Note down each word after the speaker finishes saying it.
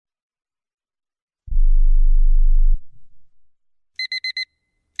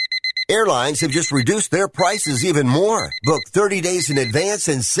Airlines have just reduced their prices even more. Book 30 days in advance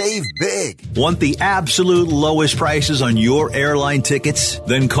and save big. Want the absolute lowest prices on your airline tickets?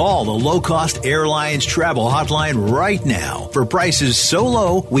 Then call the Low Cost Airlines Travel Hotline right now for prices so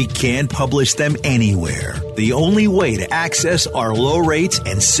low we can't publish them anywhere. The only way to access our low rates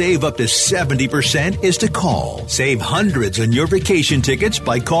and save up to 70% is to call. Save hundreds on your vacation tickets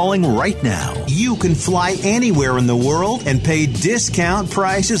by calling right now. You can fly anywhere in the world and pay discount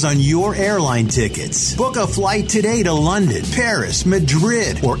prices on your airline tickets. Book a flight today to London, Paris,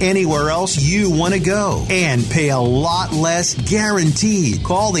 Madrid, or anywhere else you want to go. And pay a lot less guaranteed.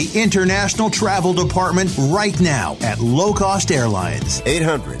 Call the International Travel Department right now at Low Cost Airlines.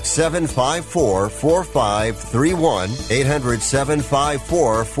 800-754-4531.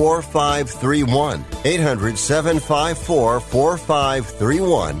 800-754-4531.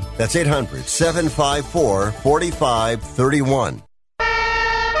 800-754-4531. That's 800-754-4531.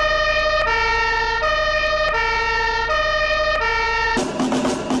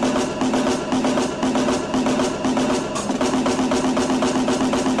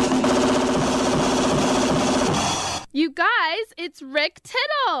 You guys, it's Rick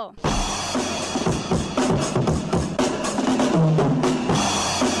Tittle.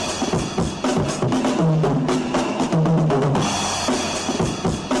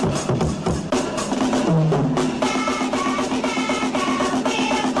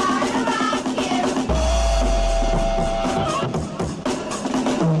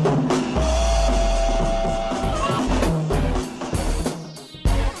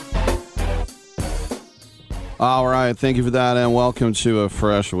 All right, thank you for that, and welcome to a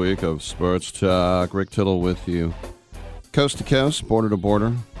fresh week of Sports Talk. Rick Tittle with you, coast to coast, border to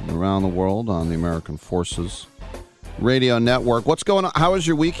border, around the world on the American Forces Radio Network. What's going on? How was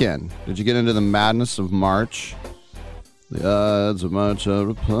your weekend? Did you get into the madness of March? The odds of March are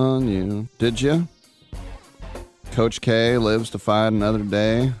upon you. Did you? Coach K lives to fight another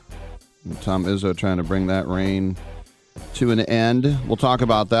day. And Tom Izzo trying to bring that reign to an end. We'll talk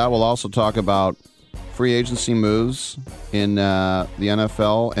about that. We'll also talk about free agency moves in the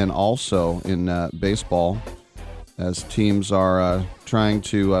NFL and also in baseball as teams are trying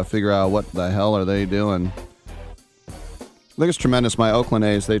to figure out what the hell are they doing. I think it's tremendous. My Oakland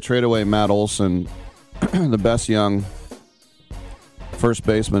A's, they trade away Matt Olson, the best young first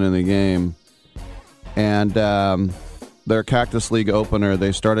baseman in the game, and their Cactus League opener,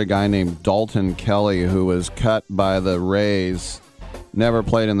 they started a guy named Dalton Kelly who was cut by the Rays, never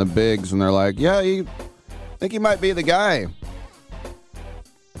played in the bigs, and they're like, yeah, I think he might be the guy.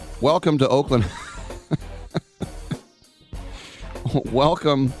 Welcome to Oakland.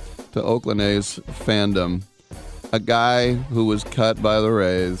 Welcome to Oakland A's fandom. A guy who was cut by the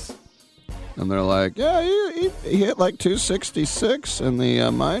Rays, and they're like, yeah, he hit like 266 in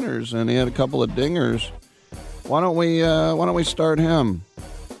the minors, and he had a couple of dingers. Why don't we start him?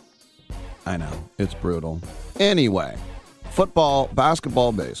 I know, it's brutal. Anyway, football,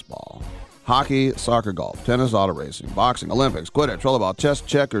 basketball, baseball, hockey, soccer, golf, tennis, auto racing, boxing, Olympics, Quidditch, rollerball, chess,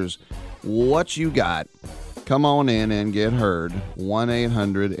 checkers. What you got? Come on in and get heard.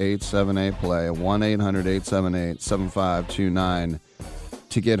 1-800-878-PLAY, 1-800-878-7529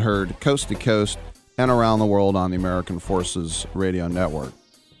 to get heard coast to coast and around the world on the American Forces Radio Network.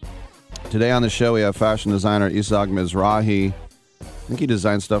 Today on the show, we have fashion designer Isaac Mizrahi. I think he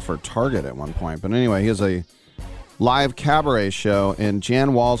designed stuff for Target at one point. But anyway, he has a live cabaret show, and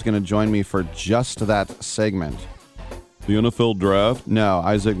Jan Wall's going to join me for just that segment. The NFL draft? No,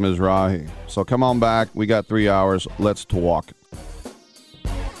 Isaac Mizrahi. So come on back. We got 3 hours. Let's talk.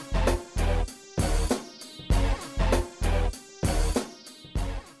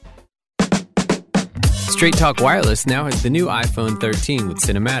 Straight Talk Wireless now has the new iPhone 13 with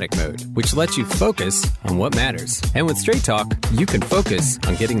cinematic mode, which lets you focus on what matters. And with Straight Talk, you can focus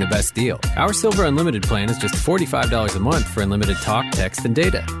on getting the best deal. Our Silver Unlimited plan is just $45 a month for unlimited talk, text, and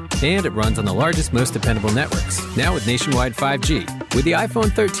data. And it runs on the largest, most dependable networks, now with nationwide 5G. With the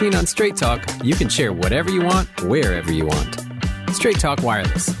iPhone 13 on Straight Talk, you can share whatever you want, wherever you want. Straight Talk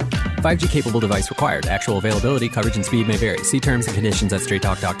Wireless. 5G-capable device required. Actual availability, coverage, and speed may vary. See terms and conditions at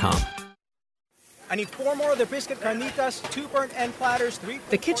straighttalk.com. I need 4 more of the biscuit carnitas, 2 burnt end platters, 3...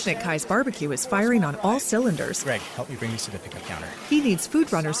 The kitchen at Kai's Barbecue is firing on all cylinders. Greg, help me bring these to the pickup counter. He needs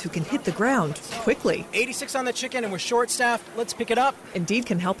food runners who can hit the ground quickly. 86 on the chicken and we're short-staffed. Let's pick it up. Indeed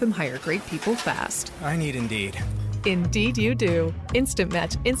can help him hire great people fast. I need Indeed. Indeed you do. Instant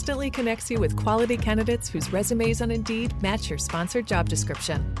Match instantly connects you with quality candidates whose resumes on Indeed match your sponsored job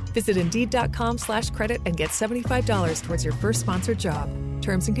description. Visit Indeed.com/credit and get $75 towards your first sponsored job.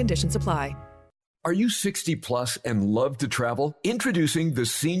 Terms and conditions apply. Are you 60 plus and love to travel? Introducing the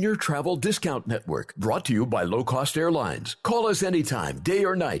Senior Travel Discount Network, brought to you by Low Cost Airlines. Call us anytime, day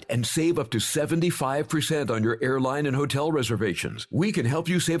or night, and save up to 75% on your airline and hotel reservations. We can help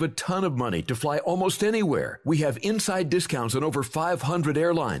you save a ton of money to fly almost anywhere. We have inside discounts on over 500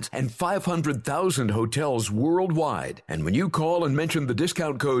 airlines and 500,000 hotels worldwide. And when you call and mention the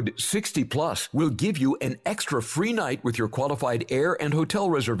discount code 60 plus, we'll give you an extra free night with your qualified air and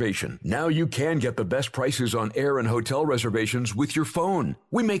hotel reservation. Now you can get the best prices on air and hotel reservations with your phone.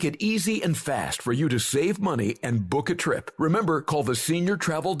 We make it easy and fast for you to save money and book a trip. Remember, call the Senior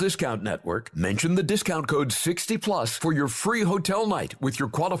Travel Discount Network, mention the discount code 60 plus for your free hotel night with your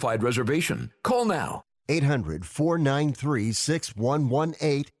qualified reservation. Call now.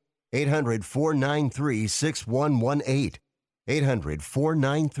 800-493-6118. 800-493-6118.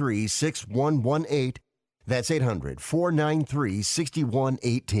 800-493-6118. That's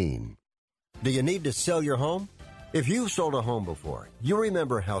 800-493-6118. Do you need to sell your home? If you've sold a home before, you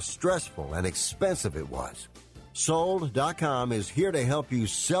remember how stressful and expensive it was. Sold.com is here to help you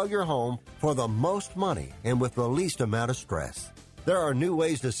sell your home for the most money and with the least amount of stress. There are new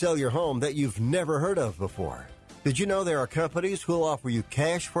ways to sell your home that you've never heard of before. Did you know there are companies who'll offer you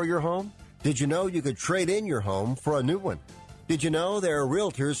cash for your home? Did you know you could trade in your home for a new one? Did you know there are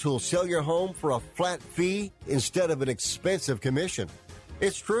realtors who'll sell your home for a flat fee instead of an expensive commission?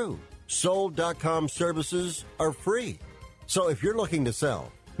 It's true. Sold.com services are free. So if you're looking to sell,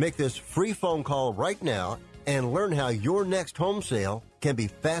 make this free phone call right now and learn how your next home sale can be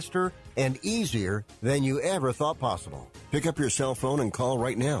faster and easier than you ever thought possible. Pick up your cell phone and call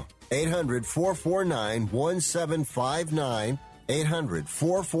right now. 800-449-1759.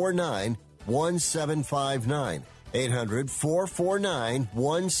 800-449-1759.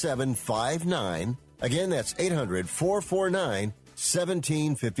 800-449-1759. Again, that's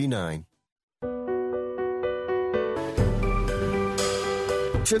 800-449-1759.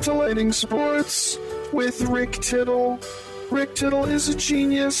 Titillating Sports with Rick Tittle. Rick Tittle is a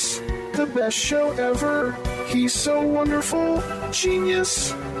genius, the best show ever. He's so wonderful,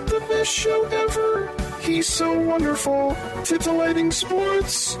 genius, the best show ever. He's so wonderful. Titillating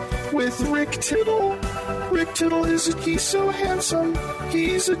Sports with Rick Tittle. Rick Tittle he's so handsome,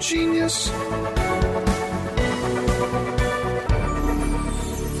 he's a genius.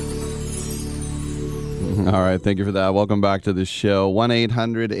 All right, thank you for that. Welcome back to the show.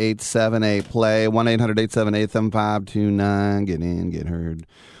 1-800-878-PLAY, 1-800-878-7529. Get in, get heard.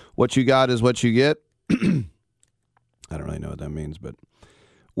 What you got is what you get. I don't really know what that means, but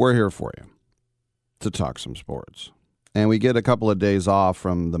we're here for you to talk some sports. And we get a couple of days off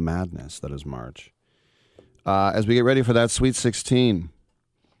from the madness that is March as we get ready for that Sweet 16.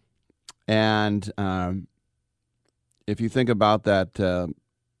 And if you think about that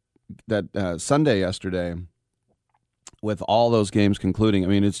Sunday yesterday, with all those games concluding, I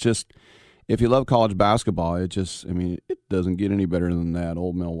mean, it's just, if you love college basketball, it doesn't get any better than that,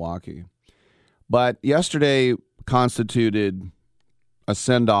 old Milwaukee. But yesterday constituted a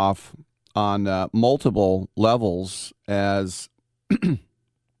send-off on multiple levels, as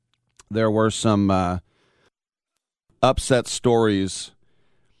there were some upset stories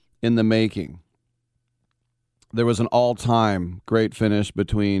in the making. There was an all-time great finish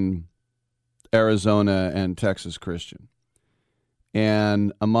between Arizona and Texas Christian.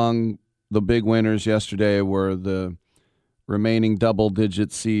 And among the big winners yesterday were the remaining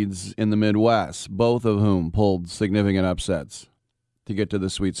double-digit seeds in the Midwest, both of whom pulled significant upsets to get to the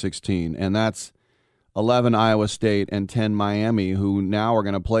Sweet 16. And that's 11 Iowa State and 10 Miami, who now are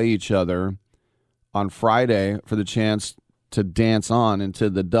going to play each other on Friday for the chance to dance on into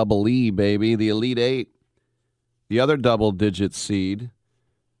the Double E, baby, the Elite Eight. The other double-digit seed,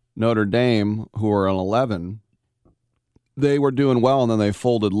 Notre Dame, who are an 11, they were doing well, and then they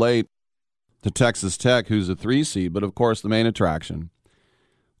folded late to Texas Tech, who's a 3 seed. But, of course, the main attraction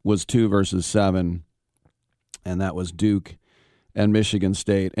was 2 versus 7, and that was Duke and Michigan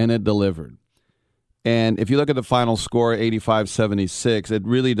State, and it delivered. And if you look at the final score, 85-76, it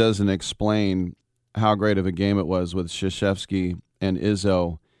really doesn't explain how great of a game it was with Krzyzewski and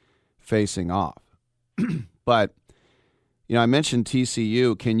Izzo facing off. But I mentioned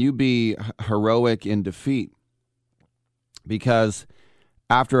TCU. Can you be heroic in defeat? Because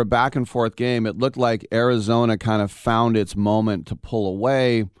after a back-and-forth game, it looked like Arizona kind of found its moment to pull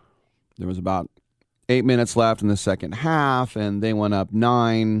away. There was about 8 minutes left in the second half, and they went up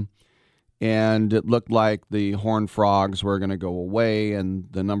 9. And it looked like the Horned Frogs were going to go away, and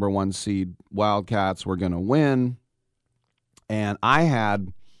the number 1 seed Wildcats were going to win. And I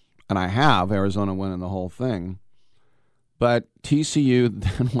have Arizona winning the whole thing. But TCU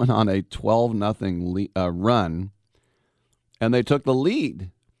then went on a 12-0 run, and they took the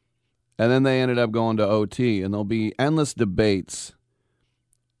lead. And then they ended up going to OT, and there'll be endless debates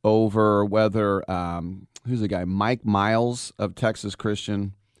over whether, who's the guy, Mike Miles of Texas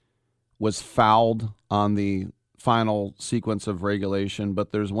Christian was fouled on the final sequence of regulation.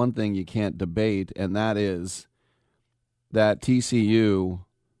 But there's one thing you can't debate, and that is that TCU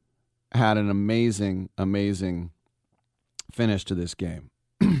had an amazing, amazing finish to this game.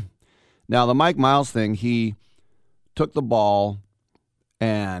 Now, the Mike Miles thing, he took the ball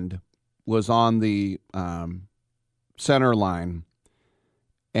and was on the center line,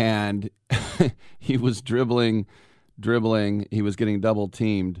 and he was dribbling. He was getting double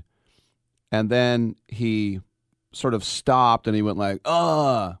teamed, and then he sort of stopped, and he went like,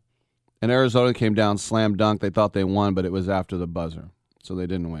 "Ah!" And Arizona came down, slam dunk. They thought they won, but it was after the buzzer, so they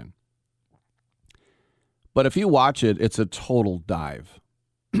didn't win. But if you watch it, it's a total dive.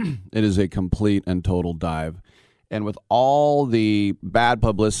 It is a complete and total dive. And with all the bad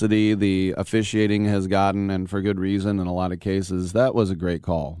publicity the officiating has gotten, and for good reason in a lot of cases, that was a great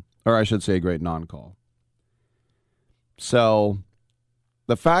call. Or I should say a great non-call. So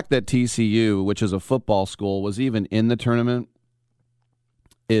the fact that TCU, which is a football school, was even in the tournament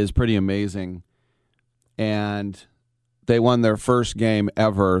is pretty amazing. And they won their first game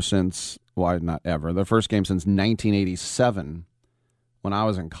ever since, well, not ever, their first game since 1987 when I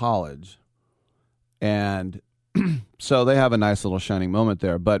was in college. And so they have a nice little shining moment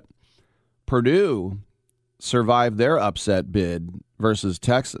there. But Purdue survived their upset bid versus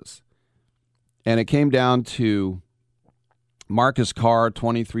Texas. And it came down to Marcus Carr,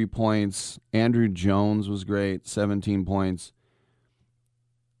 23 points. Andrew Jones was great, 17 points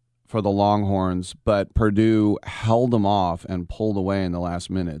for the Longhorns. But Purdue held them off and pulled away in the last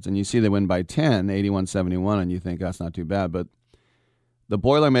minutes. And you see they win by 10, 81-71, and you think that's not too bad. But the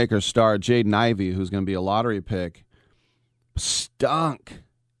Boilermakers star, Jaden Ivey, who's going to be a lottery pick, stunk.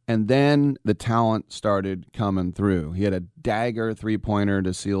 And then the talent started coming through. He had a dagger three-pointer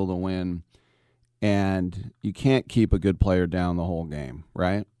to seal the win. And you can't keep a good player down the whole game,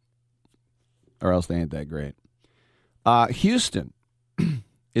 right? Or else they ain't that great. Houston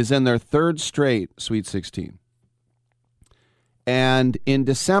is in their third straight Sweet 16. And in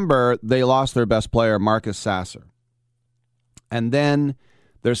December, they lost their best player, Marcus Sasser. And then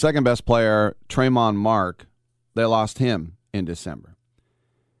their second best player, Tremont Mark, they lost him in December.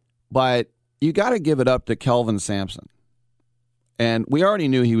 But you got to give it up to Kelvin Sampson. And we already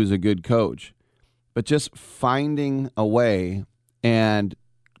knew he was a good coach. But just finding a way and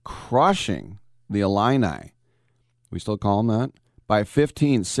crushing the Illini, we still call them that, by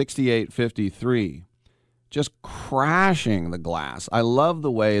 15, 68-53, just crashing the glass. I love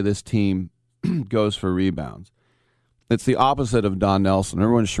the way this team goes for rebounds. It's the opposite of Don Nelson.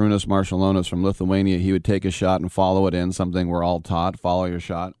 Remember when Šarūnas Marciulionis from Lithuania, he would take a shot and follow it in, something we're all taught, follow your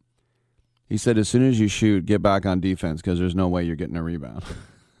shot. He said, as soon as you shoot, get back on defense because there's no way you're getting a rebound.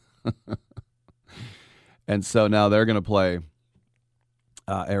 And so now they're going to play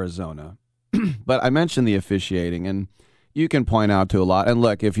Arizona. But I mentioned the officiating, and you can point out to a lot. And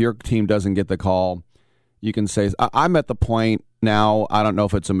look, if your team doesn't get the call, you can say, I'm at the point now, I don't know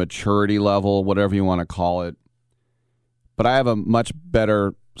if it's a maturity level, whatever you want to call it, but I have a much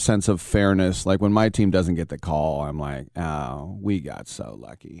better sense of fairness. Like when my team doesn't get the call, I'm like, oh, we got so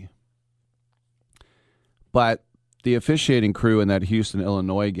lucky. But the officiating crew in that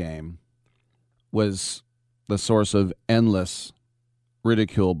Houston-Illinois game was the source of endless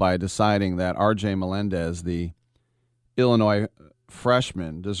ridicule by deciding that R.J. Melendez, the Illinois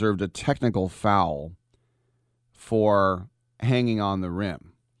freshman, deserved a technical foul for hanging on the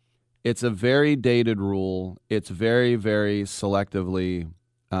rim. It's a very dated rule. It's very, very selectively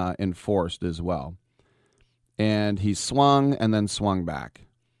enforced as well. And he swung and then swung back,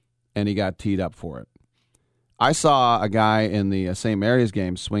 and he got teed up for it. I saw a guy in the St. Mary's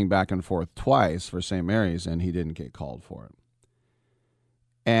game swing back and forth twice for St. Mary's, and he didn't get called for it.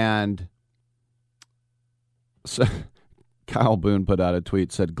 And so Kyle Boone put out a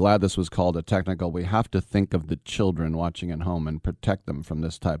tweet, said, glad this was called a technical. We have to think of the children watching at home and protect them from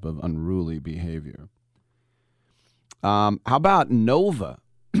this type of unruly behavior. How about Nova?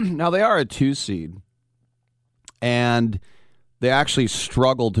 Now, they are a 2 seed, and they actually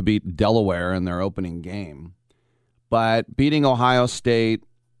struggled to beat Delaware in their opening game. But beating Ohio State,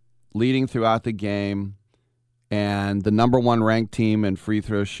 leading throughout the game, and the number 1 ranked team in free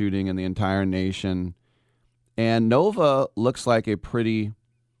throw shooting in the entire nation. And Nova looks like a pretty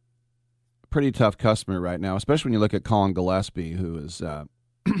tough customer right now, especially when you look at Colin Gillespie, who is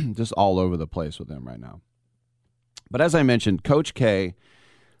just all over the place with them right now. But as I mentioned, Coach K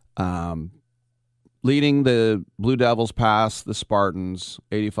leading the Blue Devils past the Spartans,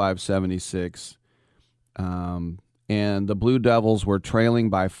 85-76. And the Blue Devils were trailing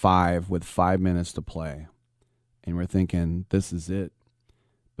by 5 with 5 minutes to play. And we're thinking, this is it.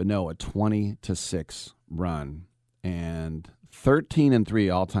 But no, a 20-6 run. And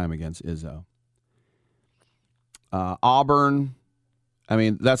 13-3 all-time against Izzo. Auburn, I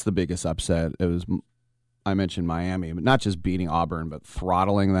mean, that's the biggest upset. It was, I mentioned Miami, but not just beating Auburn, but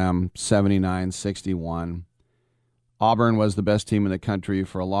throttling them 79-61. Auburn was the best team in the country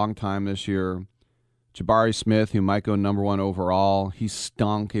for a long time this year. Jabari Smith, who might go number 1 overall, he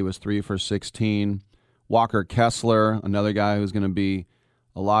stunk. He was 3 for 16. Walker Kessler, another guy who's going to be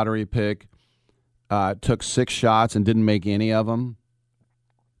a lottery pick, took 6 shots and didn't make any of them.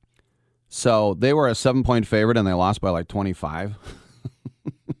 So they were a 7-point favorite, and they lost by like 25.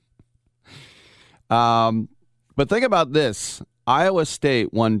 But think about this. Iowa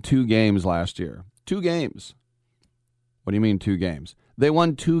State won 2 games last year. 2 games. What do you mean 2 games? They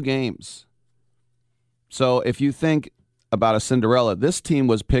won 2 games. So if you think about a Cinderella, this team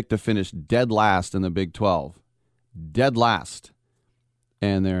was picked to finish dead last in the Big 12. Dead last.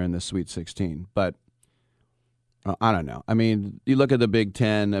 And they're in the Sweet 16. But I don't know. I mean, you look at the Big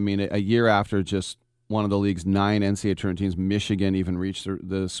Ten. I mean, a year after just one of the league's 9 NCAA tournament teams, Michigan even reached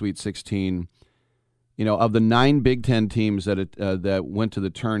the Sweet 16. You know, of the 9 Big Ten teams that went to the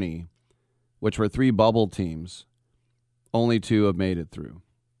tourney, which were 3 bubble teams, only 2 have made it through.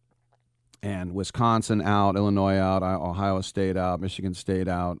 And Wisconsin out, Illinois out, Ohio State out, Michigan State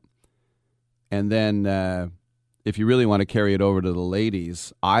out. And then if you really want to carry it over to the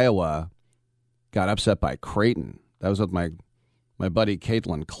ladies, Iowa got upset by Creighton. That was with my buddy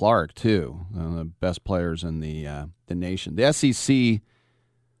Caitlin Clark, too, one of the best players in the nation. The SEC,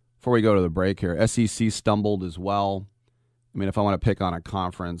 before we go to the break here, SEC stumbled as well. I mean, if I want to pick on a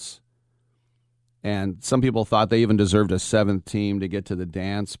conference, and some people thought they even deserved a 7th team to get to the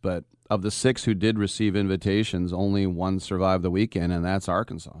dance, but of the 6 who did receive invitations, only 1 survived the weekend, and that's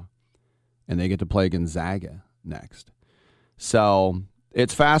Arkansas. And they get to play Gonzaga next. So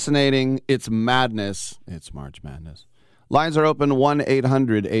it's fascinating. It's madness. It's March Madness. Lines are open,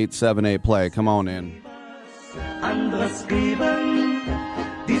 1-800-878-PLAY. Come on in. Anderes geben,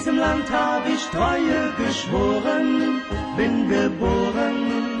 diesem Land hab ich Treue geschworen, bin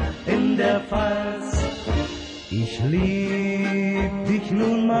geboren in der Pfalz. Ich lieb dich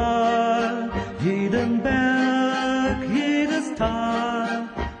nun mal, jeden Berg, jedes Tal,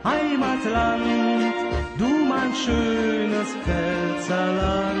 Heimatland, du mein schönes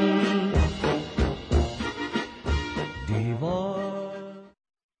Pfälzerland.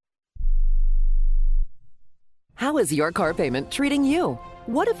 How is your car payment treating you?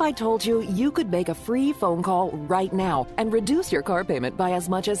 What if I told you you could make a free phone call right now and reduce your car payment by as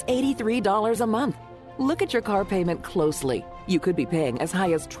much as $83 a month? Look at your car payment closely. You could be paying as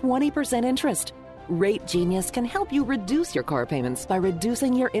high as 20% interest. Rate Genius can help you reduce your car payments by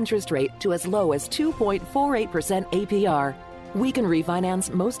reducing your interest rate to as low as 2.48% APR. We can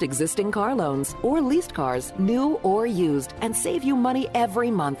refinance most existing car loans or leased cars, new or used, and save you money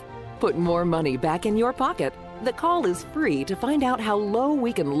every month. Put more money back in your pocket. The call is free to find out how low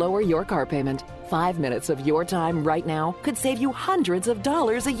we can lower your car payment. 5 minutes of your time right now could save you hundreds of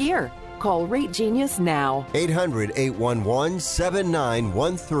dollars a year. Call Rate Genius now.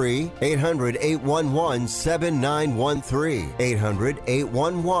 800-811-7913. 800-811-7913.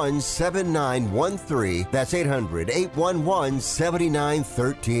 800-811-7913. That's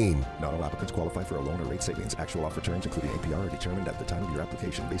 800-811-7913. Not all applicants qualify for a loan or rate savings. Actual offer terms, including APR, are determined at the time of your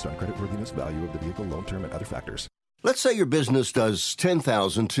application based on creditworthiness, value of the vehicle, loan term, and other factors. Let's say your business does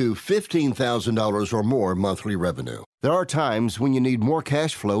 $10,000 to $15,000 or more monthly revenue. There are times when you need more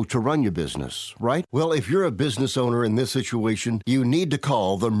cash flow to run your business, right? Well, if you're a business owner in this situation, you need to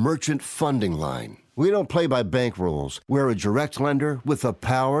call the Merchant Funding Line. We don't play by bank rules. We're a direct lender with the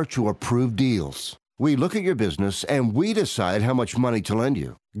power to approve deals. We look at your business and we decide how much money to lend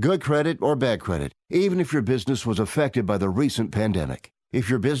you. Good credit or bad credit, even if your business was affected by the recent pandemic. If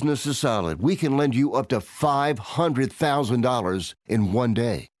your business is solid, we can lend you up to $500,000 in one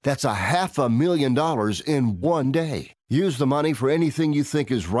day. That's $500,000 in one day. Use the money for anything you think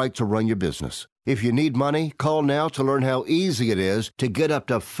is right to run your business. If you need money, call now to learn how easy it is to get up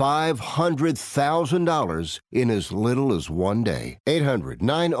to $500,000 in as little as one day.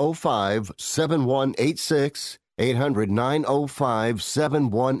 800-905-7186.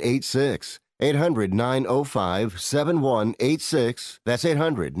 800-905-7186. 800-905-7186. That's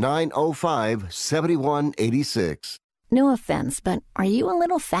 800-905-7186. No offense, but are you a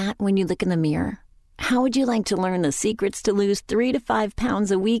little fat when you look in the mirror? How would you like to learn the secrets to lose 3 to 5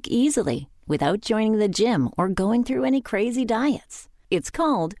 pounds a week easily without joining the gym or going through any crazy diets? It's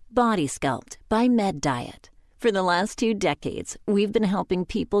called Body Sculpt by Med Diet. For the last 2 decades, we've been helping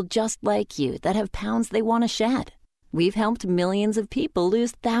people just like you that have pounds they want to shed. We've helped millions of people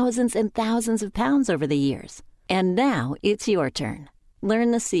lose thousands and thousands of pounds over the years. And now it's your turn.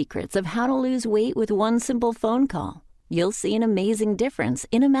 Learn the secrets of how to lose weight with one simple phone call. You'll see an amazing difference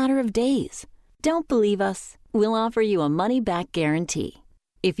in a matter of days. Don't believe us? We'll offer you a money-back guarantee.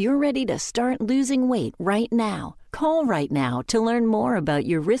 If you're ready to start losing weight right now, call right now to learn more about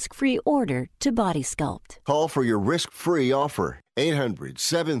your risk-free order to Body Sculpt. Call for your risk-free offer.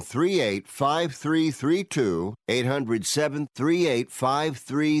 800-738-5332.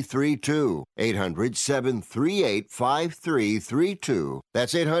 800-738-5332. 800-738-5332.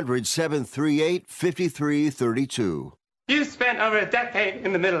 That's 800-738-5332. You spent over a decade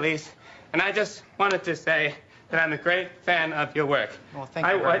in the Middle East, and I just wanted to say that I'm a great fan of your work. Well, thank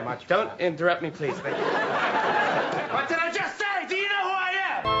you very much. Don't interrupt me, please. Thank you. What did I just say? Do you know who I am?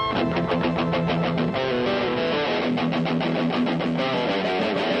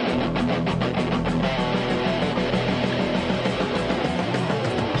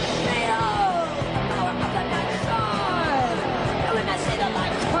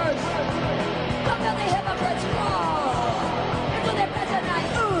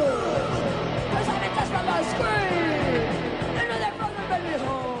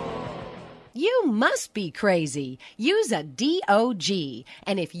 You must be crazy. You's a DOG.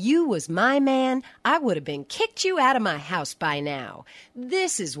 And if you was my man, I would have been kicked you out of my house by now.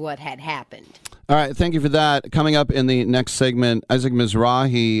 This is what had happened. All right, thank you for that. Coming up in the next segment, Isaac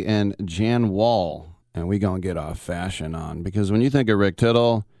Mizrahi and Jan Wall. And we going to get our fashion on. Because when you think of Rick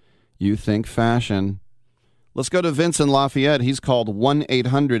Tittle, you think fashion. Let's go to Vince in Lafayette. He's called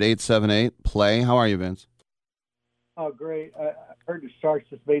 1-800-878-PLAY. How are you, Vince? Oh, great. I heard the Sharks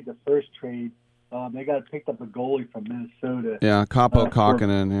just made the first trade. They got picked up a goalie from Minnesota. Yeah, Kaapo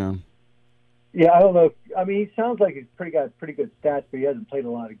Kakkonen, yeah. Yeah, I don't know. He sounds like he's got pretty good stats, but he hasn't played a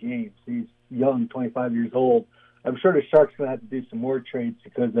lot of games. He's young, 25 years old. I'm sure the Sharks are going to have to do some more trades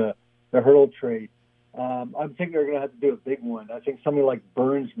because of the Hurdle trade. I'm thinking they're going to have to do a big one. I think somebody like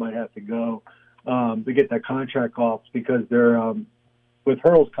Burns might have to go to get that contract off because they're with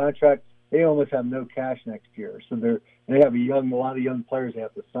Hurdle's contract, they almost have no cash next year. So they have a lot of young players they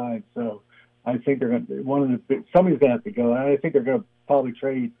have to sign. So I think they're going to somebody's going to have to go. And I think they're going to probably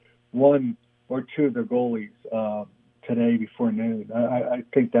trade one or two of their goalies today before noon. I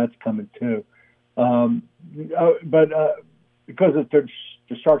think that's coming too. But because of the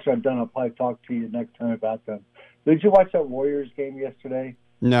Sharks are done, I'll probably talk to you next time about them. Did you watch that Warriors game yesterday?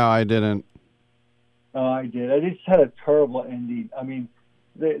 No, I didn't. Oh, I did. I just had a terrible ending.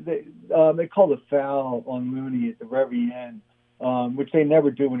 They called a foul on Looney at the very end, which they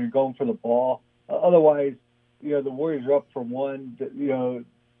never do when you're going for the ball. Otherwise, the Warriors are up for one.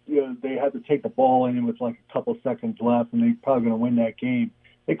 They had to take the ball in with like a couple seconds left, and they're probably going to win that game.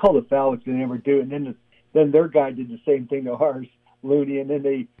 They called a foul, which they never do, and then their guy did the same thing to ours, Looney, and then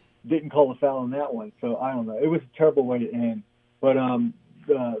they didn't call a foul on that one. So I don't know. It was a terrible way to end. But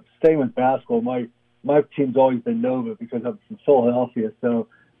staying with basketball, my team's always been Nova because I'm from Philadelphia. So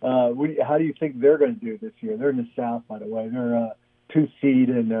how do you think they're going to do this year? They're in the South, by the way. They're 2 seed,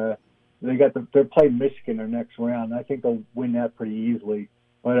 and they're playing Michigan their next round. I think they'll win that pretty easily.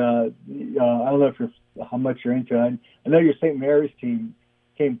 But I don't know how much you're into it. I know your St. Mary's team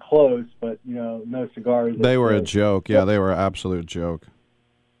came close, but no cigars. They were a joke. Yeah, they were an absolute joke.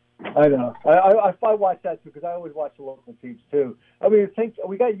 I know. I watch that too because I always watch the local teams too. We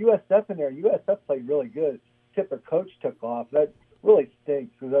got USF in there. USF played really good. Except their coach took off. That really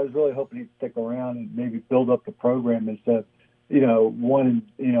stinks because I was really hoping he'd stick around and maybe build up the program instead of one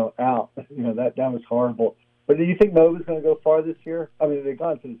and out. That was horrible. But do you think Nova's going to go far this year? They've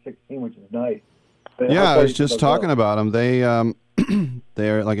gone to the 16, which is nice. But yeah, I was just talking about them.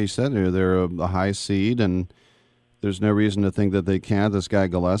 They're like I said, they're a high seed and. There's no reason to think that they can't. This guy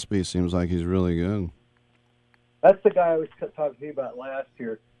Gillespie seems like he's really good. That's the guy I was talking to you about last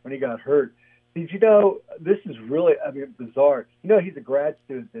year when he got hurt. Did you know, this is really, bizarre. He's a grad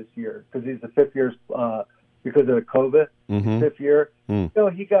student this year because he's the 5th year because of the COVID, 5th year.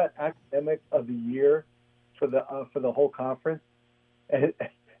 Mm. He got Academic of the Year for the whole conference, and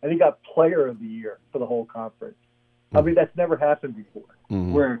he got Player of the Year for the whole conference. That's never happened before.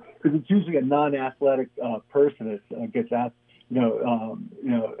 Mm-hmm. Because it's usually a non-athletic person that gets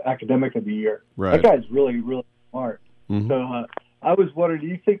Academic of the Year. Right. That guy's really, really smart. Mm-hmm. So I was wondering, do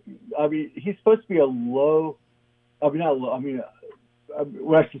you think? He's supposed to be a low. Not low.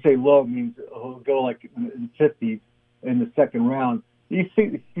 when I should say low means he'll go like in the 50s in the second round. Do you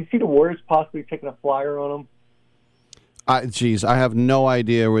see the Warriors possibly taking a flyer on him? I have no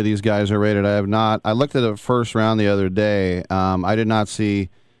idea where these guys are rated. I have not. I looked at the first round the other day. I did not see.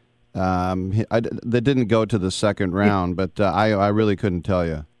 They didn't go to the second round, but I really couldn't tell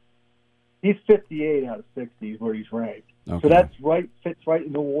you. He's 58 out of 60 is where he's ranked. Okay. So that's fits right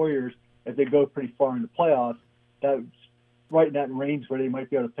in the Warriors if they go pretty far in the playoffs. That's right in that range where they might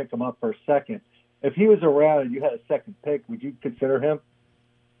be able to pick him up for a second. If he was around and you had a second pick, would you consider him?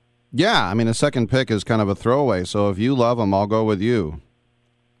 Yeah, I mean, a second pick is kind of a throwaway. So if you love him, I'll go with you.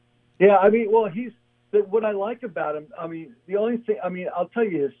 Yeah, I mean, well, what I like about him. I mean, the only thing. I mean, I'll tell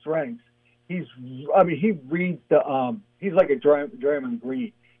you his strengths. He reads the. He's like a Draymond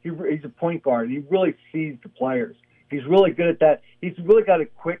Green. He's a point guard. He really sees the players. He's really good at that. He's really got a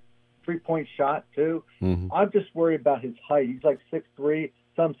quick 3-point shot too. Mm-hmm. I'm just worried about his height. He's like 6'3".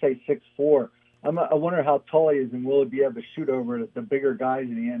 Some say 6'4". I wonder how tall he is and will he be able to shoot over the bigger guys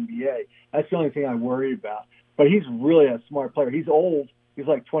in the NBA. That's the only thing I worry about. But he's really a smart player. He's old. He's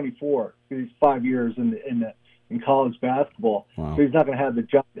like 24 because he's 5 years in college basketball. Wow. So he's not going to have the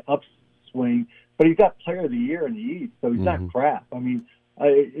giant upswing. But he's got Player of the Year in the East, so he's Mm-hmm. not crap. I mean,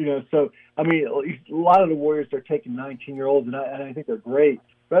 a lot of the Warriors are taking 19-year-olds, and I think they're great.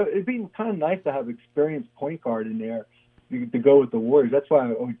 But it'd be kind of nice to have experienced point guard in there to go with the Warriors. That's why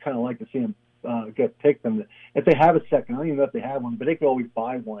I would kind of like to see him get picked. If they have a second, I don't even know if they have one, but they could always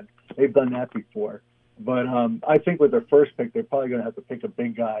buy one. They've done that before. But I think with their first pick, they're probably going to have to pick a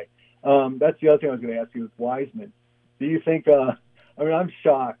big guy. That's the other thing I was going to ask you with Wiseman. Do you think I'm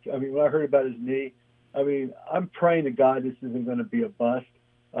shocked. I mean, when I heard about his knee, I mean, I'm praying to God this isn't going to be a bust.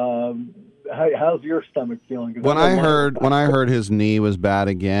 How's your stomach feeling? When I heard his knee was bad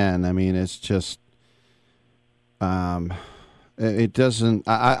again, I mean, it's just, it doesn't.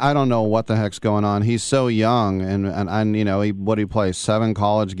 I don't know what the heck's going on. He's so young, and you know, he plays 7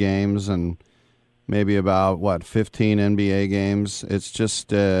 college games and maybe about 15 NBA games. It's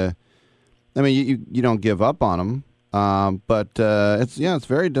just, I mean, you don't give up on him, but it's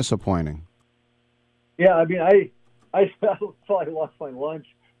very disappointing. Yeah, I mean, I probably lost my lunch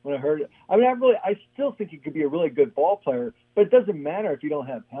when I heard it. I mean, I still think he could be a really good ball player, but it doesn't matter if you don't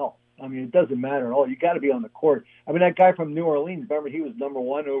have health. I mean, it doesn't matter at all. You got to be on the court. I mean, that guy from New Orleans, remember, he was number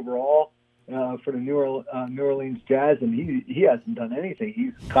 1 overall for the New Orleans Jazz, and he hasn't done anything.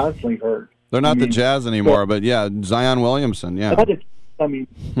 He's constantly hurt. They're not the Jazz anymore, but yeah, Zion Williamson, yeah. I mean,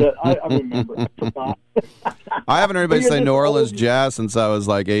 I remember. I forgot. I haven't heard anybody say New Orleans Jazz since I was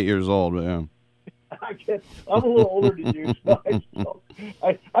like 8 years old, but yeah. I'm a little older than you. So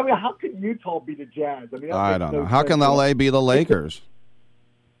I mean, how can Utah be the Jazz? I mean, I don't know. How can LA be the Lakers?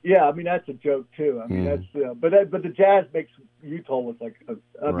 Yeah, I mean that's a joke too. I mean that's but the Jazz makes Utah look like.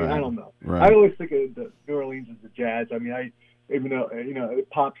 I mean, I don't know. Right. I always think of the New Orleans as the Jazz. I mean, even though it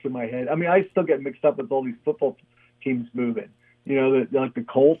pops in my head. I mean, I still get mixed up with all these football teams moving. You know, like the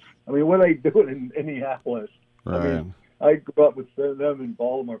Colts. I mean, what are they doing in Indianapolis? Right. I mean, I grew up with them in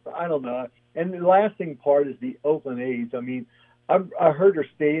Baltimore. But I don't know. And the lasting part is the Oakland A's. I mean, I heard their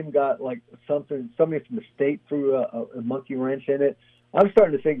stadium got like somebody from the state threw a monkey wrench in it. I'm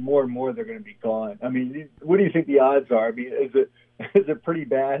starting to think more and more they're going to be gone. I mean, what do you think the odds are? I mean, is it pretty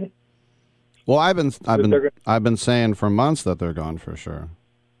bad? Well, I've been saying for months that they're gone for sure.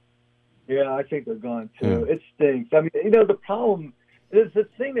 Yeah, I think they're gone too. Yeah. It stinks. I mean, the problem is the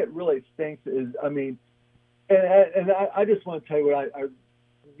thing that really stinks is, I mean, and I just want to tell you what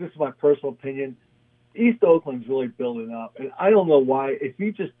this is my personal opinion. East Oakland's really building up, and I don't know why. If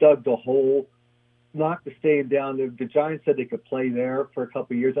you just dug the hole, knocked the stadium down, the Giants said they could play there for a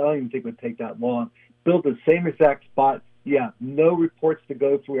couple of years. I don't even think it would take that long. Build the same exact spot. Yeah, no reports to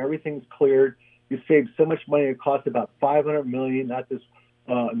go through. Everything's cleared. You save so much money. It costs about $500 million, not this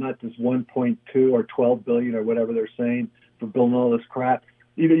 1.2 or 12 billion or whatever they're saying for building all this crap.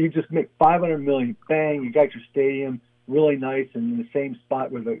 You just make $500 million. Bang, you got your stadium really nice and in the same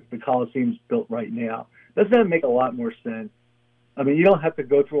spot where the Coliseum's built right now. Doesn't that make a lot more sense? I mean, you don't have to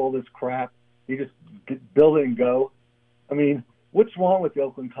go through all this crap. You just build it and go. I mean, what's wrong with the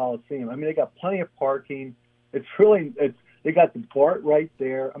Oakland Coliseum? I mean, they got plenty of parking. They got the BART right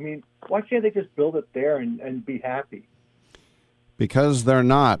there. I mean, why can't they just build it there and be happy? Because they're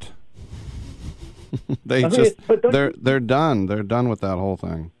not. They're done. They're done with that whole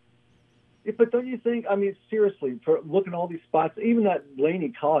thing. Yeah, but don't you think? I mean, seriously, for looking at all these spots, even that Laney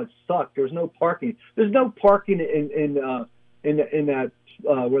College sucked. There's no parking. There's no parking in that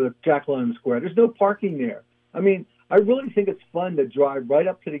where the Jack London Square. There's no parking there. I mean, I really think it's fun to drive right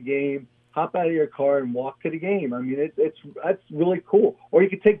up to the game, hop out of your car and walk to the game. I mean, that's really cool. Or you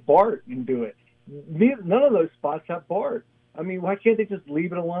could take BART and do it. None of those spots have BART. I mean, why can't they just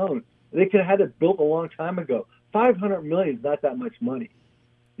leave it alone? They could have had it built a long time ago. $500 million is not that much money.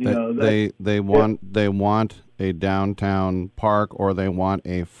 They want a downtown park, or they want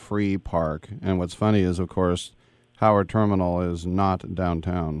a free park. And what's funny is, of course, Howard Terminal is not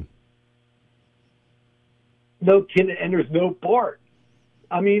downtown. No kidding, and there's no BART.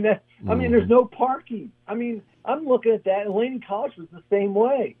 I mean, there's no parking. I mean, I'm looking at that, and Laney College was the same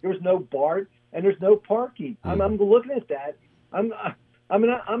way. There was no BART, and there's no parking. I'm looking at that. I'm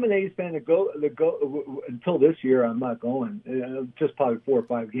an A's fan to go until this year. I'm not going, just probably 4 or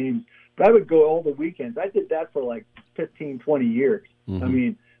 5 games. But I would go all the weekends. I did that for like 15, 20 years. I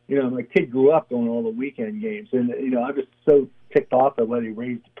mean, my kid grew up going all the weekend games, and I'm just so ticked off at whether he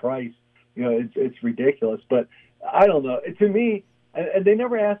raised the price. It's ridiculous. But I don't know. To me, and they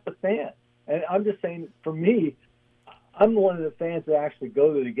never asked the fan. And I'm just saying, for me, I'm one of the fans that actually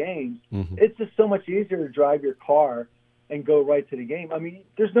go to the games. It's just so much easier to drive your car and go right to the game. I mean,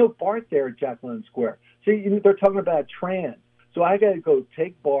 there's no BART there at Jack London Square. See, they're talking about trans. So I got to go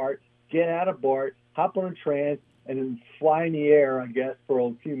take BART, get out of BART, hop on a trans, and then fly in the air, I guess, for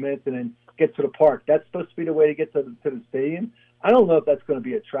a few minutes and then get to the park. That's supposed to be the way to get to the stadium. I don't know if that's going to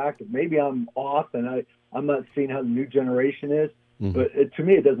be attractive. Maybe I'm off and I'm not seeing how the new generation is. But to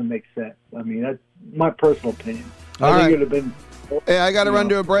me, it doesn't make sense. I mean, that's my personal opinion. I think it would have been... Hey, I got to run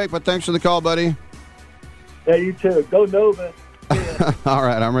to a break, but thanks for the call, buddy. Yeah, you too. Go Nova. All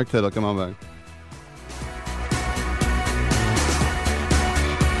right, I'm Rick Tittle. Come on back.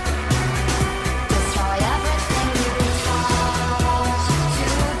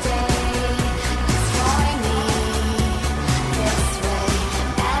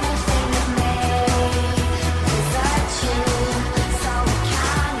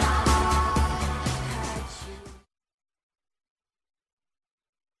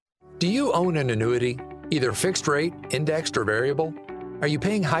 Do you own an annuity, either fixed rate, indexed, or variable? Are you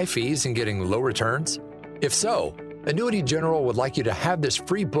paying high fees and getting low returns? If so, Annuity General would like you to have this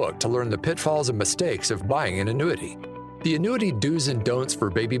free book to learn the pitfalls and mistakes of buying an annuity. The Annuity Do's and Don'ts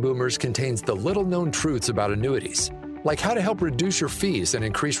for Baby Boomers contains the little-known truths about annuities, like how to help reduce your fees and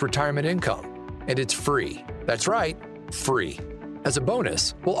increase retirement income. And it's free. That's right, free. As a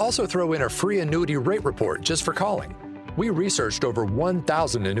bonus, we'll also throw in a free annuity rate report just for calling. We researched over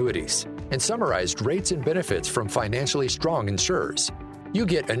 1,000 annuities and summarized rates and benefits from financially strong insurers. You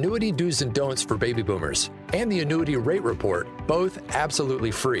get Annuity Do's and Don'ts for Baby Boomers and the Annuity Rate Report, both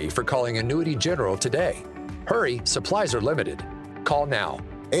absolutely free for calling Annuity General today. Hurry, supplies are limited. Call now.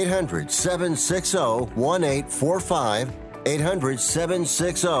 800-760-1845.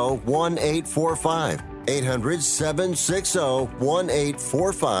 800-760-1845.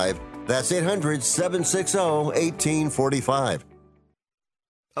 800-760-1845. That's 800-760-1845.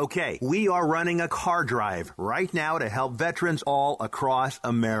 Okay, we are running a car drive right now to help veterans all across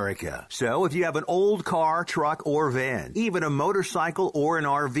America. So if you have an old car, truck, or van, even a motorcycle or an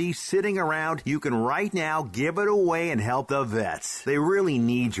RV sitting around, you can right now give it away and help the vets. They really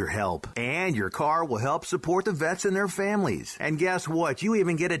need your help. And your car will help support the vets and their families. And guess what? You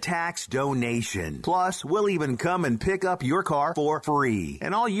even get a tax donation. Plus, we'll even come and pick up your car for free.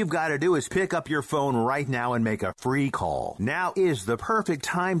 And all you've got to do is pick up your phone right now and make a free call. Now is the perfect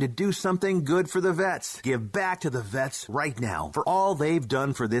time to do something good for the vets. Give back to the vets right now for all they've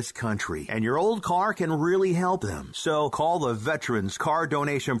done for this country. And your old car can really help them. So call the Veterans Car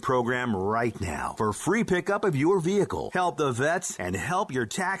Donation Program right now for free pickup of your vehicle. Help the vets and help your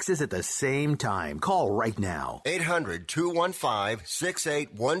taxes at the same time. Call right now.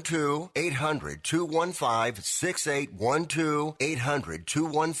 800-215-6812. 800-215-6812.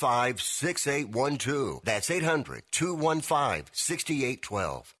 800-215-6812. That's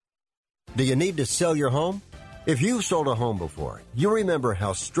 800-215-6812. Do you need to sell your home? If you've sold a home before, you remember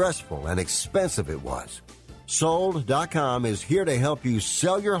how stressful and expensive it was. Sold.com is here to help you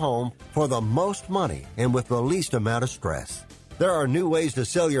sell your home for the most money and with the least amount of stress. There are new ways to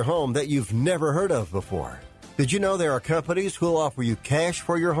sell your home that you've never heard of before. Did you know there are companies who'll offer you cash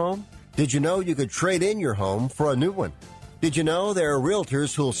for your home? Did you know you could trade in your home for a new one? Did you know there are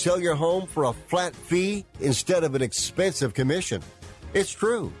realtors who'll sell your home for a flat fee instead of an expensive commission? It's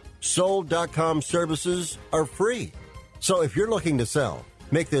true. Sold.com services are free. So if you're looking to sell,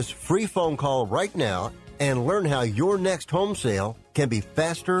 make this free phone call right now and learn how your next home sale can be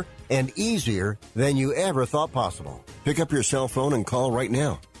faster and easier than you ever thought possible. Pick up your cell phone and call right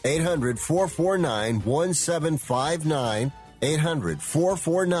now. 800-449-1759.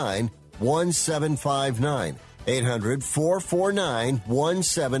 800-449-1759.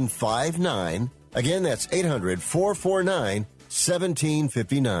 800-449-1759. Again, that's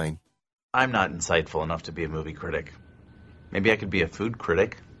 800-449-1759. I'm not insightful enough to be a movie critic. Maybe I could be a food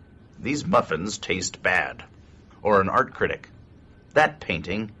critic. These muffins taste bad. Or an art critic. That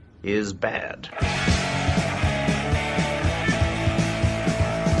painting is bad.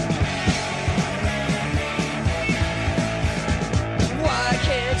 Why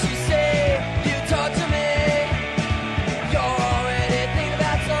can't you say you talk to me? You're already thinking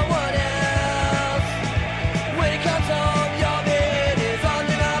about someone else. When it comes home, your bed is on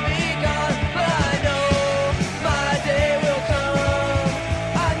and I'll be gone. But I know my day will come.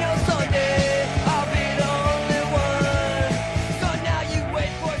 I know someday I'll be the only one. So now you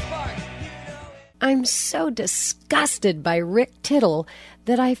wait for a spark. I'm so disgusted by Rick Tittle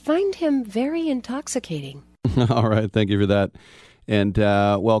that I find him very intoxicating. All right. Thank you for that. And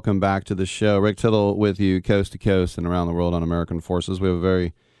welcome back to the show. Rick Tittle with you coast to coast and around the world on American Forces. We have a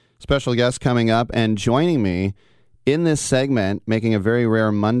very special guest coming up, and joining me in this segment, making a very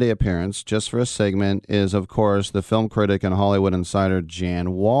rare Monday appearance just for a segment, is, of course, the film critic and Hollywood insider,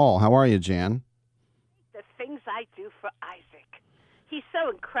 Jan Wall. How are you, Jan? The things I do for Isaac. He's so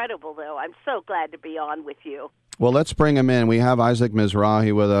incredible, though. I'm so glad to be on with you. Well, let's bring him in. We have Isaac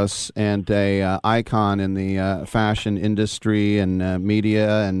Mizrahi with us, and a icon in the fashion industry and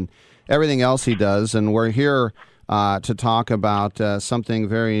media and everything else he does. And we're here to talk about something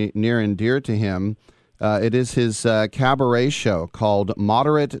very near and dear to him. It is his cabaret show called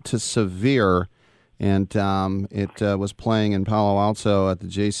Moderate to Severe, and it was playing in Palo Alto at the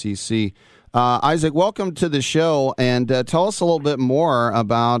JCC. Isaac, welcome to the show, and tell us a little bit more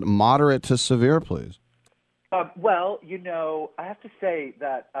about Moderate to Severe, please. Well, I have to say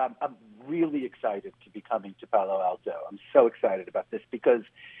that I'm really excited to be coming to Palo Alto. I'm so excited about this because,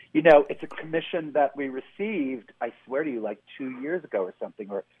 it's a commission that we received, I swear to you, like 2 years ago or something,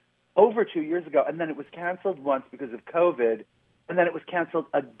 or over 2 years ago, and then it was canceled once because of COVID, and then it was canceled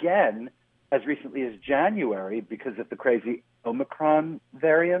again as recently as January because of the crazy Omicron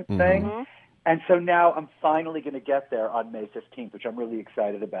variant thing. Mm-hmm. And so now I'm finally going to get there on May 15th, which I'm really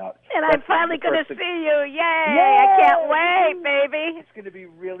excied about. And I'm finally going to see you. Yay! I can't wait, baby. It's going to be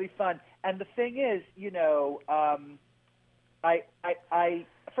really fun. And the thing is, I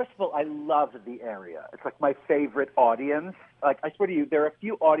first of all, I love the area. It's like my favorite audience. Like, I swear to you, there are a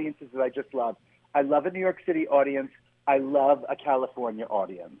few audiences that I just love. I love a New York City audience. I love a California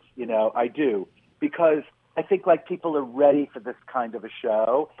audience. I do. Because I think like people are ready for this kind of a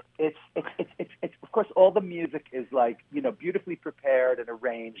show. It's of course all the music is like, beautifully prepared and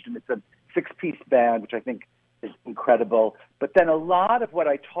arranged, and it's a 6-piece band, which I think is incredible. But then a lot of what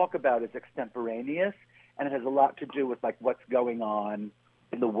I talk about is extemporaneous, and it has a lot to do with like what's going on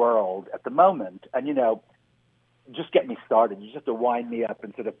in the world at the moment. And just get me started. You just have to wind me up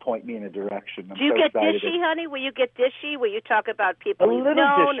and sort of point me in a direction. Do you get dishy, honey? Will you get dishy? Will you talk about people you've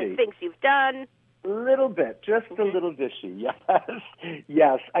known and things you've done? A little bit, just a little dishy, yes.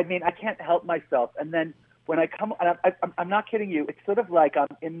 Yes, I mean, I can't help myself. And then when I come, I'm not kidding you, it's sort of like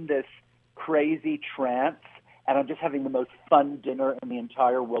I'm in this crazy trance, and I'm just having the most fun dinner in the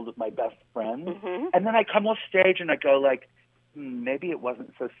entire world with my best friends. Mm-hmm. And then I come off stage and I go like, maybe it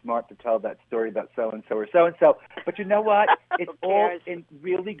wasn't so smart to tell that story about so-and-so or so-and-so. But you know what? It's all in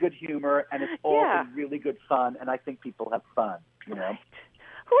really good humor, and it's all in really good fun, and I think people have fun, Right.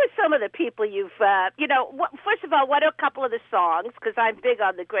 Who are some of the people you've, first of all, what are a couple of the songs? Because I'm big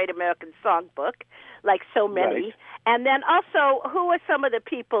on the Great American Songbook, like so many. Right. And then also, who are some of the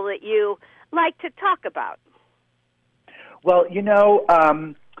people that you like to talk about? Well,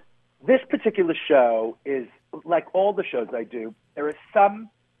 this particular show is, like all the shows I do, there are some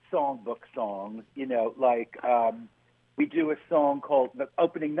songbook songs, like we do a song called, the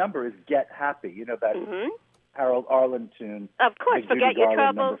opening number is Get Happy, that Harold Arlen tune. Of course, forget your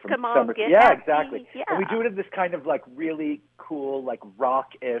troubles, come on, get happy. Yeah, exactly. Yeah. And we do it in this kind of like really cool, like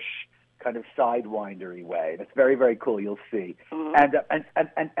rock-ish kind of sidewindery way. And it's very, very cool. You'll see. Mm-hmm.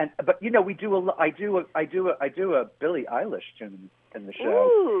 But we do I do a Billie Eilish tune in the show.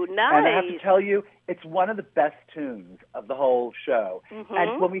 Ooh, nice. And I have to tell you, it's one of the best tunes of the whole show. Mm-hmm.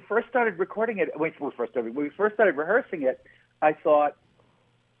 And when we first started recording it, when we first started rehearsing it, I thought,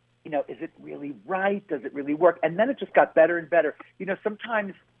 is it really right? Does it really work? And then it just got better and better.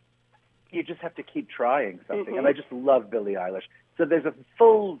 Sometimes you just have to keep trying something. Mm-hmm. And I just love Billie Eilish. So there's a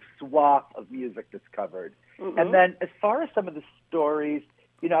full swath of music that's covered. Mm-hmm. And then as far as some of the stories,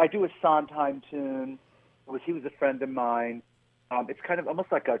 I do a Sondheim tune. He was a friend of mine. It's kind of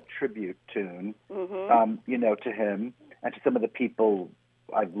almost like a tribute tune, to him and to some of the people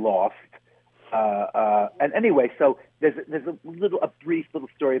I've lost. And anyway, so there's a brief little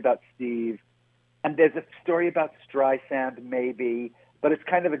story about Steve, and there's a story about Streisand maybe, but it's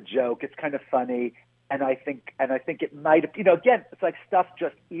kind of a joke. It's kind of funny, and I think it might have, again, it's like stuff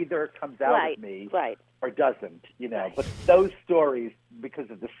just either comes out of me or doesn't, But those stories, because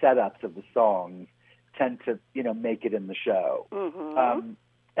of the setups of the songs, tend to make it in the show. Mm-hmm.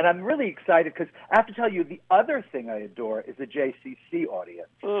 And I'm really excited because I have to tell you, the other thing I adore is the JCC audience.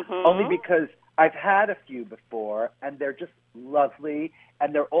 Mm-hmm. Only because I've had a few before, and they're just lovely,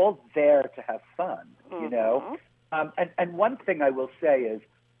 and they're all there to have fun, And one thing I will say is,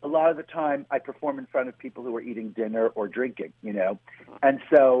 a lot of the time I perform in front of people who are eating dinner or drinking, And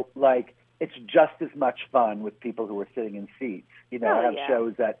so, it's just as much fun with people who are sitting in seats. I have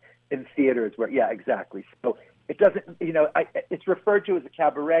shows in theaters where, exactly. So it doesn't, it's referred to as a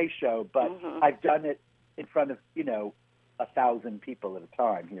cabaret show, but I've done it in front of, 1,000 people at a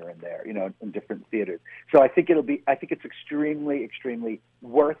time here and there, in different theaters. So I think it's extremely, extremely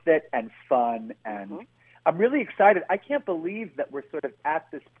worth it and fun. And I'm really excited. I can't believe that we're sort of at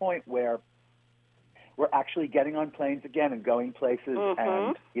this point where we're actually getting on planes again and going places.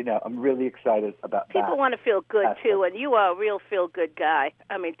 And, I'm really excited about that. People want to feel good, too, and you are a real feel-good guy.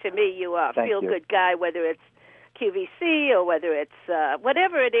 I mean, to me, you are a feel-good guy, whether it's QVC or whether it's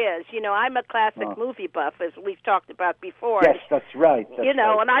whatever it is. I'm a classic movie buff, as we've talked about before. Yes, that's right. And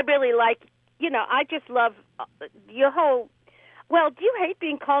I really like, I just love your whole, well, do you hate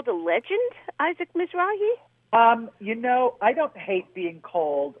being called a legend, Isaac Mizrahi? I don't hate being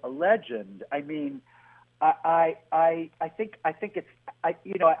called a legend. I mean, I think it's,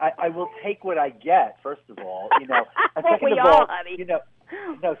 I will take what I get, first of all, and second of all, honey.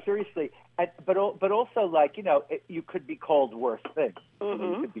 No, seriously. But also, you could be called worse things.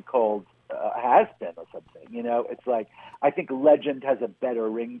 You could be called has-been or something. It's like, I think legend has a better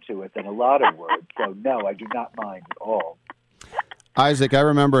ring to it than a lot of words. So, no, I do not mind at all. Isaac, I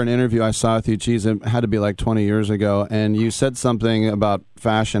remember an interview I saw with you, geez, it had to be like 20 years ago, and you said something about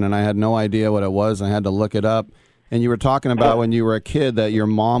fashion, and I had no idea what it was. I had to look it up. And you were talking about when you were a kid that your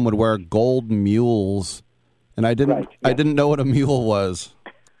mom would wear gold mules, and I didn't know what a mule was.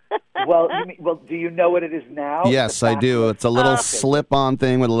 Well, do you know what it is now? Yes, I do. It's a little slip-on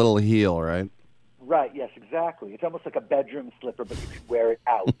thing with a little heel, right? Right, yes, exactly. It's almost like a bedroom slipper, but you can wear it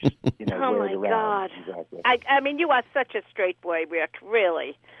out. Oh, wear it my around. God. Exactly. I mean, you are such a straight boy, Rick,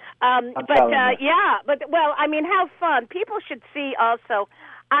 really. How fun. People should see also,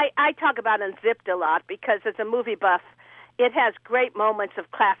 I talk about Unzipped a lot because as a movie buff, it has great moments of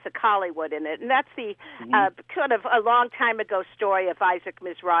classic Hollywood in it. And that's the sort of a long time ago story of Isaac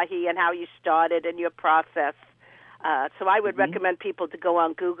Mizrahi and how you started and your process. So I would recommend people to go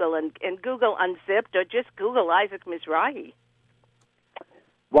on Google and Google Unzipped or just Google Isaac Mizrahi.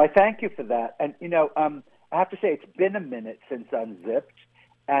 Well, I thank you for that. And, I have to say it's been a minute since Unzipped.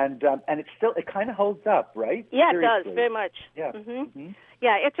 And it kind of holds up, right? Yeah, Seriously. It does, very much. Yeah.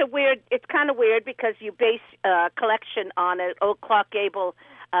 Yeah, it's kind of weird because you base collection on an old Clark Gable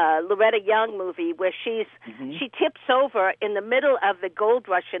Loretta Young movie where she tips over in the middle of the gold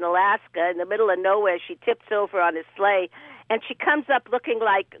rush in Alaska, in the middle of nowhere. She tips over on a sleigh, and she comes up looking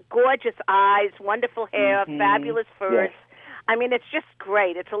like gorgeous eyes, wonderful hair, fabulous furs. Yes. I mean, it's just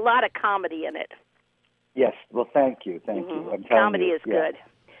great. It's a lot of comedy in it. Yes. Well, thank you. I'm telling comedy you. is good.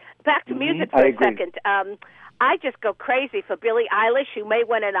 Back to music for I a agree. second. I just go crazy for Billie Eilish, who may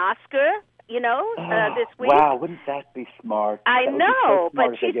win an Oscar, this week. Wow, wouldn't that be smart? I That would be know, so smart but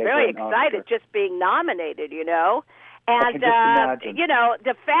if they she's gave her very an excited Oscar. just being nominated, I And, can just imagine.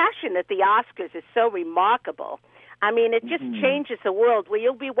 the fashion at the Oscars is so remarkable. I mean, it just changes the world. Will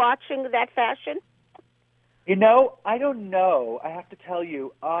you be watching that fashion? I don't know. I have to tell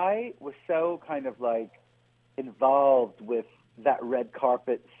you, I was so kind of involved with that red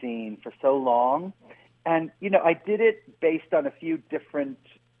carpet scene for so long. And, I did it based on a few different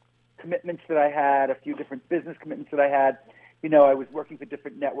commitments that I had, a few different business commitments that I had. I was working for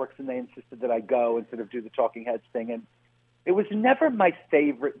different networks and they insisted that I go and sort of do the Talking Heads thing. And it was never my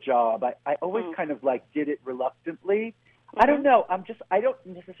favorite job. I always kind of did it reluctantly. I don't know. I don't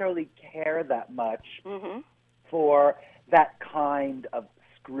necessarily care that much for that kind of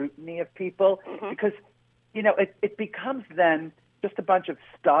scrutiny of people because, it becomes then just a bunch of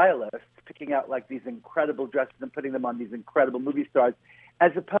stylists picking out these incredible dresses and putting them on these incredible movie stars,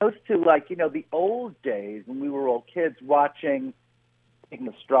 as opposed to the old days when we were all kids watching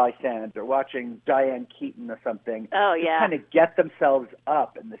Streisand or watching Diane Keaton or something. Oh, yeah. Kind of get themselves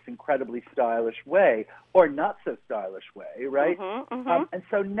up in this incredibly stylish way or not so stylish way, right? And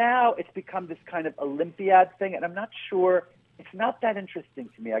so now it's become this kind of Olympiad thing, and I'm not sure it's not that interesting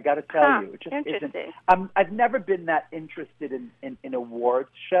to me. I got to tell you, it just interesting. isn't. I've never been that interested in awards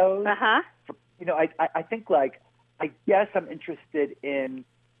shows. You know, I think like I guess I'm interested in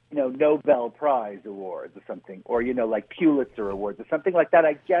Nobel Prize awards or something, or like Pulitzer awards or something like that.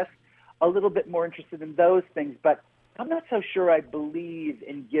 I guess a little bit more interested in those things, but I'm not so sure I believe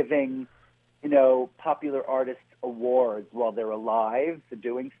in giving popular artists awards while they're alive for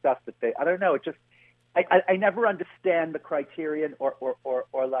doing stuff that I don't know. It just I never understand the criterion or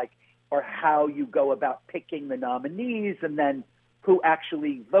how you go about picking the nominees and then who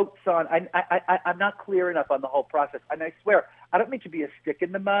actually votes on. I'm not clear enough on the whole process. And I swear, I don't mean to be a stick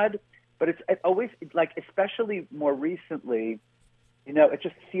in the mud, but it always, like, especially more recently, it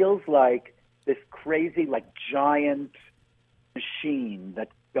just feels like this crazy, like, giant machine that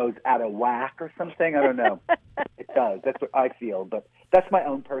goes out of whack or something. I don't know. It does. That's what I feel, but that's my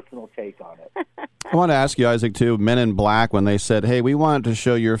own personal take on it. I want to ask you, Isaac, too, Men in Black, when they said, hey, we wanted to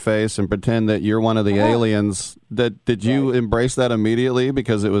show your face and pretend that you're one of the aliens, did you embrace that immediately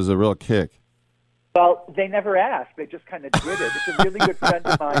because it was a real kick? Well, they never asked. They just kind of did it. It's a really good friend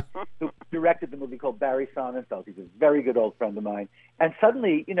of mine who directed the movie called Barry Sonnenfeld. He's a very good old friend of mine. And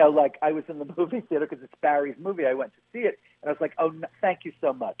suddenly, like I was in the movie theater because it's Barry's movie. I went to see it, and I was like, oh, thank you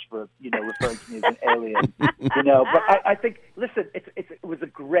so much for, referring to me as an alien. But I think, listen, it was a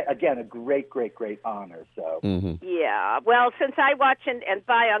great honor. So Yeah. Well, since I watch and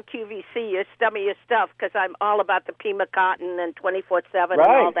buy on QVC your stuff, because I'm all about the Pima Cotton and 24/7 and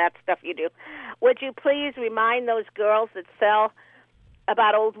all that stuff you do. Would you please remind those girls that sell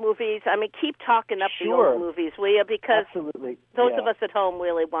about old movies? I mean, keep talking up the old movies, will you? Because those of us at home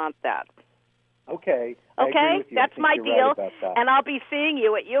really want that. Okay. Okay? That's my deal. Right that. And I'll be seeing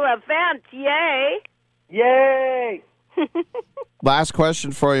you at your event. Yay! Yay! Last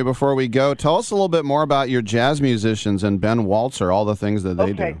question for you before we go. Tell us a little bit more about your jazz musicians and Ben Walzer, all the things that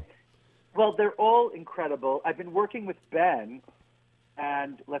they do. Well, they're all incredible. I've been working with Ben.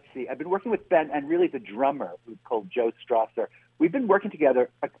 And let's see, I've been working with Ben and really the drummer, who's called Joe Strasser. We've been working together,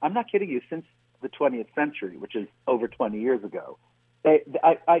 I'm not kidding you, since the 20th century, which is over 20 years ago.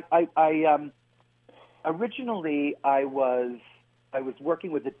 Originally, I was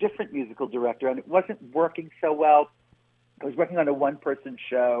working with a different musical director, and it wasn't working so well. I was working on a one-person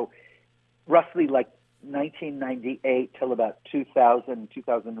show, roughly like 1998 till about 2000,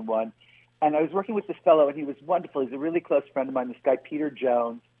 2001. And I was working with this fellow, and he was wonderful. He's a really close friend of mine, this guy, Peter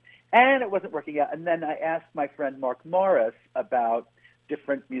Jones. And it wasn't working out. And then I asked my friend Mark Morris about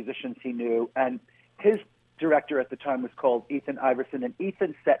different musicians he knew. And his director at the time was called Ethan Iverson. And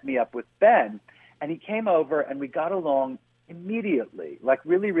Ethan set me up with Ben. And he came over, and we got along immediately, like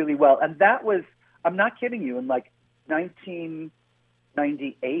really, really well. And that was, I'm not kidding you, in like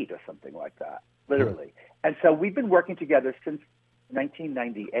 1998 or something like that, literally. And so we've been working together since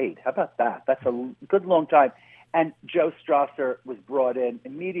 1998. How about that? That's a good long time. And Joe Strasser was brought in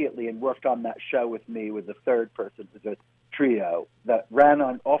immediately and worked on that show with me with the third person, with a trio that ran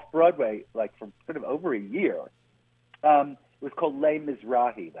on off-Broadway like for sort of over a year. It was called Les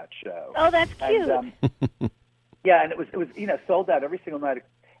Mizrahi, that show. Oh, that's cute. And, yeah, and it was sold out every single night.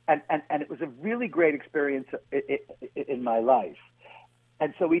 And it was a really great experience in my life.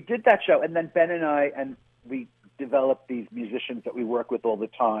 And so we did that show, and then Ben and we developed these musicians that we work with all the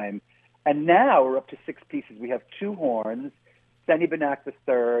time. And now we're up to 6 pieces. We have 2 horns, Senny Benak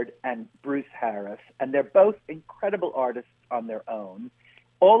III and Bruce Harris, and they're both incredible artists on their own.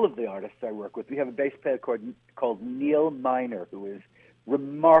 All of the artists I work with. We have a bass player called Neil Miner, who is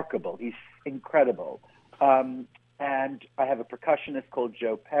remarkable. He's incredible. And I have a percussionist called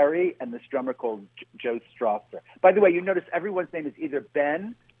Joe Perry and this drummer called Joe Strasser. By the way, you notice everyone's name is either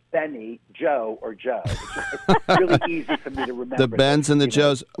Ben, Benny, Joe, or Joe. It's really easy for me to remember. The Bens and the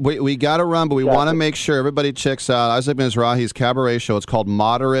Joes. We got to run, but we want to make sure everybody checks out Isaac Mizrahi's cabaret show. It's called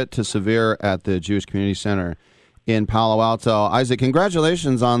Moderate to Severe at the Jewish Community Center in Palo Alto. Isaac,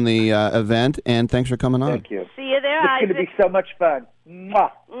 congratulations on the event, and thanks for coming on. Thank you. See you there, It's going to be so much fun.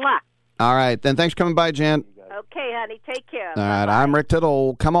 Mwah. Mwah. All right, then thanks for coming by, Jan. Okay, honey, take care. All right, I'm Rick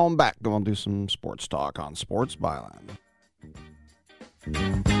Tittle. Come on back. Going to do some sports talk on Sports Byline.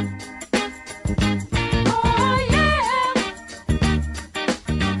 Oh, yeah.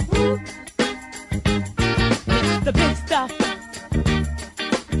 Woo. The big stuff.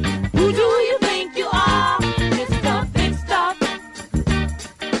 Who do you think you are? It's the big stuff.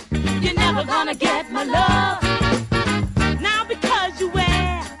 You're never gonna get my love. Now because you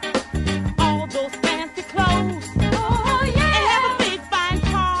wear all those fancy clothes. Oh, yeah. And have a big fine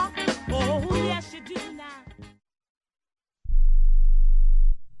car. Oh, yes, you do now.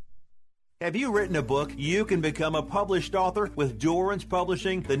 Have you written a book? You can become a published author with Dorrance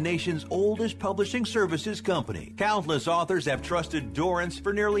Publishing, the nation's oldest publishing services company. Countless authors have trusted Dorrance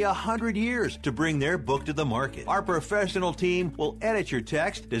for nearly 100 years to bring their book to the market. Our professional team will edit your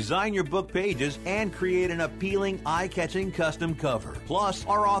text, design your book pages, and create an appealing, eye-catching custom cover. Plus,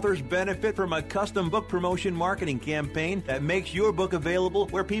 our authors benefit from a custom book promotion marketing campaign that makes your book available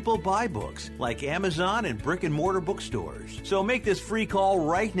where people buy books, like Amazon and brick-and-mortar bookstores. So make this free call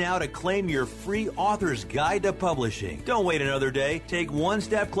right now to claim your free author's guide to publishing. Don't wait another day. Take one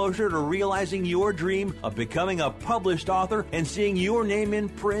step closer to realizing your dream of becoming a published author and seeing your name in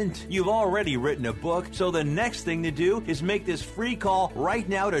print. You've already written a book, so the next thing to do is make this free call right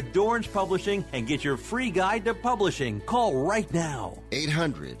now to Dorrance Publishing and get your free guide to publishing. Call right now.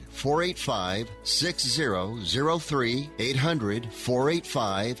 800-485-6003.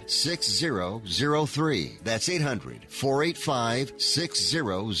 800-485-6003. That's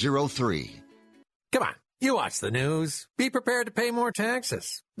 800-485-6003. Come on, you watch the news. Be prepared to pay more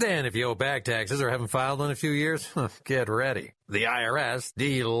taxes. Then if you owe back taxes or haven't filed in a few years, get ready. The IRS,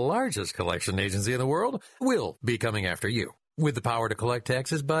 the largest collection agency in the world, will be coming after you with the power to collect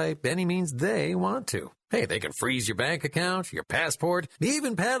taxes by any means they want to. Hey, they can freeze your bank account, your passport,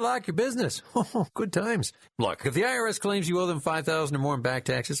 even padlock your business. Oh, good times. Look, if the IRS claims you owe them $5,000 or more in back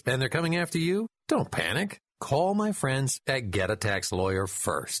taxes and they're coming after you, don't panic. Call my friends at Get a Tax Lawyer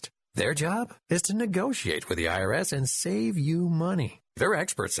first. Their job is to negotiate with the IRS and save you money. They're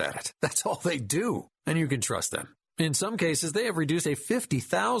experts at it. That's all they do. And you can trust them. In some cases, they have reduced a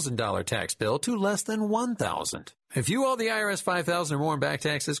 $50,000 tax bill to less than $1,000. If you owe the IRS $5,000 or more in back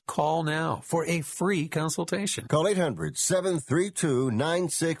taxes, call now for a free consultation. Call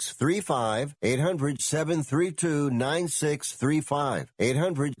 800-732-9635. 800-732-9635.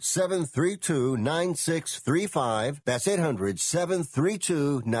 800-732-9635. That's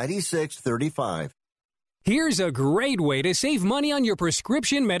 800-732-9635. Here's a great way to save money on your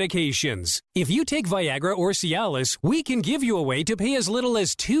prescription medications. If you take Viagra or Cialis, we can give you a way to pay as little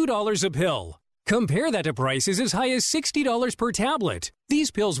as $2 a pill. Compare that to prices as high as $60 per tablet.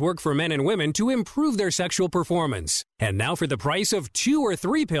 These pills work for men and women to improve their sexual performance. And now for the price of 2 or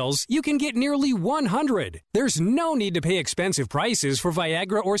 3 pills, you can get nearly 100. There's no need to pay expensive prices for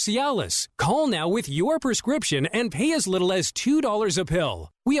Viagra or Cialis. Call now with your prescription and pay as little as $2 a pill.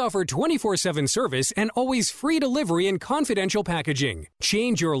 We offer 24/7 service and always free delivery and confidential packaging.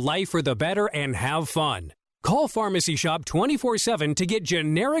 Change your life for the better and have fun. Call Pharmacy Shop 24/7 to get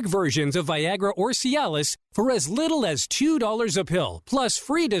generic versions of Viagra or Cialis for as little as $2 a pill, plus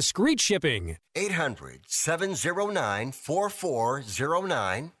free discreet shipping.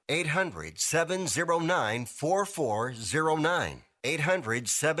 800-709-4409. 800-709-4409.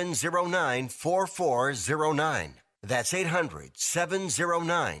 800-709-4409. That's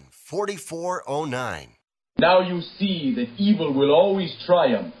 800-709-4409. Now you see that evil will always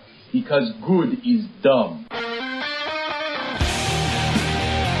triumph, because good is dumb.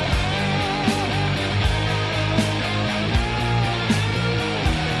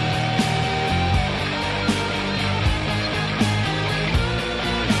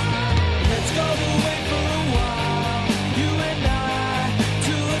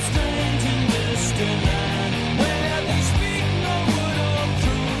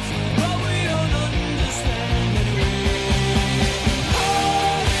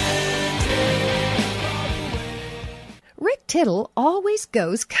 Tittle always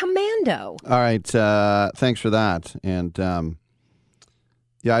goes commando. All right, thanks for that. And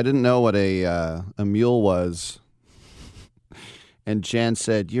yeah, I didn't know what a mule was. And Jen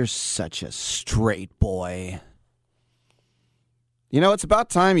said, "You're such a straight boy." You know, it's about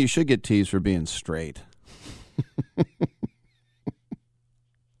time you should get teased for being straight.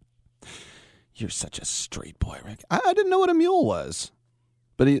 You're such a straight boy, Rick. I didn't know what a mule was.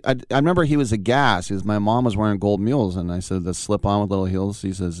 But I remember he was a gas. My mom was wearing gold mules, and I said, "The slip on with little heels."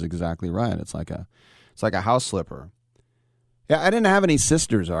 He says, "Exactly right. It's like a house slipper." Yeah, I didn't have any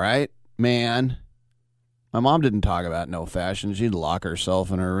sisters. All right, man. My mom didn't talk about no fashion. She'd lock herself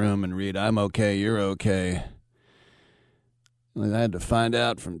in her room and read, "I'm okay, you're okay." I had to find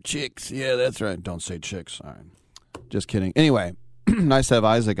out from chicks. Yeah, that's right. Don't say chicks. All right, just kidding. Anyway, nice to have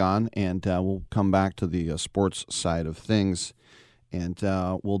Isaac on, and we'll come back to the sports side of things. And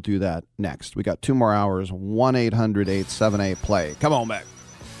we'll do that next. We got 2 more hours. 1-800-878-PLAY. Come on back.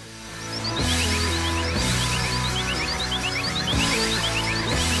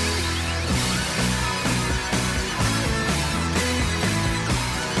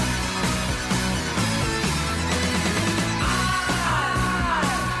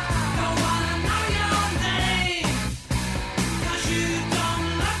 Don't wanna know your name, 'cause you don't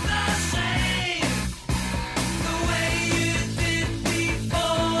look the same.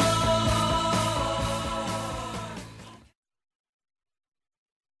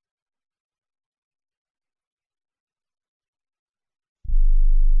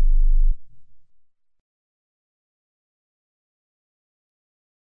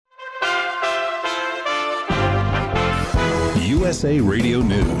 USA Radio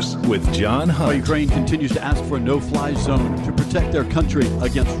News with John Hunt. Ukraine continues to ask for a no-fly zone to protect their country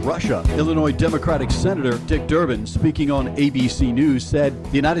against Russia. Illinois Democratic Senator Dick Durbin, speaking on ABC News, said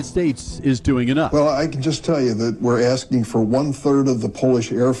the United States is doing enough. Well, I can just tell you that we're asking for 1/3 of the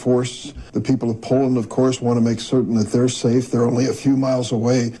Polish Air Force. The people of Poland, of course, want to make certain that they're safe. They're only a few miles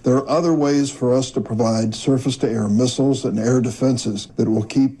away. There are other ways for us to provide surface-to-air missiles and air defenses that will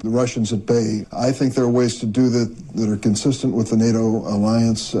keep the Russians at bay. I think there are ways to do that are consistent with the NATO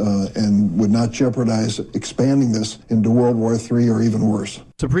alliance and would not jeopardize expanding this into World War III or even worse.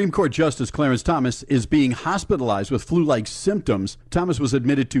 Supreme Court Justice Clarence Thomas is being hospitalized with flu-like symptoms. Thomas was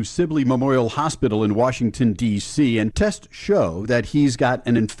admitted to Sibley Memorial Hospital in Washington, D.C., and tests show that he's got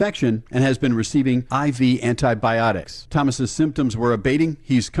an infection and has been receiving IV antibiotics. Thomas's symptoms were abating,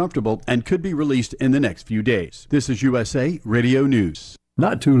 he's comfortable, and could be released in the next few days. This is USA Radio News.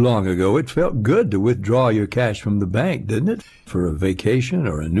 Not too long ago, it felt good to withdraw your cash from the bank, didn't it? For a vacation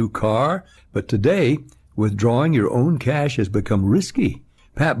or a new car. But today, withdrawing your own cash has become risky.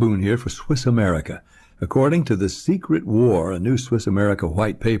 Pat Boone here for Swiss America. According to The Secret War, a new Swiss America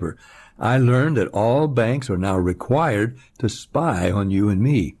white paper, I learned that all banks are now required to spy on you and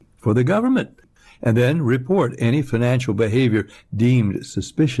me for the government, and then report any financial behavior deemed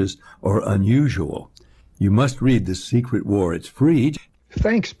suspicious or unusual. You must read The Secret War. It's free.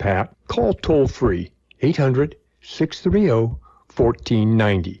 Thanks, Pat. Call toll-free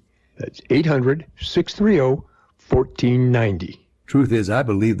 800-630-1490. That's 800-630-1490. Truth is, I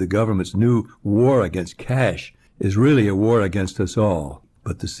believe the government's new war against cash is really a war against us all.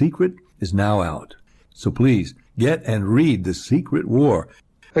 But the secret is now out. So please, get and read The Secret War.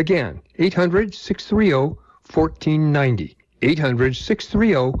 Again, 800-630-1490.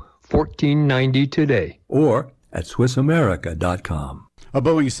 800-630-1490 today. Or at SwissAmerica.com. A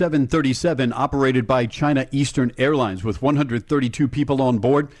Boeing 737 operated by China Eastern Airlines with 132 people on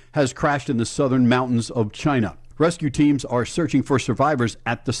board has crashed in the southern mountains of China. Rescue teams are searching for survivors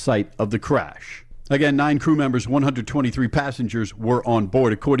at the site of the crash. Again, 9 crew members, 123 passengers were on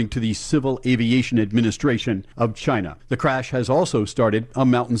board, according to the Civil Aviation Administration of China. The crash has also started a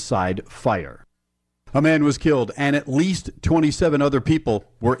mountainside fire. A man was killed and at least 27 other people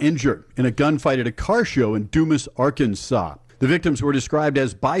were injured in a gunfight at a car show in Dumas, Arkansas. The victims were described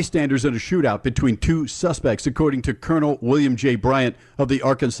as bystanders in a shootout between 2 suspects, according to Colonel William J. Bryant of the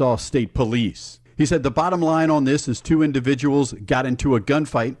Arkansas State Police. He said the bottom line on this is 2 individuals got into a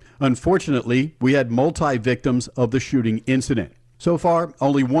gunfight. Unfortunately, we had multi-victims of the shooting incident. So far,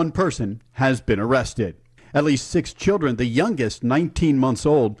 only 1 person has been arrested. At least 6 children, the youngest 19 months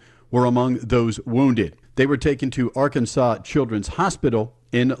old, were among those wounded. They were taken to Arkansas Children's Hospital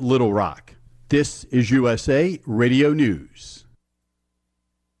in Little Rock. This is USA Radio News.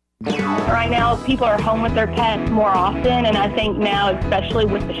 Right now, people are home with their pets more often, and I think now, especially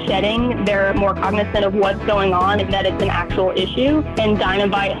with the shedding, they're more cognizant of what's going on and that it's an actual issue, and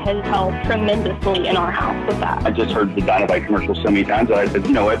Dynovite has helped tremendously in our house with that. I just heard the Dynovite commercial so many times that I said,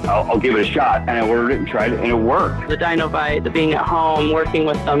 you know what, I'll give it a shot, and I ordered it and tried it, and it worked. The Dynovite, the being at home, working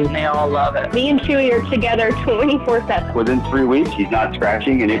with them, they all love it. Me and Chewy are together 24/7. Within 3 weeks, he's not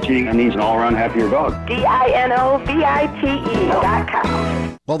scratching and itching, and he's an all-around happier dog.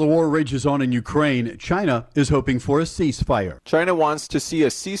 DINOVITE.com. While the war rages on in Ukraine, China is hoping for a ceasefire. China wants to see a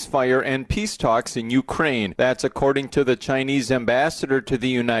ceasefire and peace talks in Ukraine. That's according to the Chinese ambassador to the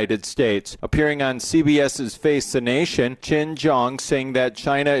United States. Appearing on CBS's Face the Nation, Qin Zhang saying that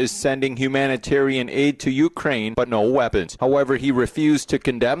China is sending humanitarian aid to Ukraine, but no weapons. However, he refused to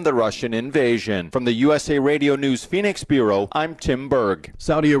condemn the Russian invasion. From the USA Radio News Phoenix Bureau, I'm Tim Berg.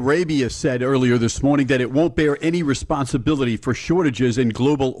 Saudi Arabia said earlier this morning that it won't bear any responsibility for shortages in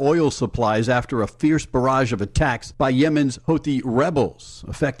global oil supplies after a fierce barrage of attacks by Yemen's Houthi rebels,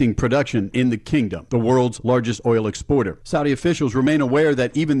 affecting production in the kingdom, the world's largest oil exporter. Saudi officials remain aware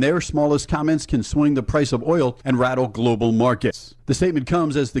that even their smallest comments can swing the price of oil and rattle global markets. The statement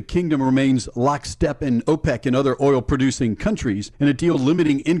comes as the kingdom remains lockstep in OPEC and other oil-producing countries in a deal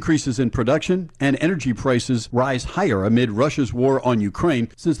limiting increases in production, and energy prices rise higher amid Russia's war on Ukraine.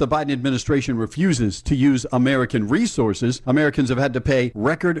 Since the Biden administration refuses to use American resources, Americans have had to pay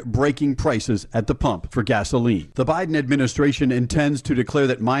record-breaking prices at the pump for gasoline. The Biden administration intends to declare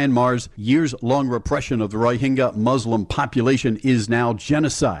that Myanmar's years-long repression of the Rohingya Muslim population is now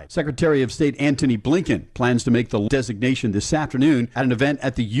genocide. Secretary of State Antony Blinken plans to make the designation this afternoon at an event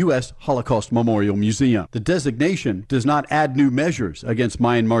at the U.S. Holocaust Memorial Museum. The designation does not add new measures against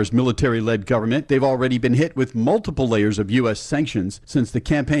Myanmar's military-led government. They've already been hit with multiple layers of U.S. sanctions since the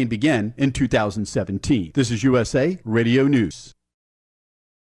campaign began in 2017. This is USA Radio News.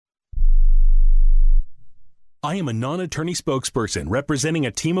 I am a non-attorney spokesperson representing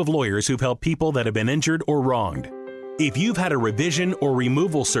a team of lawyers who've helped people that have been injured or wronged. If you've had a revision or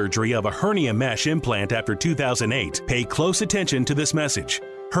removal surgery of a hernia mesh implant after 2008, pay close attention to this message.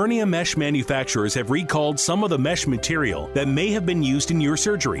 Hernia mesh manufacturers have recalled some of the mesh material that may have been used in your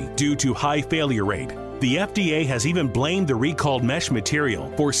surgery due to high failure rate. The FDA has even blamed the recalled mesh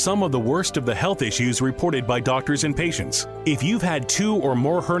material for some of the worst of the health issues reported by doctors and patients. If you've had 2 or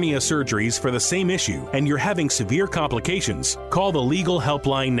more hernia surgeries for the same issue and you're having severe complications, call the legal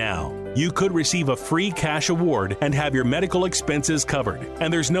helpline now. You could receive a free cash award and have your medical expenses covered.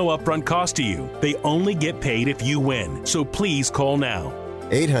 And there's no upfront cost to you. They only get paid if you win. So please call now.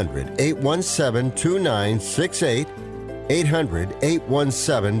 800-817-2968.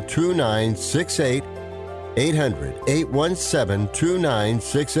 800-817-2968.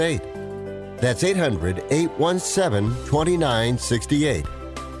 800-817-2968. That's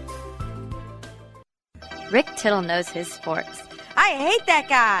 800-817-2968. Rick Tittle knows his sports. I hate that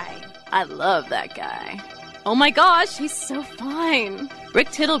guy. I love that guy. Oh my gosh, he's so fine.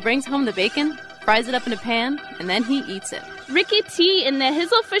 Rick Tittle brings home the bacon, fries it up in a pan, and then he eats it. Ricky T in the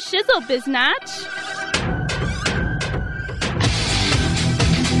hizzle for shizzle, biznatch.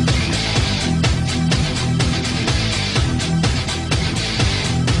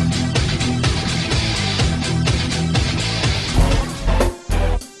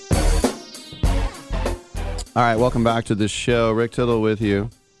 All right, welcome back to the show. Rick Tittle with you.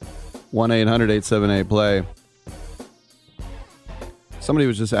 1-800-878-PLAY. Somebody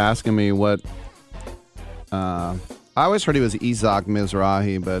was just asking me what... I always heard he was Isaac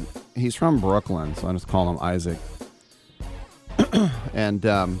Mizrahi, but he's from Brooklyn, so I just call him Isaac. And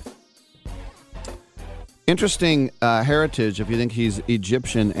interesting heritage if you think he's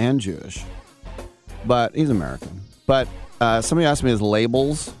Egyptian and Jewish. But he's American. But somebody asked me his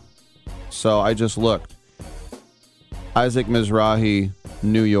labels, so I just looked. Isaac Mizrahi,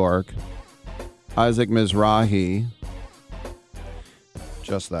 New York. Isaac Mizrahi,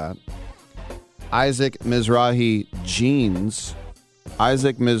 just that. Isaac Mizrahi, jeans.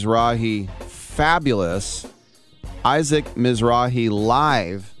 Isaac Mizrahi, fabulous. Isaac Mizrahi,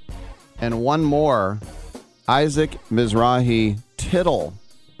 live. And one more, Isaac Mizrahi, Tittle.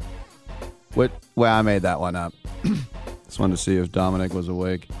 Well, I made that one up. Just wanted to see if Dominic was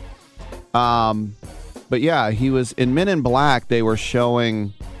awake. But yeah, he was in Men in Black. They were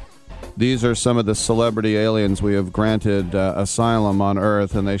showing, these are some of the celebrity aliens we have granted asylum on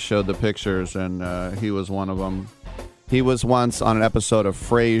Earth, and they showed the pictures, and he was one of them. He was once on an episode of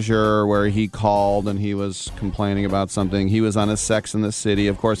Frasier where he called and he was complaining about something. He was on a Sex and the City.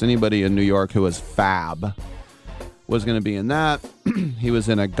 Of course, anybody in New York who was fab was going to be in that. He was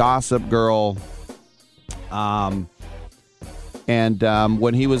in a Gossip Girl. And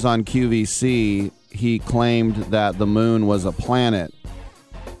when he was on QVC, he claimed that the moon was a planet.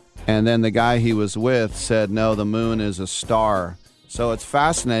 And then the guy he was with said, no, the moon is a star. So it's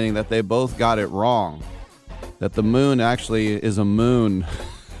fascinating that they both got it wrong. That the moon actually is a moon.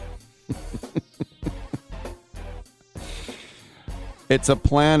 It's a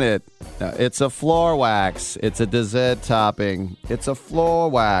planet. It's a floor wax. It's a dessert topping. It's a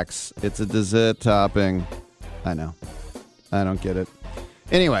floor wax. It's a dessert topping. I know. I don't get it.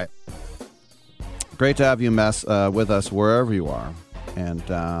 Anyway. Great to have you with us wherever you are. And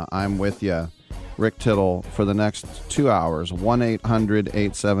I'm with you, Rick Tittle, for the next 2 hours.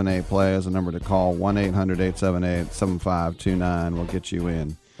 1-800-878-PLAY is the number to call. 1-800-878-7529 will get you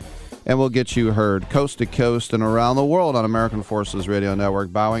in. And we'll get you heard coast to coast and around the world on American Forces Radio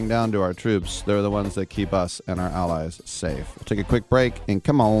Network, bowing down to our troops. They're the ones that keep us and our allies safe. We'll take a quick break and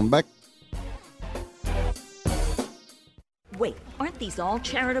come on back. Wait, aren't these all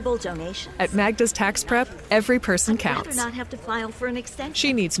charitable donations? At Magda's Tax Prep, every person counts. I'd rather not have to file for an extension.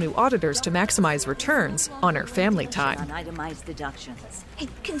 She needs new auditors to maximize returns on her family time. On itemized deductions. Hey,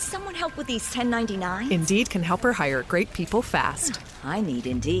 can someone help with these 1099s? Indeed can help her hire great people fast. I need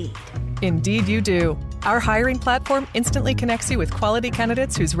Indeed. Indeed you do. Our hiring platform instantly connects you with quality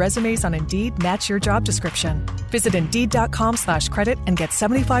candidates whose resumes on Indeed match your job description. Visit Indeed.com/credit and get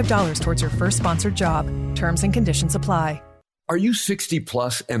 $75 towards your first sponsored job. Terms and conditions apply. Are you 60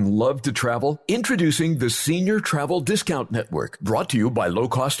 plus and love to travel? Introducing the Senior Travel Discount Network, brought to you by Low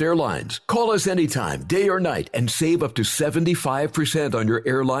Cost Airlines. Call us anytime, day or night, and save up to 75% on your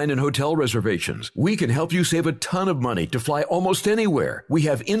airline and hotel reservations. We can help you save a ton of money to fly almost anywhere. We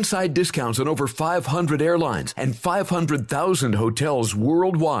have inside discounts on over 500 airlines and 500,000 hotels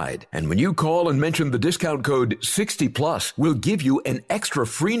worldwide. And when you call and mention the discount code 60 plus, we'll give you an extra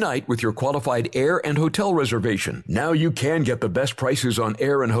free night with your qualified air and hotel reservation. Now you can get get the best prices on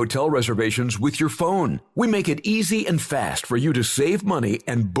air and hotel reservations with your phone. We make it easy and fast for you to save money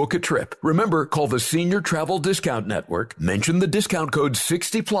and book a trip. Remember, call the Senior Travel Discount Network. Mention the discount code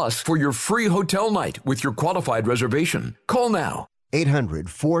 60+ for your free hotel night with your qualified reservation. Call now.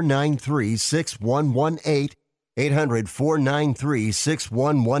 800-493-6118.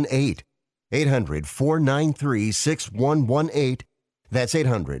 800-493-6118. 800-493-6118. That's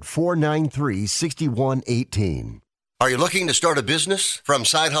 800-493-6118. Are you looking to start a business? From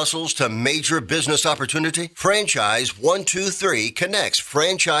side hustles to major business opportunity? Franchise 123 connects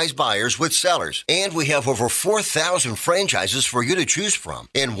franchise buyers with sellers. And we have over 4,000 franchises for you to choose from.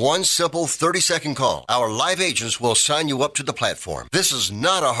 In one simple 30-second call, our live agents will sign you up to the platform. This is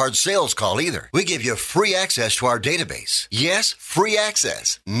not a hard sales call either. We give you free access to our database. Yes, free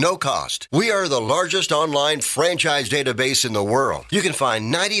access. No cost. We are the largest online franchise database in the world. You can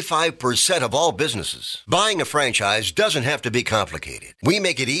find 95% of all businesses. Buying a franchise doesn't have to be complicated. We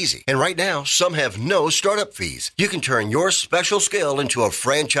make it easy. And right now, some have no startup fees. You can turn your special skill into a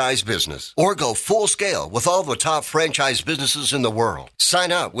franchise business or go full scale with all the top franchise businesses in the world.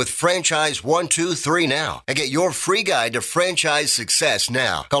 Sign up with Franchise 123 now and get your free guide to franchise success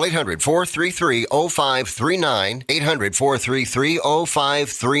now. Call 800-433-0539,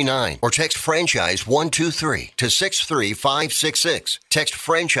 800-433-0539, or text Franchise 123 to 63566. Text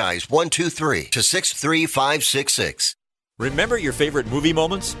Franchise 123 to 63566. Remember your favorite movie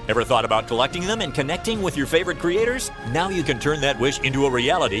moments? Ever thought about collecting them and connecting with your favorite creators? Now you can turn that wish into a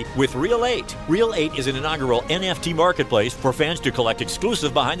reality with Reel 8. Reel 8 is an inaugural NFT marketplace for fans to collect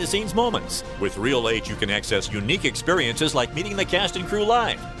exclusive behind-the-scenes moments. With Reel 8, you can access unique experiences like meeting the cast and crew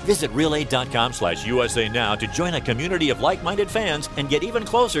live. Visit reel8.com/USA now to join a community of like-minded fans and get even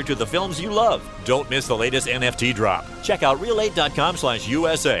closer to the films you love. Don't miss the latest NFT drop. Check out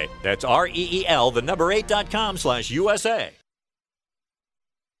reel8.com/USA. That's REEL, the number 8.com/USA.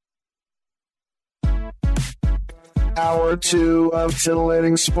 Hour 2 of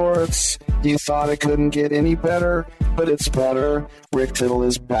Titillating Sports. You thought it couldn't get any better, but it's better. Rick Tittle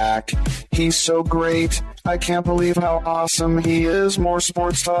is back. He's so great. I can't believe how awesome he is. More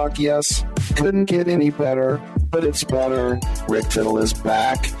sports talk, yes. Couldn't get any better, but it's better. Rick Tittle is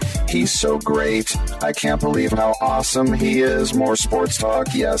back. He's so great. I can't believe how awesome he is. More sports talk,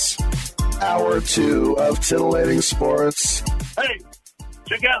 yes. Hour 2 of Titillating Sports. Hey,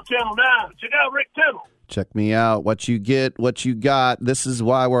 check out Channel 9. Check out Rick Tittle. Check me out. What you get, what you got. This is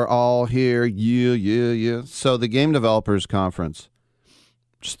why we're all here. Yeah. So the Game Developers Conference.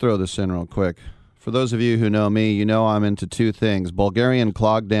 Just throw this in real quick. For those of you who know me, you know I'm into two things: Bulgarian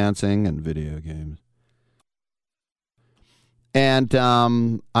clog dancing and video games. And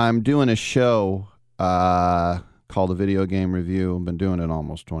I'm doing a show called The Video Game Review. I've been doing it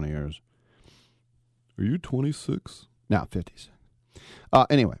almost 20 years. Are you 26? No, 56.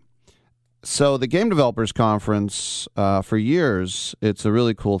 Anyway. So the Game Developers Conference, for years, it's a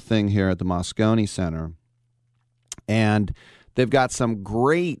really cool thing here at the Moscone Center. And they've got some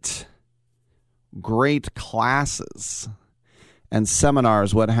great classes and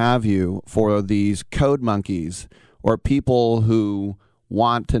seminars, what have you, for these code monkeys or people who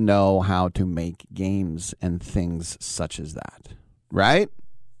want to know how to make games and things such as that. Right?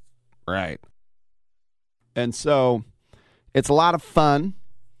 Right. And so it's a lot of fun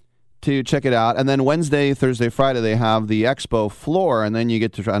to check it out. And then Wednesday, Thursday, Friday, they have the expo floor, and then you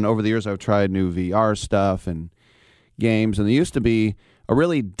get to try. And over the years, I've tried new VR stuff and games. And there used to be a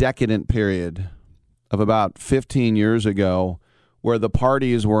really decadent period of about 15 years ago where the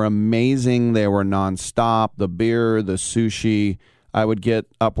parties were amazing. They were nonstop. The beer, the sushi. I would get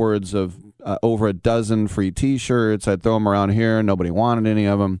upwards of over a dozen free T-shirts. I'd throw them around here. Nobody wanted any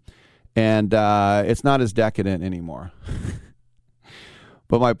of them. And it's not as decadent anymore.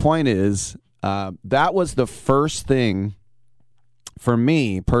 But my point is, that was the first thing for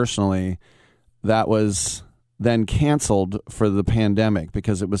me personally that was then canceled for the pandemic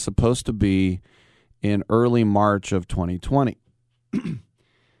because it was supposed to be in early March of 2020.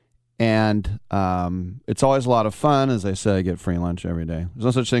 And it's always a lot of fun. As I said, I get free lunch every day. There's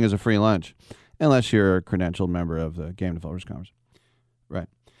no such thing as a free lunch unless you're a credentialed member of the Game Developers Conference. Right.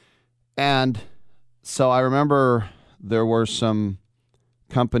 And so I remember there were some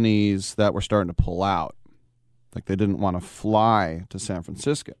companies that were starting to pull out. Like they didn't want to fly to San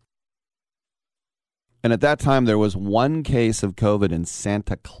Francisco. And at that time, there was one case of COVID in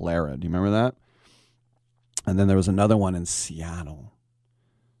Santa Clara. Do you remember that? And then there was another one in Seattle.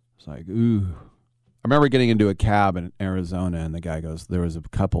 It's like, ooh. I remember getting into a cab in Arizona, and the guy goes, there was a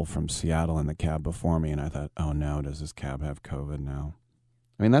couple from Seattle in the cab before me, and I thought, oh no, does this cab have COVID now?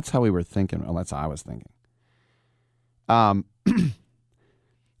 I mean, that's how we were thinking. Well, that's how I was thinking.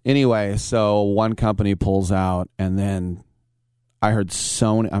 Anyway, so one company pulls out, and then I heard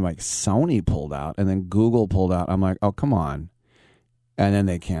Sony. I'm like, Sony pulled out, and then Google pulled out. I'm like, oh, come on. And then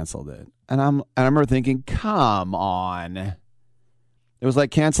they canceled it. And I remember thinking, come on. It was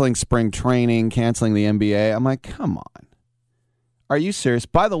like canceling spring training, canceling the NBA. I'm like, come on. Are you serious?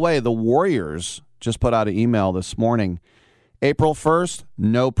 By the way, the Warriors just put out an email this morning. April 1st,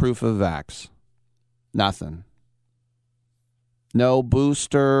 no proof of vax. Nothing. No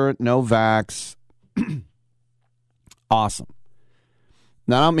booster, no vax. Awesome.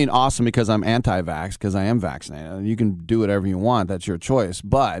 Now, I don't mean awesome because I'm anti-vax, because I am vaccinated. You can do whatever you want. That's your choice.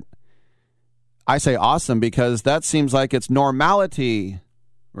 But I say awesome because that seems like it's normality,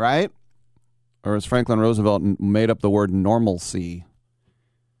 right? Or as Franklin Roosevelt made up the word normalcy.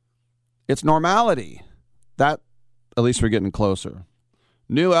 It's normality. That, at least we're getting closer.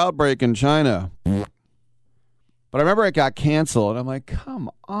 New outbreak in China. But I remember it got canceled. I'm like,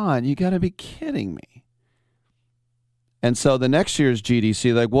 come on, you got to be kidding me. And so the next year's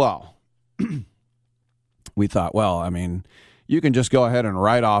GDC, like, well, we thought, well, I mean, you can just go ahead and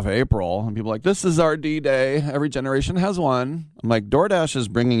write off April. And people are like, this is our D-Day. Every generation has one. I'm like, DoorDash is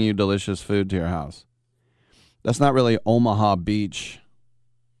bringing you delicious food to your house. That's not really Omaha Beach.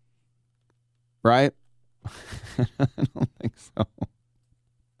 Right? I don't think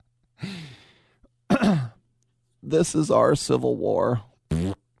so. This is our Civil War.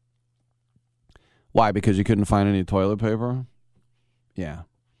 Why? Because you couldn't find any toilet paper? Yeah.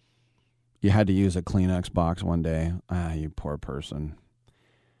 You had to use a Kleenex box one day. Ah, you poor person.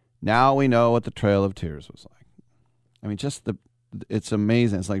 Now we know what the Trail of Tears was like. I mean, it's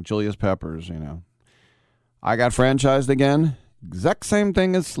amazing. It's like Julius Peppers, you know. I got franchised again. Exact same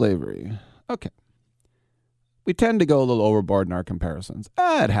thing as slavery. Okay. We tend to go a little overboard in our comparisons.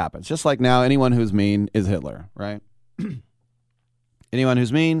 It happens. Just like now, anyone who's mean is Hitler, right? Anyone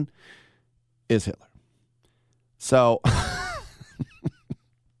who's mean is Hitler. So,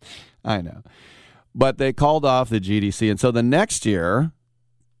 I know. But they called off the GDC. And so the next year,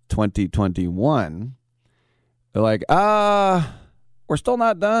 2021, they're like, we're still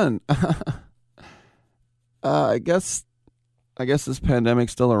not done. I guess this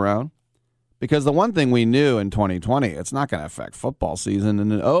pandemic's still around. Because the one thing we knew in 2020, it's not going to affect football season.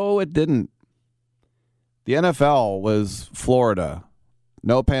 And it didn't. The NFL was Florida.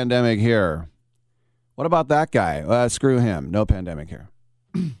 No pandemic here. What about that guy? Screw him. No pandemic here.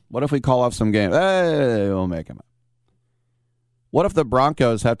 What if we call off some games? We'll make him up. What if the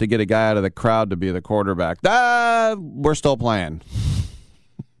Broncos have to get a guy out of the crowd to be the quarterback? We're still playing.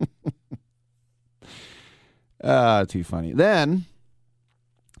 Too funny. Then,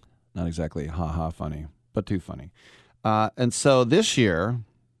 not exactly ha-ha funny, but too funny. And so this year,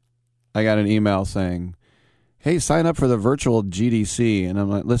 I got an email saying, hey, sign up for the virtual GDC. And I'm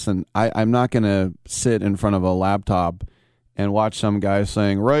like, listen, I'm not going to sit in front of a laptop and watch some guy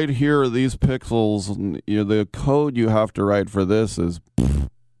saying, right here are these pixels. The code you have to write for this is...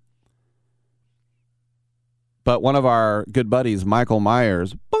 But one of our good buddies, Michael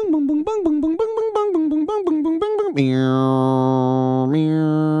Myers,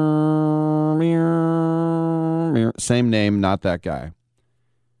 same name, not that guy.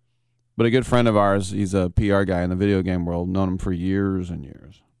 But a good friend of ours, he's a PR guy in the video game world, known him for years and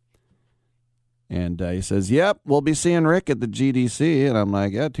years. And he says, yep, we'll be seeing Rick at the GDC. And I'm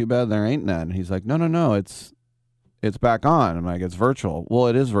like, yeah, too bad there ain't none. He's like, no, it's back on. I'm like, it's virtual. Well,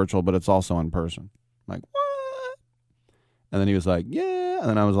 it is virtual, but it's also in person. I'm like, what? And then he was like, yeah. And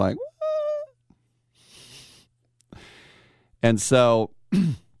then I was like, what? And so,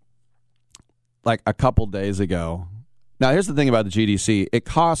 like a couple days ago, now here's the thing about the GDC. It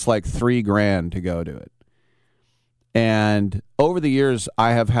costs like $3,000 to go to it. And over the years,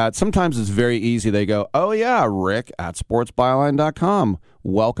 I have had, sometimes it's very easy. They go, oh yeah, Rick at sportsbyline.com.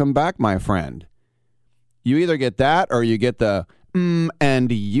 Welcome back, my friend. You either get that or you get the,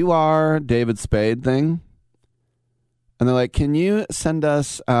 and you are David Spade thing. And they're like, can you send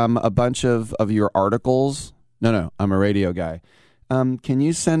us a bunch of your articles? No, I'm a radio guy. Can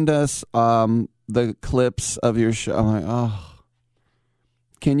you send us the clips of your show? I'm like, oh.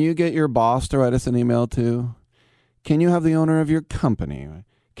 Can you get your boss to write us an email too? Can you have the owner of your company?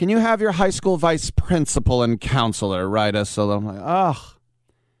 Can you have your high school vice principal and counselor write us? So I'm like, oh.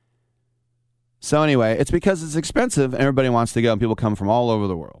 So anyway, it's because it's expensive and everybody wants to go and people come from all over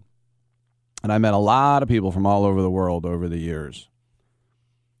the world. And I met a lot of people from all over the world over the years.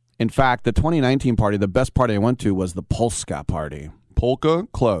 In fact, the 2019 party, the best party I went to was the Polska party. Polka?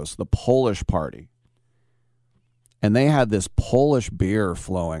 Close. The Polish party. And they had this Polish beer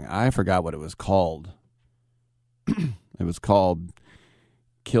flowing. I forgot what it was called. It was called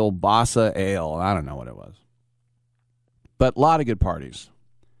Kielbasa Ale. I don't know what it was. But a lot of good parties.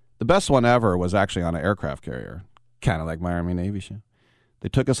 The best one ever was actually on an aircraft carrier, kind of like my Army Navy ship. They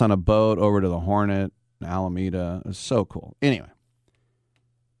took us on a boat over to the Hornet in Alameda. It was so cool. Anyway,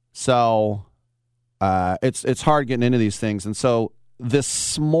 so it's hard getting into these things. And so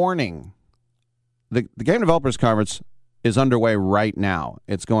this morning, the Game Developers Conference is underway right now.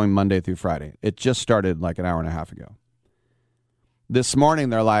 It's going Monday through Friday. It just started like an hour and a half ago. This morning,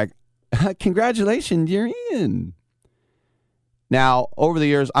 they're like, congratulations, you're in. Now, over the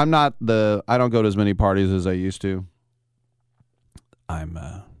years, I don't go to as many parties as I used to. I'm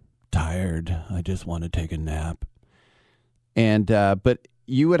tired. I just want to take a nap. And but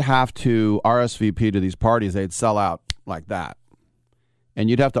you would have to RSVP to these parties. They'd sell out like that. And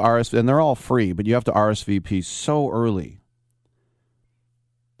you'd have to RSVP, and they're all free, but you have to RSVP so early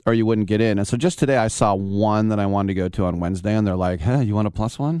or you wouldn't get in. And so just today I saw one that I wanted to go to on Wednesday, and they're like, hey, you want a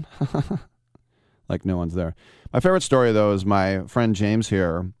plus one? Like no one's there. My favorite story, though, is my friend James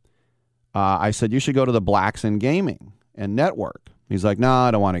here. I said, you should go to the Blacks in Gaming and Network. He's like, no,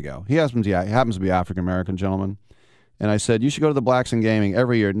 I don't want to go. He happens to be African-American gentleman. And I said, you should go to the Blacks in Gaming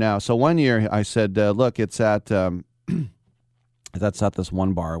every year now. So one year I said, look, it's at that's at this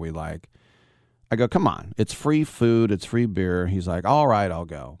one bar we like. I go, come on. It's free food. It's free beer. He's like, all right, I'll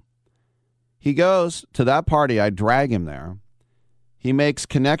go. He goes to that party. I drag him there. He makes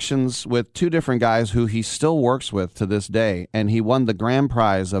connections with two different guys who he still works with to this day, and he won the grand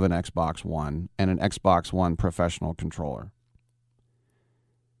prize of an Xbox One and an Xbox One professional controller.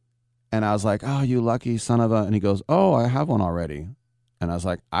 And I was like, oh, you lucky son of a... And he goes, oh, I have one already. And I was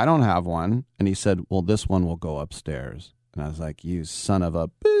like, I don't have one. And he said, well, this one will go upstairs. And I was like, you son of a...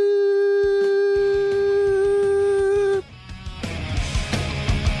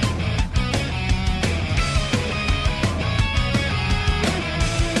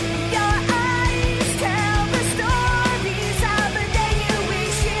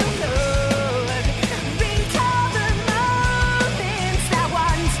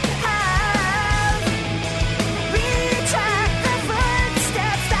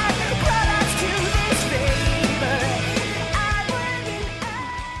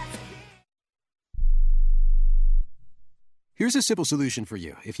 Here's a simple solution for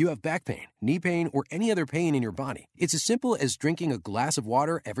you if you have back pain, knee pain, or any other pain in your body. It's as simple as drinking a glass of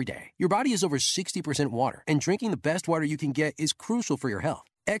water every day. Your body is over 60% water, and drinking the best water you can get is crucial for your health.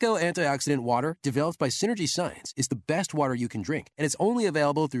 Echo Antioxidant Water, developed by Synergy Science, is the best water you can drink, and it's only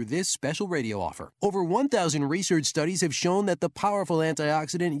available through this special radio offer. Over 1,000 research studies have shown that the powerful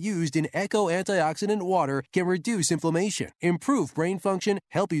antioxidant used in Echo Antioxidant Water can reduce inflammation, improve brain function,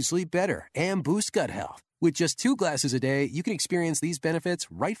 help you sleep better, and boost gut health. With just 2 glasses a day, you can experience these benefits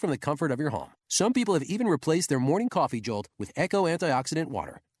right from the comfort of your home. Some people have even replaced their morning coffee jolt with Echo Antioxidant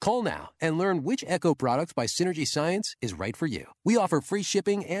Water. Call now and learn which Echo product by Synergy Science is right for you. We offer free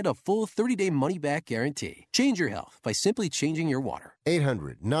shipping and a full 30-day money-back guarantee. Change your health by simply changing your water.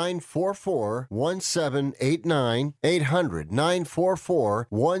 800-944-1789.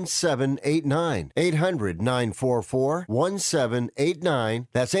 800-944-1789. 800-944-1789.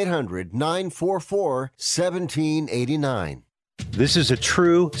 That's 800-944-1789. This is a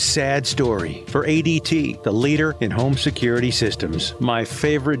true, sad story for ADT, the leader in home security systems. My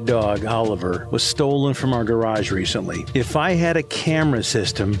favorite dog, Oliver, was stolen from our garage recently. If I had a camera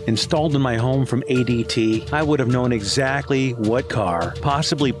system installed in my home from ADT, I would have known exactly what car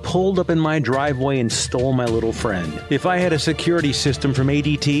possibly pulled up in my driveway and stole my little friend. If I had a security system from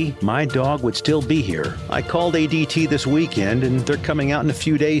ADT, my dog would still be here. I called ADT this weekend, and they're coming out in a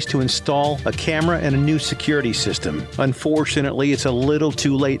few days to install a camera and a new security system. Unfortunately, it's a little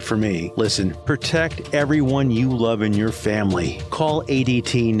too late for me. Listen, protect everyone you love in your family. Call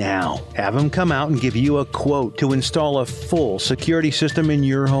ADT now. Have them come out and give you a quote to install a full security system in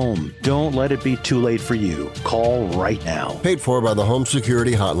your home. Don't let it be too late for you. Call right now. Paid for by the Home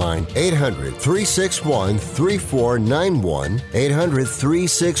Security Hotline. 800-361-3491.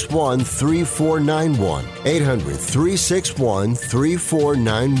 800-361-3491.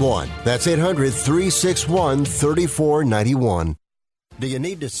 800-361-3491. That's 800-361-3491. Do you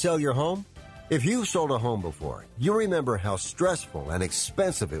need to sell your home? If you've sold a home before, you remember how stressful and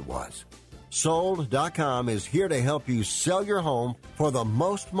expensive it was. Sold.com is here to help you sell your home for the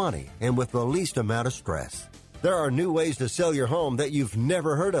most money and with the least amount of stress. There are new ways to sell your home that you've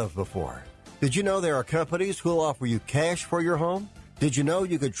never heard of before. Did you know there are companies who'll offer you cash for your home? Did you know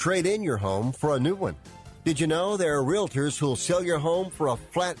you could trade in your home for a new one? Did you know there are realtors who'll sell your home for a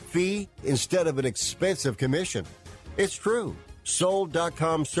flat fee instead of an expensive commission? It's true.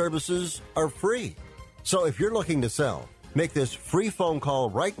 Sold.com services are free. So if you're looking to sell, make this free phone call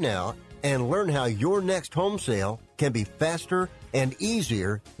right now and learn how your next home sale can be faster and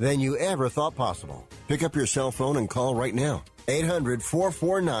easier than you ever thought possible. Pick up your cell phone and call right now.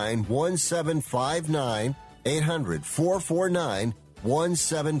 800-449-1759.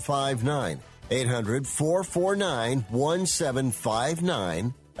 800-449-1759.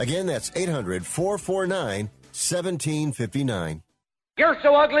 800-449-1759. Again, that's 800-449-1759. You're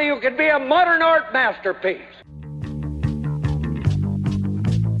so ugly you could be a modern art masterpiece.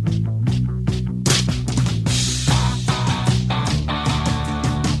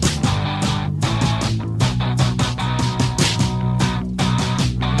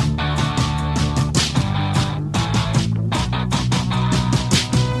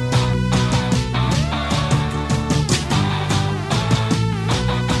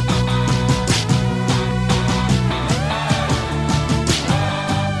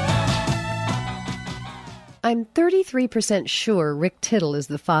 I'm 33% sure Rick Tittle is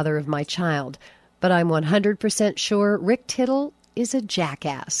the father of my child, but I'm 100% sure Rick Tittle is a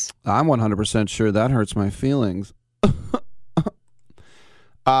jackass. I'm 100% sure that hurts my feelings.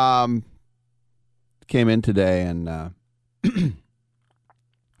 Came in today and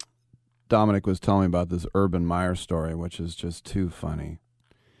Dominic was telling me about this Urban Meyer story, which is just too funny.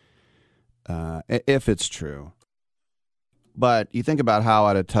 If it's true. But you think about how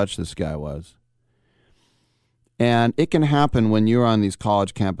out of touch this guy was. And it can happen when you're on these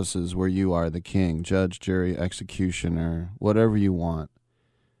college campuses where you are the king, judge, jury, executioner, whatever you want.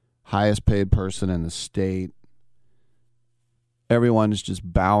 Highest paid person in the state. Everyone is just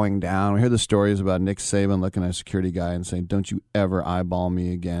bowing down. We hear the stories about Nick Saban looking at a security guy and saying, "Don't you ever eyeball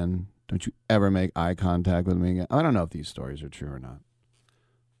me again. Don't you ever make eye contact with me again." I don't know if these stories are true or not.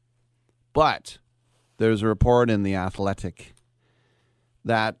 But there's a report in The Athletic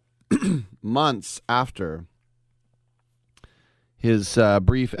that months after his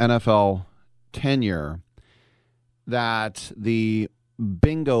brief NFL tenure, that the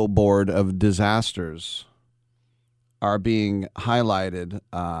bingo board of disasters are being highlighted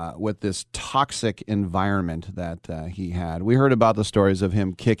with this toxic environment that he had. We heard about the stories of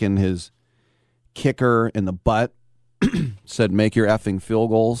him kicking his kicker in the butt, said, "Make your effing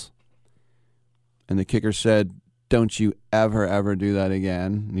field goals." And the kicker said, "Don't you ever, ever do that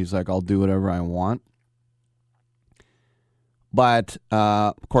again." And he's like, "I'll do whatever I want." But,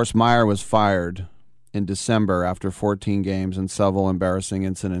 of course, Meyer was fired in December after 14 games and several embarrassing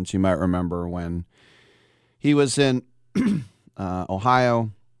incidents. You might remember when he was in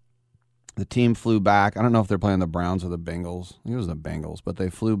Ohio. The team flew back. I don't know if they're playing the Browns or the Bengals. I think it was the Bengals, but they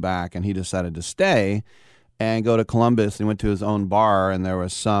flew back, and he decided to stay and go to Columbus. He went to his own bar, and there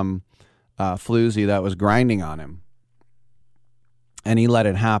was some floozy that was grinding on him. And he let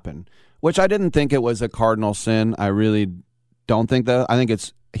it happen, which I didn't think it was a cardinal sin. I really don't think that. I think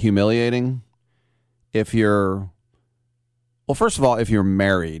it's humiliating if you're, well, first of all, if you're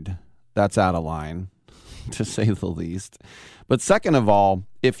married, that's out of line, to say the least. But second of all,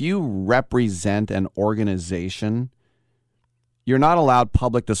 if you represent an organization, you're not allowed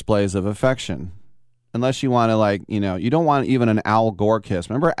public displays of affection. Unless you want to, you don't want even an Al Gore kiss.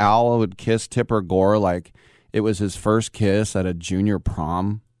 Remember Al would kiss Tipper Gore like it was his first kiss at a junior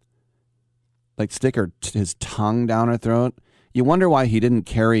prom? Like stick his tongue down her throat. You wonder why he didn't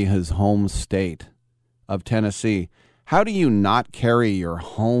carry his home state of Tennessee. How do you not carry your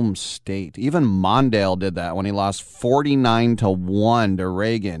home state? Even Mondale did that when he lost 49-1 to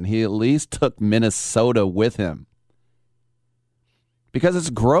Reagan. He at least took Minnesota with him. Because it's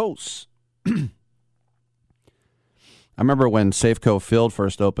gross. I remember when Safeco Field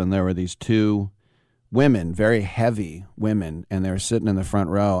first opened, there were these two women, very heavy women, and they were sitting in the front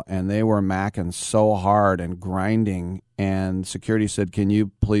row, and they were macking so hard and grinding, and security said, "Can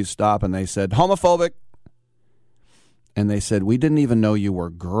you please stop?" And they said, "Homophobic." And they said, "We didn't even know you were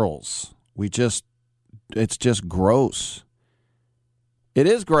girls. It's just gross." It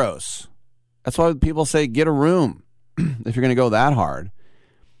is gross. That's why people say get a room if you're going to go that hard.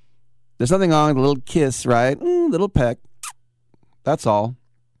 There's nothing wrong with a little kiss, right? Little peck. That's all.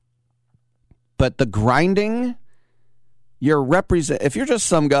 But the grinding, if you're just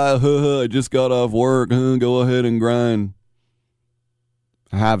some guy, I just got off work, go ahead and grind.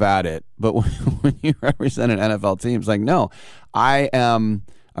 Have at it. But when you represent an NFL team, it's like, no, I'm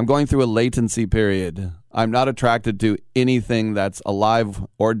going through a latency period. I'm not attracted to anything that's alive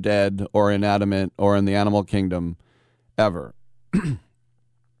or dead or inanimate or in the animal kingdom ever.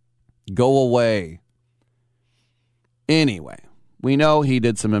 Go away. Anyway, we know he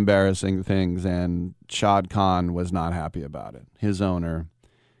did some embarrassing things, and Shad Khan was not happy about it. His owner,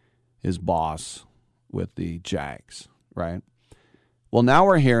 his boss, with the Jags, right? Well, now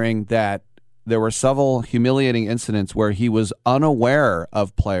we're hearing that there were several humiliating incidents where he was unaware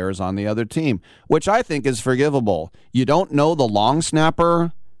of players on the other team, which I think is forgivable. You don't know the long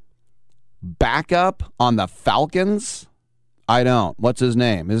snapper backup on the Falcons? I don't. What's his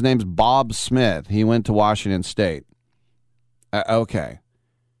name? His name's Bob Smith. He went to Washington State. Okay.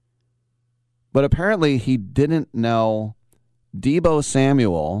 But apparently he didn't know Deebo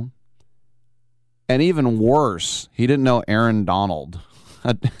Samuel, and even worse, he didn't know Aaron Donald,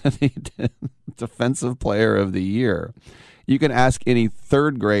 Defensive Player of the Year. You can ask any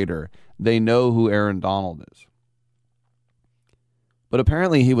third grader. They know who Aaron Donald is. But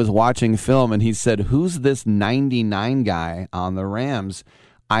apparently he was watching film and he said, who's this 99 guy on the Rams?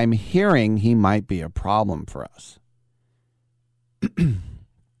 I'm hearing he might be a problem for us.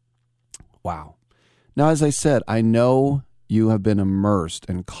 Wow. Now, as I said, I know you have been immersed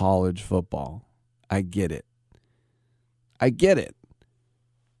in college football. I get it. I get it.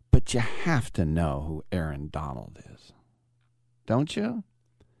 But you have to know who Aaron Donald is. Don't you?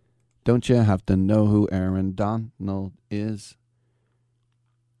 Don't you have to know who Aaron Donald is?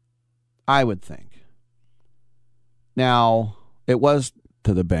 I would think. Now, it was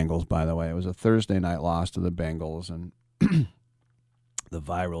to the Bengals, by the way. It was a Thursday night loss to the Bengals, and the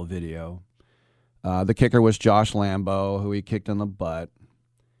viral video. The kicker was Josh Lambo, who he kicked in the butt.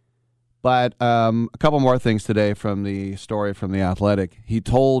 But a couple more things today from the story from The Athletic. He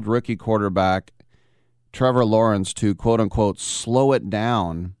told rookie quarterback Trevor Lawrence to, quote-unquote, slow it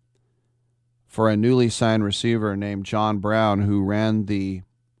down for a newly signed receiver named John Brown, who ran the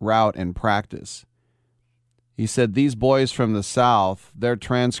route in practice. He said, these boys from the South, their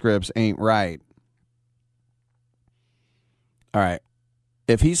transcripts ain't right. All right.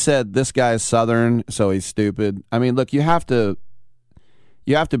 If he said this guy's Southern, so he's stupid. I mean, look, you have to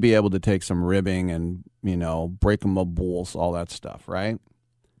be able to take some ribbing and, breakable bulls, all that stuff, right?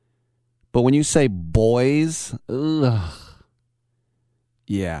 But when you say boys, ugh,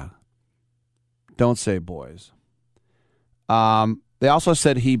 yeah, don't say boys. They also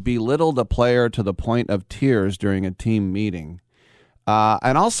said he belittled a player to the point of tears during a team meeting.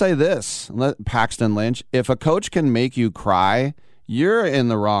 And I'll say this, Paxton Lynch, if a coach can make you cry, you're in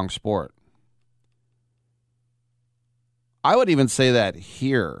the wrong sport. I would even say that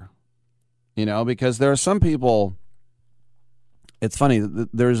here, because there are some people. It's funny.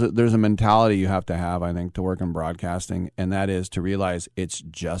 There's a mentality you have to have, I think, to work in broadcasting, and that is to realize it's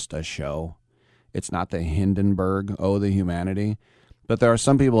just a show. It's not the Hindenburg, the humanity. But there are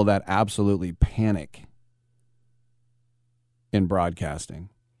some people that absolutely panic in broadcasting,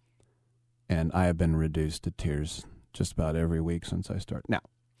 and I have been reduced to tears just about every week since I started.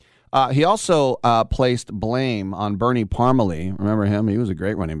 Now, he also placed blame on Bernie Parmalee. Remember him? He was a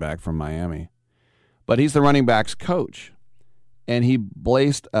great running back from Miami. But he's the running backs coach. And he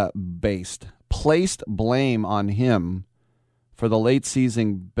placed blame on him for the late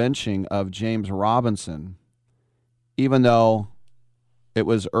season benching of James Robinson, even though it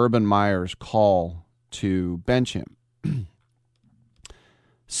was Urban Meyer's call to bench him.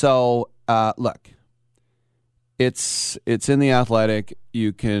 So, look. It's in The Athletic.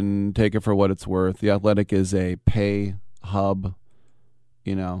 You can take it for what it's worth. The Athletic is a pay hub.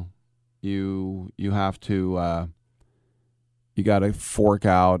 You have to you got to fork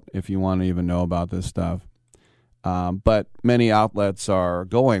out if you want to even know about this stuff. But many outlets are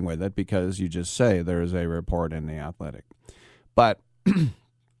going with it because you just say there's a report in The Athletic. But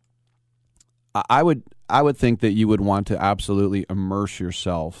I would think that you would want to absolutely immerse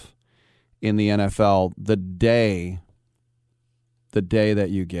yourself in the NFL the day that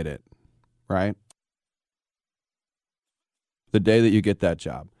you get it, right? The day that you get that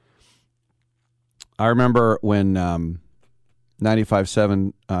job. I remember when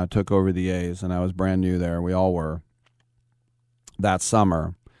 95.7 took over the A's, and I was brand new there. We all were that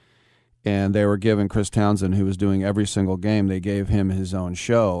summer. And they were giving Chris Townsend, who was doing every single game, they gave him his own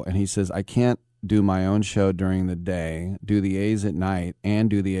show. And he says, I can't do my own show during the day, do the A's at night,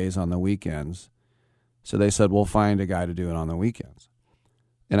 and do the A's on the weekends. So they said, we'll find a guy to do it on the weekends.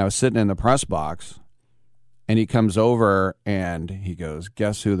 And I was sitting in the press box, and he comes over, and he goes,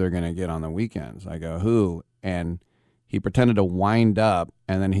 guess who they're going to get on the weekends? I go, who? And he pretended to wind up,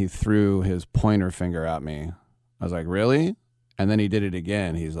 and then he threw his pointer finger at me. I was like, really? And then he did it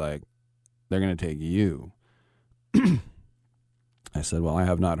again. He's like, they're going to take you. I said, well, I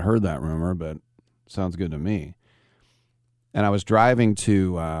have not heard that rumor, but sounds good to me. And I was driving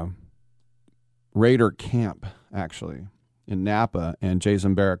to Raider camp, actually, in Napa, and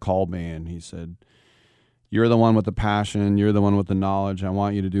Jason Barrett called me, and he said, you're the one with the passion. You're the one with the knowledge. I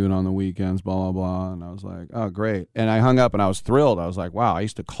want you to do it on the weekends, blah, blah, blah. And I was like, oh, great. And I hung up and I was thrilled. I was like, wow, I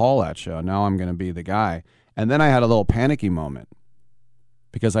used to call that show. Now I'm going to be the guy. And then I had a little panicky moment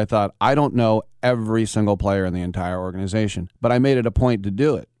because I thought, I don't know every single player in the entire organization, but I made it a point to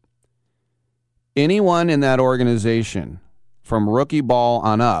do it. Anyone in that organization from rookie ball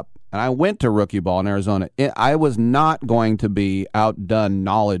on up, and I went to rookie ball in Arizona, I was not going to be outdone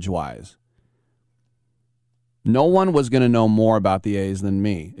knowledge-wise. No one was going to know more about the A's than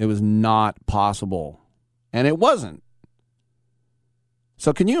me. It was not possible. And it wasn't.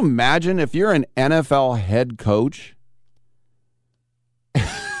 So can you imagine if you're an NFL head coach?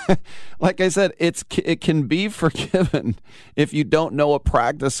 Like I said, it can be forgiven if you don't know a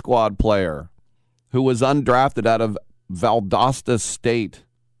practice squad player who was undrafted out of Valdosta State.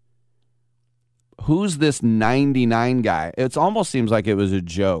 Who's this 99 guy? It almost seems like it was a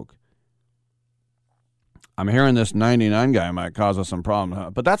joke. I'm hearing this 99 guy might cause us some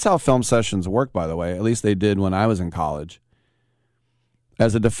problems. But that's how film sessions work, by the way. At least they did when I was in college.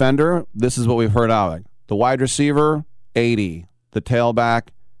 As a defender, this is what we've heard out. Like, the wide receiver, 80. The tailback,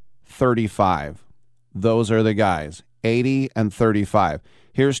 35. Those are the guys, 80 and 35.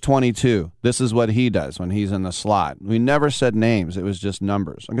 Here's 22. This is what he does when he's in the slot. We never said names. It was just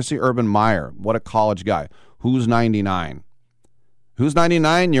numbers. I can see Urban Meyer. What a college guy. Who's 99? Who's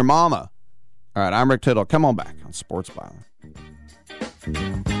 99? Your mama. All right, I'm Rick Tittle. Come on back on Sports Byline.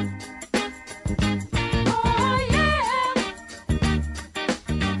 Oh, yeah.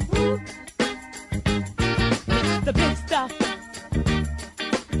 The big stuff.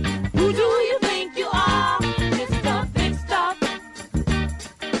 Who do you think you are? Mr. Big Stuff.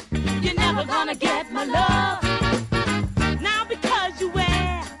 You're never gonna get my love. Now because you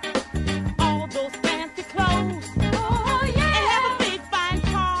wear all those fancy clothes. Oh, yeah. And have a big fine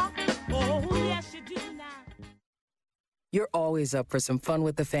car. Oh, yes, you do now. You're always up for some fun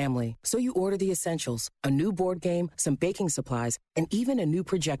with the family, so you order the essentials, a new board game, some baking supplies, and even a new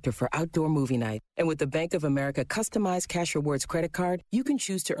projector for outdoor movie night. And with the Bank of America customized Cash Rewards credit card, you can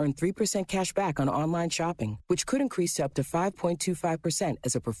choose to earn 3% cash back on online shopping, which could increase to up to 5.25%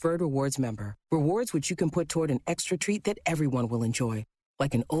 as a preferred rewards member. Rewards which you can put toward an extra treat that everyone will enjoy,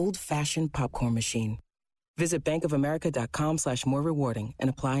 like an old-fashioned popcorn machine. Visit bankofamerica.com/more rewarding and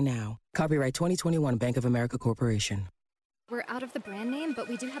apply now. Copyright 2021 Bank of America Corporation. We're out of the brand name, but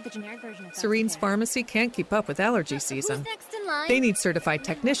we do have the generic version of Serene's Pharmacy can't keep up with allergy season. Who's next in line? They need certified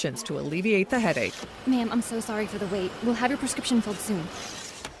technicians to alleviate the headache. Ma'am, I'm so sorry for the wait. We'll have your prescription filled soon.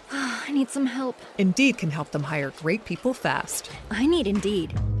 I need some help. Indeed can help them hire great people fast. I need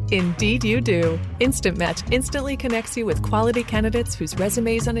Indeed. Indeed you do. Instant Match instantly connects you with quality candidates whose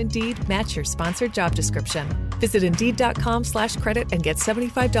resumes on Indeed match your sponsored job description. Visit Indeed.com/credit and get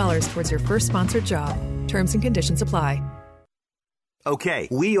 $75 towards your first sponsored job. Terms and conditions apply. Okay,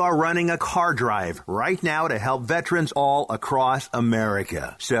 we are running a car drive right now to help veterans all across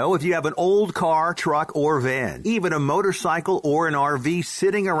America. So if you have an old car, truck, or van, even a motorcycle or an RV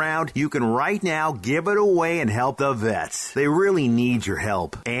sitting around, you can right now give it away and help the vets. They really need your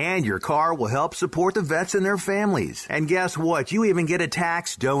help. And your car will help support the vets and their families. And guess what? You even get a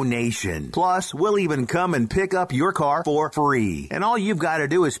tax donation. Plus, we'll even come and pick up your car for free. And all you've got to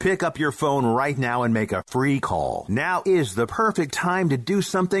do is pick up your phone right now and make a free call. Now is the perfect time to do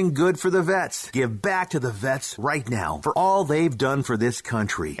something good for the vets. Give back to the vets right now for all they've done for this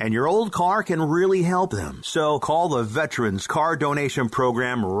country. And your old car can really help them. So call the Veterans Car Donation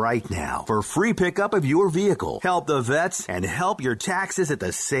Program right now for free pickup of your vehicle. Help the vets and help your taxes at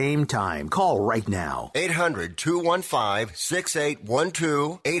the same time. Call right now.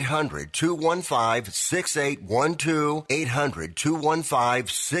 800-215-6812. 800-215-6812.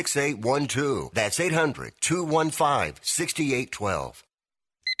 800-215-6812. That's 800-215-6812.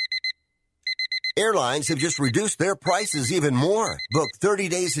 Airlines have just reduced their prices even more. Book 30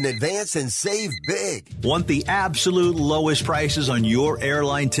 days in advance and save big. Want the absolute lowest prices on your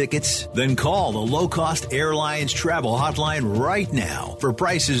airline tickets? Then call the Low Cost Airlines Travel Hotline right now for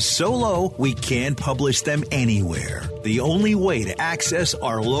prices so low we can't publish them anywhere. The only way to access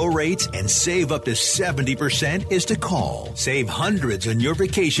our low rates and save up to 70% is to call. Save hundreds on your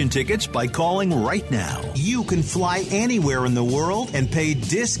vacation tickets by calling right now. You can fly anywhere in the world and pay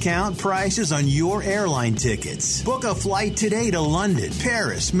discount prices on your airline tickets. Book a flight today to London,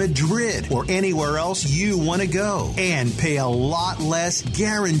 Paris, Madrid, or anywhere else you want to go. And pay a lot less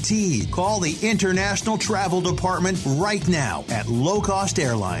guaranteed. Call the International Travel Department right now at Low Cost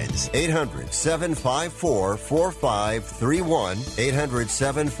Airlines. 800-754-45 4531.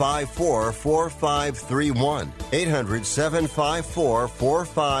 800-754-4531.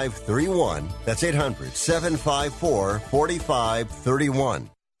 800-754-4531. That's 800-754-4531.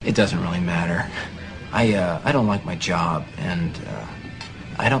 It doesn't really matter. I don't like my job, and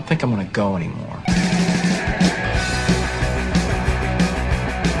I don't think I'm going to go anymore.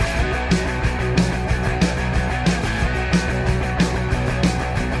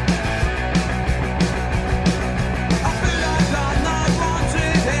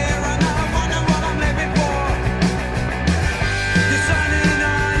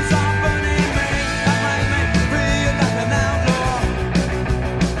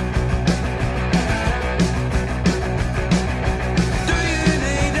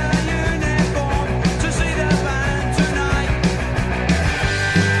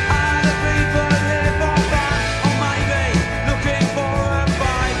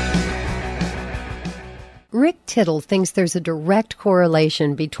 Rick Tittle thinks there's a direct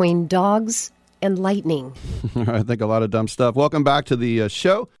correlation between dogs and lightning. I think a lot of dumb stuff. Welcome back to the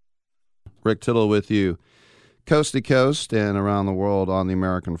show. Rick Tittle with you, coast to coast and around the world on the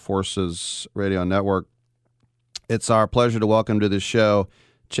American Forces Radio Network. It's our pleasure to welcome to the show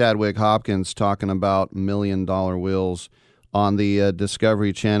Chadwick Hopkins talking about $1 Million Wheels on the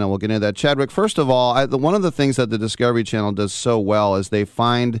Discovery Channel. We'll get into that. Chadwick, first of all, one of the things that the Discovery Channel does so well is they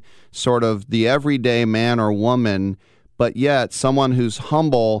find sort of the everyday man or woman, but yet someone who's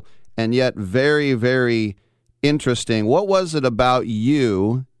humble and yet very, very interesting. What was it about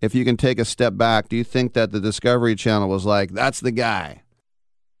you, if you can take a step back, do you think that the Discovery Channel was like, that's the guy?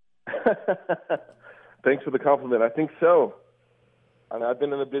 Thanks for the compliment. I think so. I mean, I've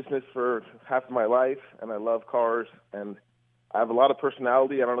been in the business for half of my life, and I love cars, and I have a lot of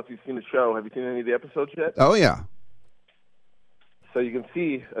personality. I don't know if you've seen the show. Have you seen any of the episodes yet? Oh, yeah. So you can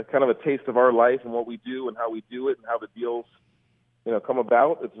see a kind of a taste of our life and what we do and how we do it and how the deals, come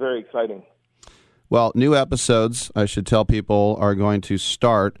about. It's very exciting. Well, new episodes, I should tell people, are going to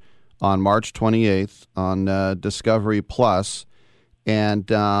start on March 28th on Discovery Plus. And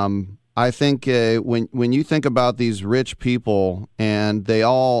I think when you think about these rich people and they're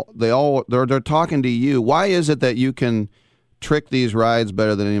talking to you, why is it that you can trick these rides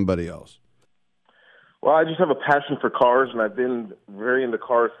better than anybody else? Well, I just have a passion for cars, and I've been very into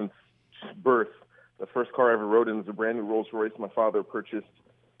cars since birth. The first car I ever rode in was a brand new Rolls Royce my father purchased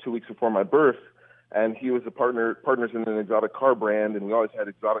 2 weeks before my birth, and he was partners in an exotic car brand, and we always had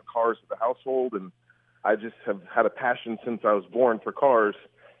exotic cars in the household, and I just have had a passion since I was born for cars,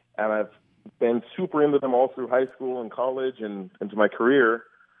 and I've been super into them all through high school and college and into my career,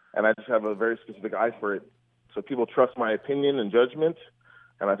 and I just have a very specific eye for it. So people trust my opinion and judgment,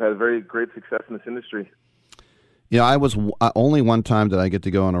 and I've had very great success in this industry. I was only one time did I get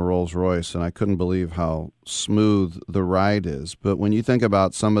to go in a Rolls Royce, and I couldn't believe how smooth the ride is. But when you think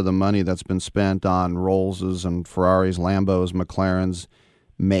about some of the money that's been spent on Rollses and Ferraris, Lambos, McLarens,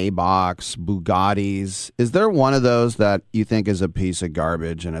 Maybachs, Bugattis, is there one of those that you think is a piece of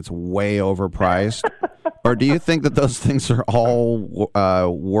garbage and it's way overpriced? Or do you think that those things are all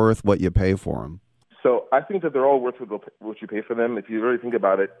worth what you pay for them? So I think that they're all worth what you pay for them. If you really think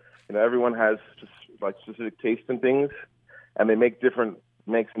about it, everyone has just like specific taste in things, and they make different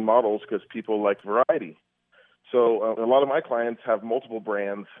makes and models because people like variety. So a lot of my clients have multiple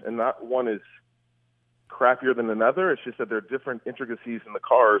brands, and not one is crappier than another. It's just that there are different intricacies in the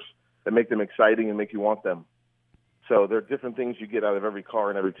cars that make them exciting and make you want them. So there are different things you get out of every car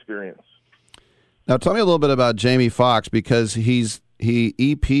and every experience. Now tell me a little bit about Jamie Foxx, because he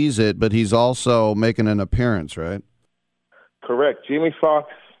EPs it, but he's also making an appearance, right? Correct. Jamie Foxx,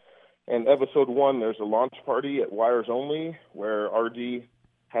 in episode 1, there's a launch party at Wires Only where RD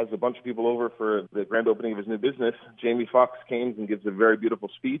has a bunch of people over for the grand opening of his new business. Jamie Foxx came and gives a very beautiful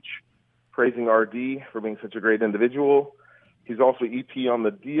speech praising RD for being such a great individual. He's also EP on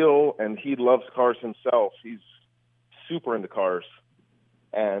the deal, and he loves cars himself. He's super into cars.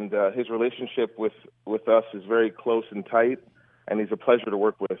 And his relationship with us is very close and tight, and he's a pleasure to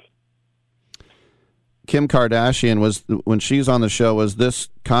work with. Kim Kardashian, when she's on the show, was this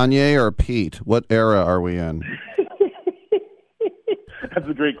Kanye or Pete? What era are we in? That's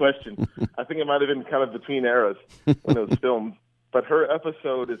a great question. I think it might have been kind of between eras when it was filmed. But her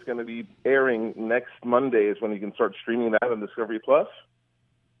episode is going to be airing next Monday is when you can start streaming that on Discovery Plus.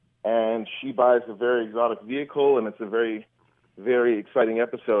 And she buys a very exotic vehicle, and it's a very, very exciting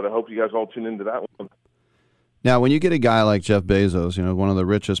episode. I hope you guys all tune into that one. Now, when you get a guy like Jeff Bezos, one of the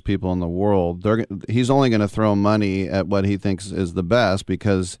richest people in the world, he's only going to throw money at what he thinks is the best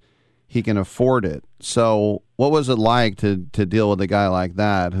because he can afford it. So what was it like to deal with a guy like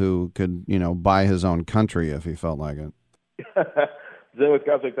that who could, buy his own country if he felt like it? Dealing with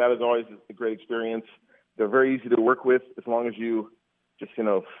guys like that is always a great experience. They're very easy to work with as long as you just,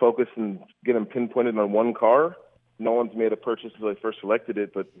 focus and get them pinpointed on one car. No one's made a purchase until they first selected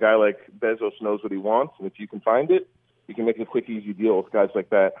it, but a guy like Bezos knows what he wants, and if you can find it, you can make a quick, easy deal with guys like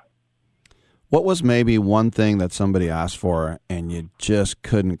that. What was maybe one thing that somebody asked for and you just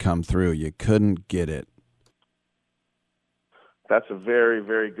couldn't come through? You couldn't get it? That's a very,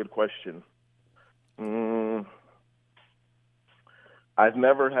 very good question. I've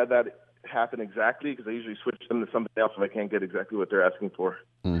never had that happen exactly because I usually switch them to something else if I can't get exactly what they're asking for.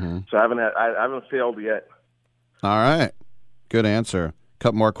 Mm-hmm. So I haven't failed yet. All right. Good answer. A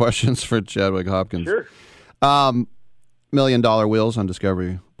couple more questions for Chadwick Hopkins. Sure. $1 Million Wheels on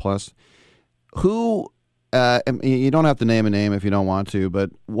Discovery Plus. Who, you don't have to name a name if you don't want to, but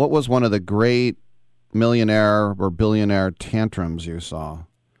what was one of the great millionaire or billionaire tantrums you saw?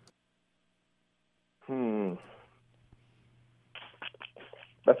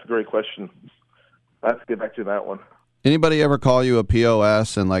 That's a great question. Let's get back to that one. Anybody ever call you a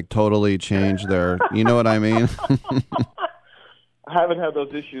POS and totally change their, you know what I mean? I haven't had those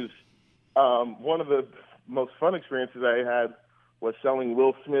issues. One of the most fun experiences I had was selling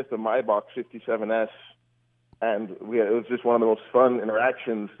Will Smith a Maybach 57S, and it was just one of the most fun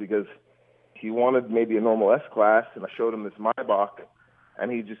interactions because he wanted maybe a normal S-Class, and I showed him this Maybach,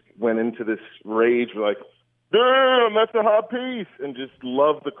 and he just went into this rage like, damn, that's a hot piece, and just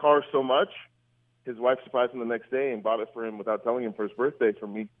loved the car so much. His wife surprised him the next day and bought it for him without telling him for his birthday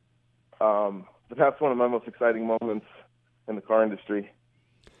from me. But that's one of my most exciting moments in the car industry.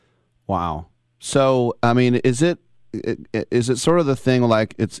 Wow. So, I mean, is it sort of the thing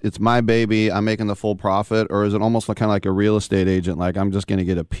like it's my baby, I'm making the full profit, or is it almost kind of like a real estate agent, like I'm just going to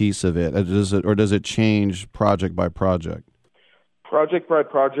get a piece of it? Or does it change project by project? Project by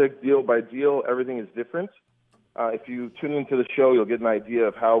project, deal by deal, everything is different. If you tune into the show, you'll get an idea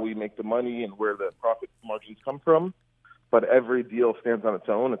of how we make the money and where the profit margins come from. But every deal stands on its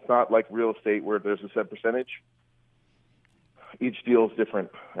own. It's not like real estate where there's a set percentage. Each deal is different,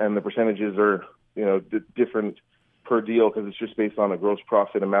 and the percentages are, different per deal because it's just based on a gross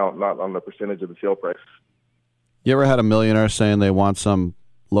profit amount, not on the percentage of the sale price. You ever had a millionaire saying they want some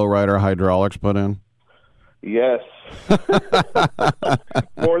lowrider hydraulics put in? Yes.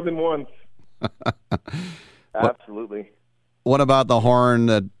 More than once. Absolutely. What about the horn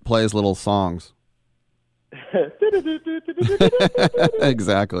that plays little songs?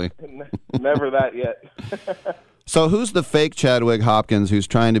 Exactly. Never that yet. So who's the fake Chadwick Hopkins who's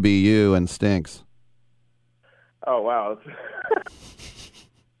trying to be you and stinks? Oh, wow.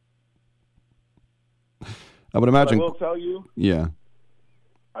 I would imagine. I will tell you. Yeah.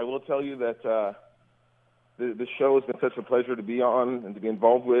 I will tell you that the show has been such a pleasure to be on and to be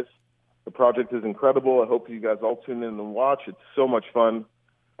involved with. The project is incredible. I hope you guys all tune in and watch. It's so much fun,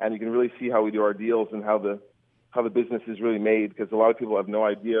 and you can really see how we do our deals and how the business is really made, because a lot of people have no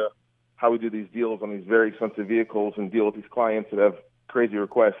idea how we do these deals on these very expensive vehicles and deal with these clients that have crazy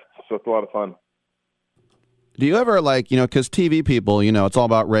requests. So it's a lot of fun. Do you ever because TV people, it's all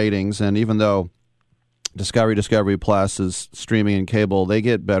about ratings, and even though Discovery Plus is streaming and cable, they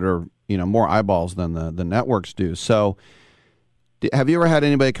get better, more eyeballs than the networks do. So have you ever had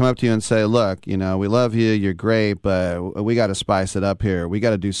anybody come up to you and say, look, we love you, you're great, but we got to spice it up here. We got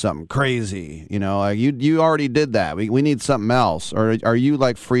to do something crazy. You already did that. We need something else. Or are you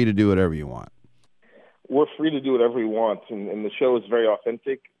free to do whatever you want? We're free to do whatever we want. And the show is very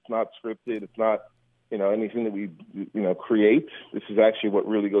authentic. It's not scripted. It's not, anything that we, create. This is actually what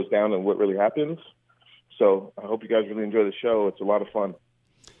really goes down and what really happens. So I hope you guys really enjoy the show. It's a lot of fun.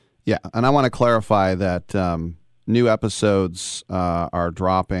 Yeah. And I want to clarify that, new episodes are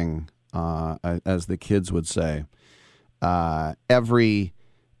dropping, as the kids would say, every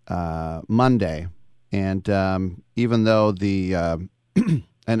Monday. And even though the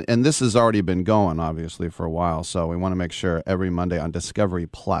and this has already been going, obviously, for a while, so we want to make sure every Monday on Discovery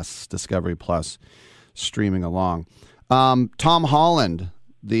Plus, streaming along. Tom Holland,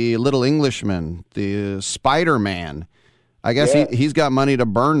 the Little Englishman, the Spider-Man, I guess he's got money to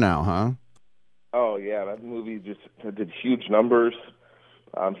burn now, huh? Oh, yeah, that movie just did huge numbers.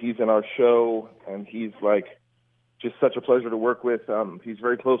 He's in our show, and he's just such a pleasure to work with. He's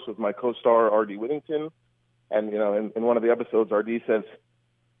very close with my co-star, R.D. Whittington. And, in one of the episodes, R.D. says,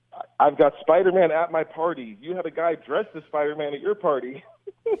 I've got Spider-Man at my party. You had a guy dressed as Spider-Man at your party.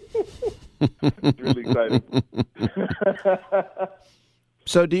 It's really exciting.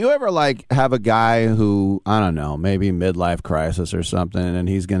 So do you ever like have a guy who, I don't know, maybe midlife crisis or something, and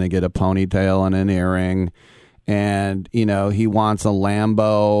he's going to get a ponytail and an earring, and, you know, he wants a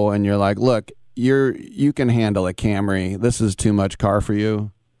Lambo, and you're like, look, you can handle a Camry. This is too much car for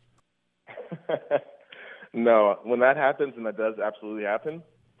you? No, when that happens, and that does absolutely happen,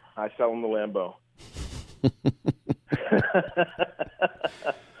 I sell him the Lambo.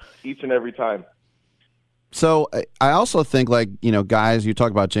 Each and every time. So I also think, like, you know, guys, you talk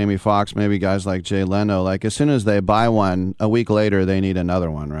about Jamie Foxx, maybe guys like Jay Leno, like as soon as they buy one, a week later they need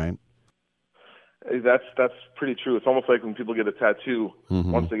another one, right? That's pretty true. It's almost like when people get a tattoo.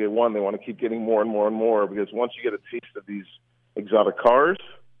 Mm-hmm. Once they get one, they want to keep getting more and more and more, because once you get a taste of these exotic cars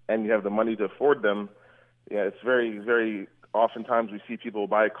and you have the money to afford them, yeah, it's very, very oftentimes we see people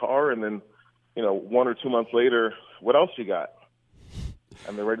buy a car and then, you know, 1 or 2 months later, what else you got?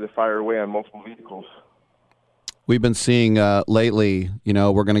 And they're ready to fire away on multiple vehicles. We've been seeing lately, you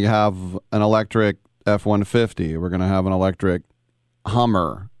know, we're going to have an electric F-150. We're going to have an electric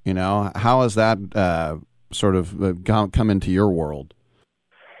Hummer. You know, how has that sort of come into your world?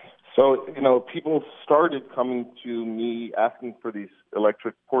 So, you know, people started coming to me asking for these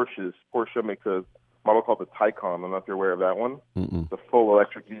electric Porsches. Porsche makes a model called the Taycan. I'm not if you're aware of that one. Mm-mm. It's a full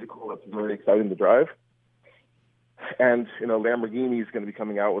electric vehicle that's very exciting to drive. And, you know, Lamborghini is going to be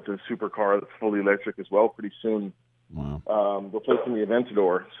coming out with a supercar that's fully electric as well pretty soon. Wow. Replacing the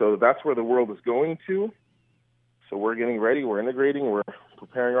Aventador. So that's where the world is going to. So we're getting ready. We're integrating. We're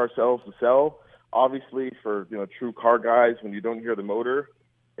preparing ourselves to sell. Obviously, for, you know, true car guys, when you don't hear the motor,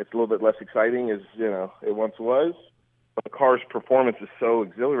 it's a little bit less exciting as, you know, it once was. But the car's performance is so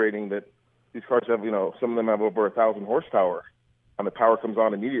exhilarating that these cars have, you know, some of them have over 1,000 horsepower, and the power comes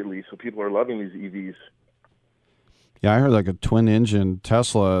on immediately. So people are loving these EVs. Yeah, I heard like a twin-engine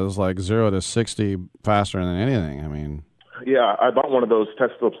Tesla is like 0 to 60 faster than anything. I mean, yeah, I bought one of those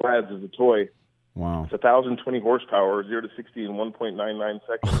Tesla Plaids as a toy. Wow. It's 1,020 horsepower, 0 to 60 in 1.99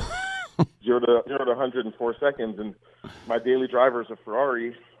 seconds, 0 to 100 in 4 seconds. And my daily driver is a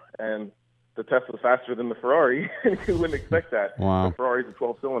Ferrari, and the Tesla's faster than the Ferrari. You wouldn't expect that. Wow. The Ferrari's a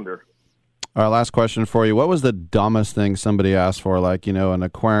 12-cylinder. All right, last question for you. What was the dumbest thing somebody asked for, like, you know, an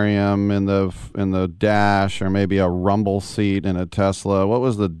aquarium in the dash, or maybe a rumble seat in a Tesla? What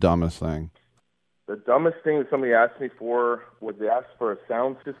was the dumbest thing? The dumbest thing that somebody asked me for was they asked for a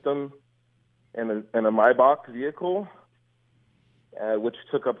sound system in a Maybach vehicle, which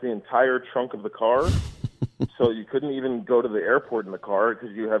took up the entire trunk of the car. So you couldn't even go to the airport in the car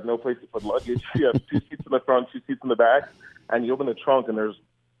because you have no place to put luggage. You have 2 seats in the front, 2 seats in the back, and you open the trunk and there's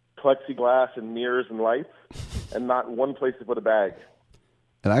plexiglass and mirrors and lights, and not one place to put a bag.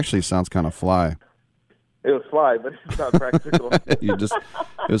 It actually sounds kind of fly. It was fly, but it's not practical. It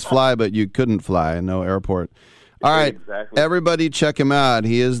was fly, but you couldn't fly. No airport. All right, exactly. Everybody check him out.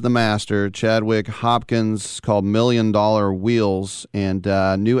 He is the master, Chadwick Hopkins, called $1 Million Wheels, and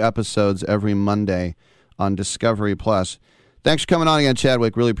new episodes every Monday on Discovery Plus. Thanks for coming on again,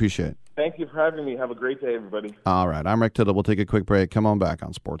 Chadwick. Really appreciate it. Thank you for having me. Have a great day, everybody. All right, I'm Rick Tittle. We'll take a quick break. Come on back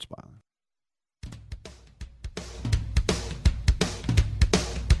on Sports Byline.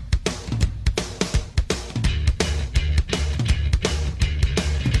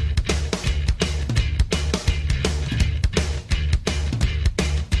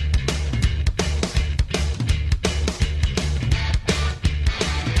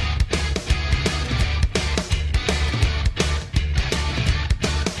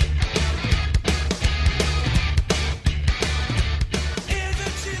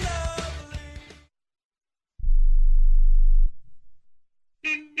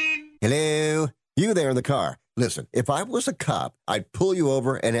 Hello? You there in the car. Listen, if I was a cop, I'd pull you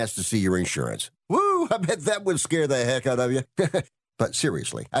over and ask to see your insurance. Woo! I bet that would scare the heck out of you. But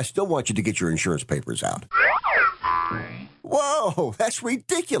seriously, I still want you to get your insurance papers out. Whoa! That's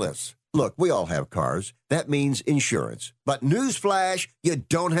ridiculous. Look, we all have cars. That means insurance. But newsflash, you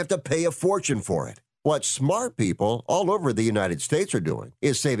don't have to pay a fortune for it. What smart people all over the United States are doing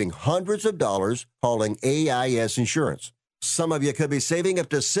is saving hundreds of dollars hauling AIS insurance. Some of you could be saving up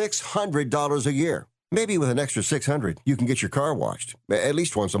to $600 a year. Maybe with an extra $600, you can get your car washed, at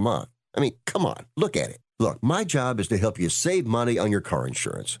least once a month. I mean, come on, look at it. Look, my job is to help you save money on your car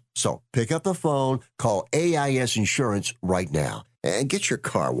insurance. So pick up the phone, call AIS Insurance right now, and get your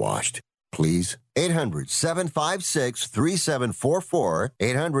car washed, please. 800-756-3744.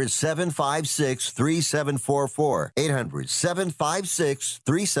 800-756-3744.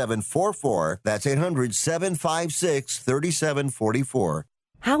 800-756-3744. That's 800-756-3744.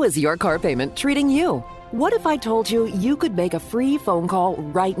 How is your car payment treating you? What if I told you you could make a free phone call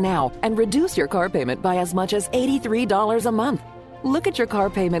right now and reduce your car payment by as much as $83 a month? Look at your car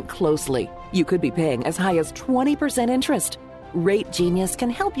payment closely. You could be paying as high as 20% interest. Rate Genius can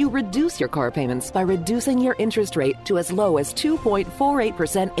help you reduce your car payments by reducing your interest rate to as low as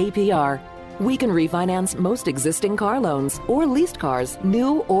 2.48% APR. We can refinance most existing car loans or leased cars,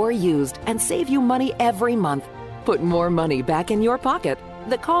 new or used, and save you money every month. Put more money back in your pocket.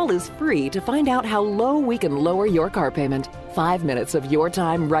 The call is free to find out how low we can lower your car payment. 5 minutes of your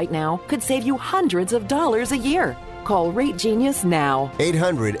time right now could save you hundreds of dollars a year. Call Rate Genius now.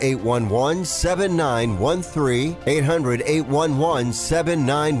 800-811-7913.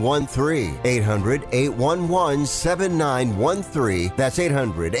 800-811-7913. 800-811-7913. That's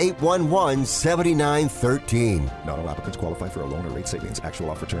 800-811-7913. Not all applicants qualify for a loan or rate savings. Actual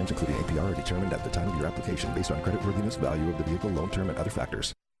offer terms, including APR, are determined at the time of your application based on creditworthiness, value of the vehicle, loan term, and other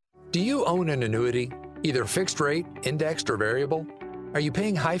factors. Do you own an annuity, either fixed rate, indexed, or variable? Are you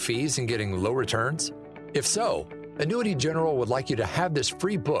paying high fees and getting low returns? If so, Annuity General would like you to have this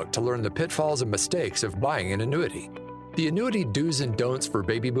free book to learn the pitfalls and mistakes of buying an annuity. The Annuity Do's and Don'ts for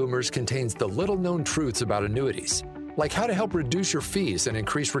Baby Boomers contains the little-known truths about annuities, like how to help reduce your fees and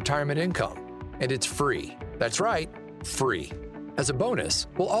increase retirement income. And it's free. That's right, free. As a bonus,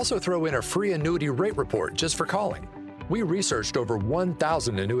 we'll also throw in a free annuity rate report just for calling. We researched over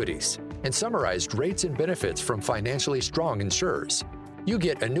 1,000 annuities and summarized rates and benefits from financially strong insurers. You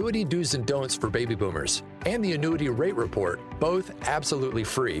get Annuity Do's and Don'ts for Baby Boomers and the Annuity Rate Report, both absolutely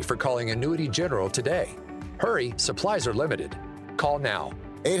free for calling Annuity General today. Hurry, supplies are limited. Call now.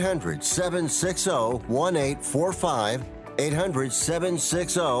 800-760-1845.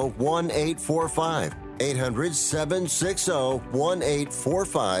 800-760-1845.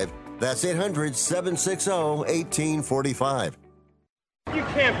 800-760-1845. That's 800-760-1845. You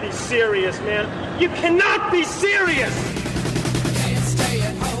can't be serious, man. You cannot be serious!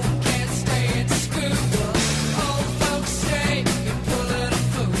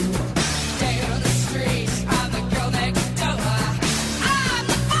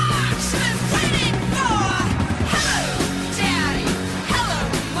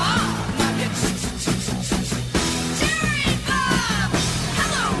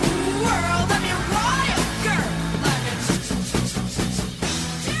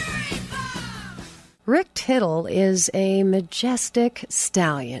 Rick Tittle is a majestic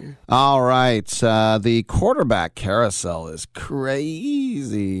stallion. All right. The quarterback carousel is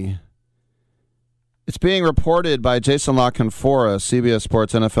crazy. It's being reported by Jason La Canfora, CBS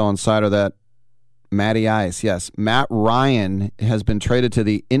Sports NFL Insider, that Matty Ice, yes, Matt Ryan has been traded to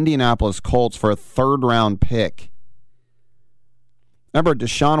the Indianapolis Colts for a third-round pick. Remember,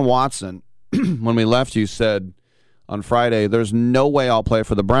 Deshaun Watson, when we left, you said on Friday, there's no way I'll play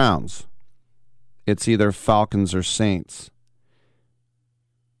for the Browns. It's either Falcons or Saints.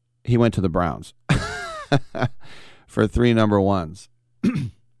 He went to the Browns for 3 number ones.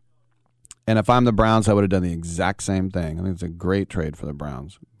 And if I'm the Browns, I would have done the exact same thing. I think it's a great trade for the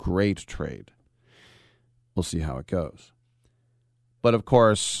Browns. Great trade. We'll see how it goes. But, of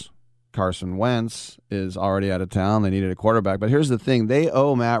course, Carson Wentz is already out of town. They needed a quarterback. But here's the thing. They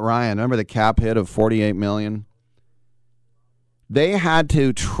owe Matt Ryan. Remember the cap hit of $48 million? They had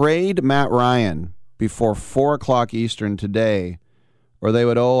to trade Matt Ryan before 4 o'clock Eastern today, or they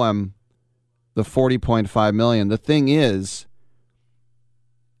would owe him the $40.5 million. The thing is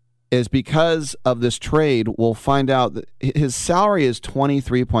because of this trade, we'll find out that his salary is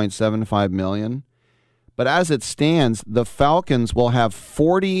 $23.75 million. But as it stands, the Falcons will have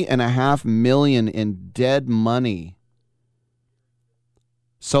 $40.5 million in dead money.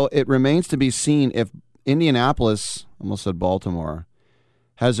 So it remains to be seen if Indianapolis, almost said Baltimore,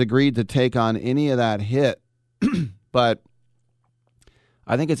 has agreed to take on any of that hit. But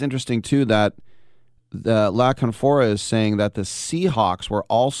I think it's interesting, too, that La Canfora is saying that the Seahawks were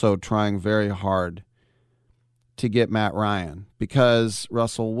also trying very hard to get Matt Ryan because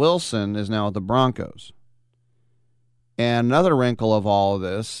Russell Wilson is now at the Broncos. And another wrinkle of all of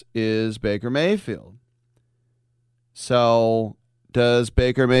this is Baker Mayfield. So does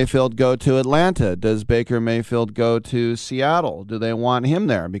Baker Mayfield go to Atlanta? Does Baker Mayfield go to Seattle? Do they want him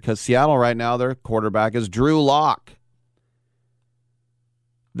there? Because Seattle right now, their quarterback is Drew Lock.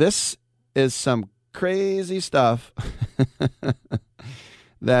 This is some crazy stuff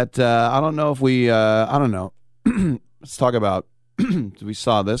that I don't know if we, I don't know. Let's talk about, we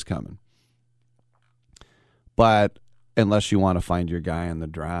saw this coming. But unless you want to find your guy in the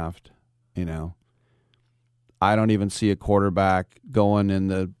draft, you know. I don't even see a quarterback going in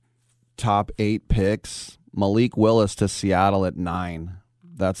the top 8 picks. Malik Willis to Seattle at 9.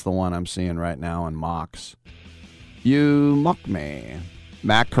 That's the one I'm seeing right now in mocks. You mock me.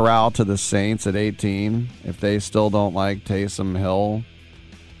 Matt Corral to the Saints at 18. If they still don't like Taysom Hill,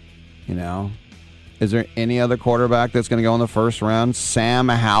 you know. Is there any other quarterback that's going to go in the first round? Sam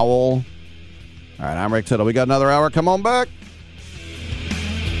Howell. All right, I'm Rick Tittle. We got another hour. Come on back.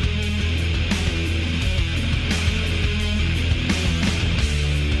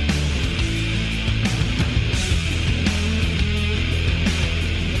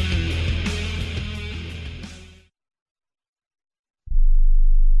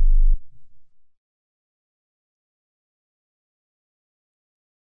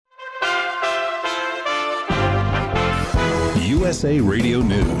 USA Radio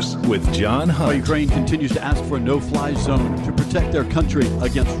News with John Hunt. Well, Ukraine continues to ask for a no-fly zone to protect their country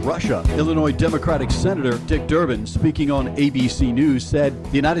against Russia. Illinois Democratic Senator Dick Durbin, speaking on ABC News, said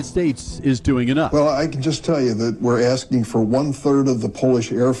the United States is doing enough. Well, I can just tell you that we're asking for 1/3 of the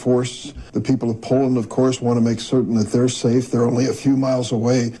Polish Air Force. The people of Poland, of course, want to make certain that they're safe. They're only a few miles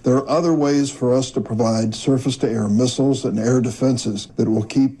away. There are other ways for us to provide surface-to-air missiles and air defenses that will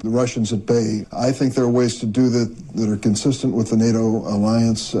keep the Russians at bay. I think there are ways to do that are consistent with the NATO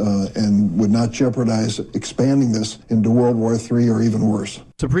alliance and would not jeopardize expanding this into World War III or even worse.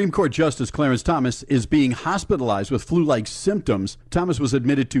 Supreme Court Justice Clarence Thomas is being hospitalized with flu-like symptoms. Thomas was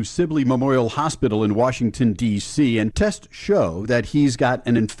admitted to Sibley Memorial Hospital in Washington, D.C., and tests show that he's got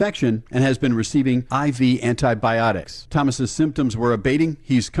an infection and has been receiving IV antibiotics. Thomas's symptoms were abating,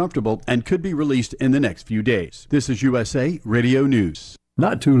 he's comfortable, and could be released in the next few days. This is USA Radio News.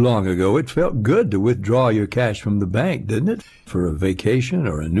 Not too long ago, it felt good to withdraw your cash from the bank, didn't it? For a vacation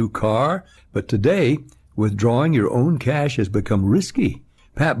or a new car. But today, withdrawing your own cash has become risky.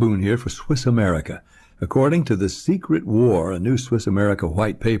 Pat Boone here for Swiss America. According to The Secret War, a new Swiss America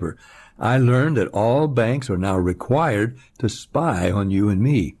white paper, I learned that all banks are now required to spy on you and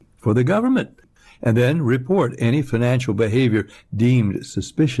me for the government, and then report any financial behavior deemed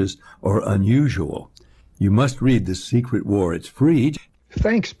suspicious or unusual. You must read The Secret War. It's free.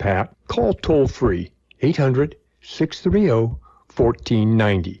 Thanks, Pat. Call toll-free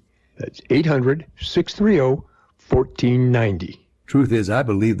 800-630-1490. That's 800-630-1490. Truth is, I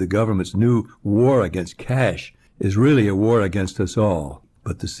believe the government's new war against cash is really a war against us all.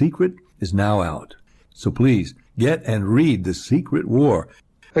 But the secret is now out. So please, get and read The Secret War.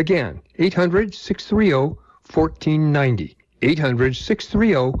 Again, 800-630-1490.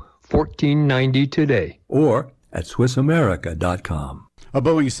 800-630-1490 today. Or at SwissAmerica.com. A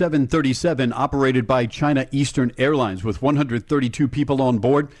Boeing 737 operated by China Eastern Airlines with 132 people on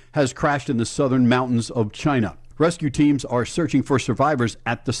board has crashed in the southern mountains of China. Rescue teams are searching for survivors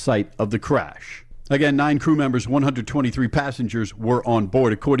at the site of the crash. Again, 9 crew members, 123 passengers were on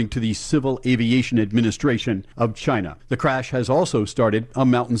board, according to the Civil Aviation Administration of China. The crash has also started a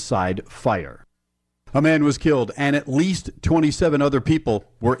mountainside fire. A man was killed and at least 27 other people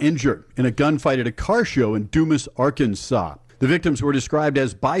were injured in a gunfight at a car show in Dumas, Arkansas. The victims were described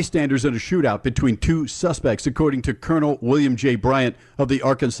as bystanders in a shootout between 2 suspects, according to Colonel William J. Bryant of the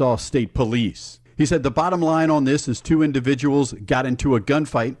Arkansas State Police. He said the bottom line on this is 2 individuals got into a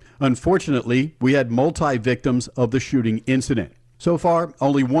gunfight. Unfortunately, we had multi-victims of the shooting incident. So far,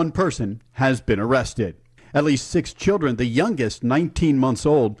 only 1 person has been arrested. At least 6 children, the youngest 19 months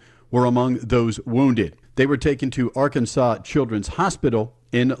old, were among those wounded. They were taken to Arkansas Children's Hospital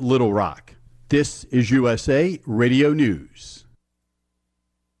in Little Rock. This is USA Radio News.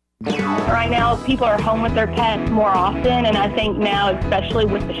 Right now, people are home with their pets more often, and I think now, especially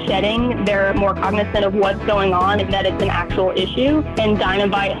with the shedding, they're more cognizant of what's going on and that it's an actual issue, and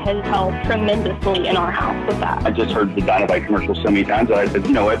Dynovite has helped tremendously in our house with that. I just heard the Dynovite commercial so many times that I said,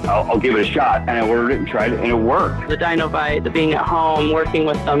 you know what, I'll give it a shot, and I ordered it and tried it, and it worked. The Dynovite, the being at home, working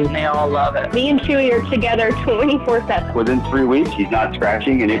with them, they all love it. Me and Chewy are together 24/7. Within 3 weeks, he's not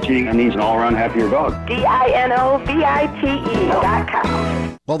scratching and itching, and he's an all-around happier dog.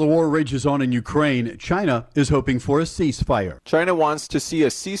 DINOVITE.com. While the war rages on in Ukraine, China is hoping for a ceasefire. China wants to see a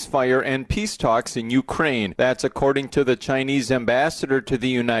ceasefire and peace talks in Ukraine. That's according to the Chinese ambassador to the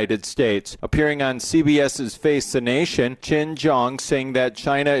United States. Appearing on CBS's Face the Nation, Qin Zhang saying that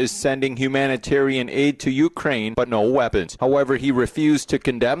China is sending humanitarian aid to Ukraine, but no weapons. However, he refused to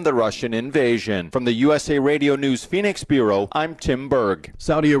condemn the Russian invasion. From the USA Radio News Phoenix Bureau, I'm Tim Berg.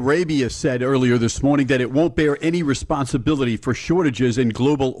 Saudi Arabia said earlier this morning that it won't bear any responsibility for shortages in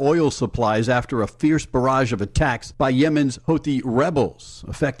global global oil supplies after a fierce barrage of attacks by Yemen's Houthi rebels,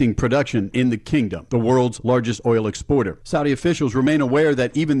 affecting production in the kingdom, the world's largest oil exporter. Saudi officials remain aware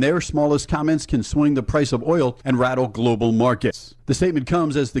that even their smallest comments can swing the price of oil and rattle global markets. The statement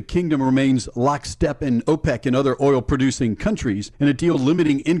comes as the kingdom remains lockstep in OPEC and other oil-producing countries in a deal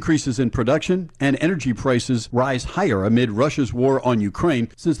limiting increases in production, and energy prices rise higher amid Russia's war on Ukraine.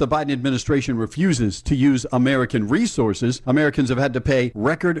 Since the Biden administration refuses to use American resources, Americans have had to pay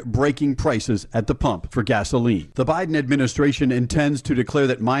record-breaking prices at the pump for gasoline. The Biden administration intends to declare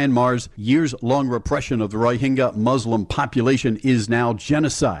that Myanmar's years-long repression of the Rohingya Muslim population is now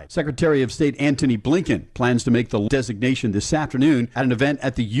genocide. Secretary of State Antony Blinken plans to make the designation this afternoon at an event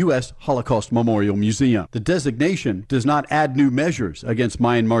at the U.S. Holocaust Memorial Museum. The designation does not add new measures against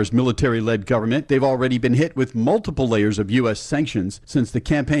Myanmar's military-led government. They've already been hit with multiple layers of U.S. sanctions since the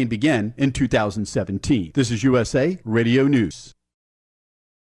campaign began in 2017. This is USA Radio News.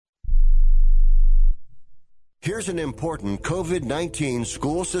 Here's an important COVID-19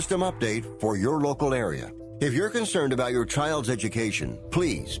 school system update for your local area. If you're concerned about your child's education,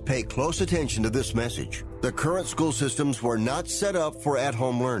 please pay close attention to this message. The current school systems were not set up for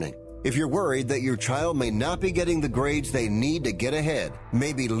at-home learning. If you're worried that your child may not be getting the grades they need to get ahead,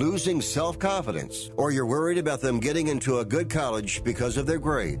 maybe losing self-confidence, or you're worried about them getting into a good college because of their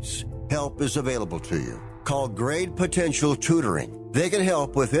grades, help is available to you. Call Grade Potential Tutoring. They can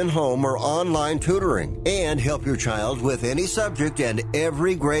help with in-home or online tutoring and help your child with any subject and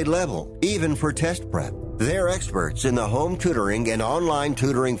every grade level, even for test prep. They're experts in the home tutoring and online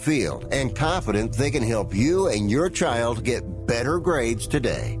tutoring field and confident they can help you and your child get better grades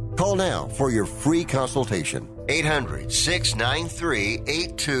today. Call now for your free consultation.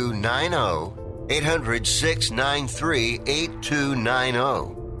 800-693-8290.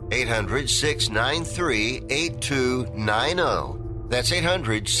 800-693-8290. 800-693-8290. That's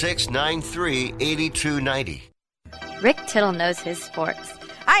 800-693-8290. Rick Tittle knows his sports.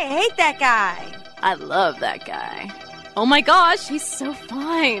 I hate that guy. I love that guy. Oh my gosh, he's so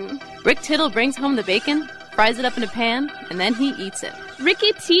fine. Rick Tittle brings home the bacon, fries it up in a pan, and then he eats it.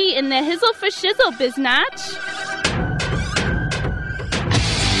 Ricky T in the hizzle for shizzle, biznatch.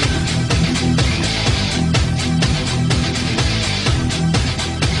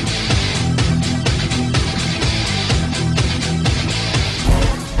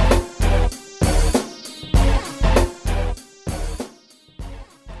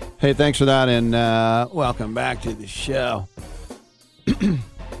 Hey, thanks for that, and welcome back to the show. The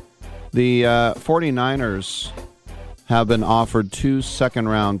 49ers have been offered 2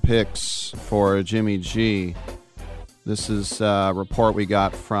 second-round picks for Jimmy G. This is a report we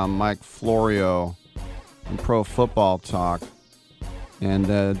got from Mike Florio in Pro Football Talk.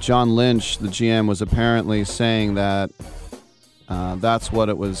 And John Lynch, the GM, was apparently saying that that's what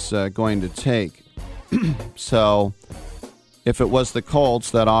it was going to take. So if it was the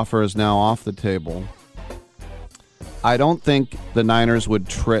Colts, that offer is now off the table. I don't think the Niners would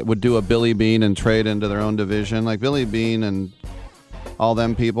do a Billy Beane and trade into their own division. Like Billy Beane and all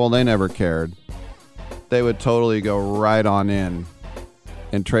them people, they never cared. They would totally go right on in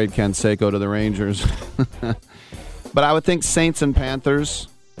and trade Canseco to the Rangers. But I would think Saints and Panthers.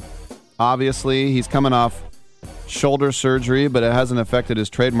 Obviously, he's coming off shoulder surgery, but it hasn't affected his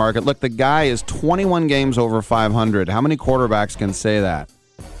trade market. Look, the guy is 21 games over 500. How many quarterbacks can say that?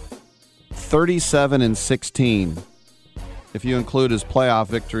 37-16, if you include his playoff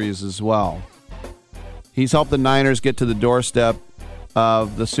victories as well. He's helped the Niners get to the doorstep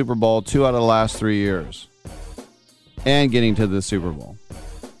of the Super Bowl 2 out of the last 3 years and getting to the Super Bowl.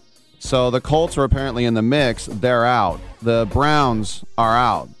 So the Colts are apparently in the mix. They're out. The Browns are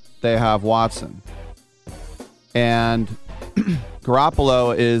out. They have Watson. And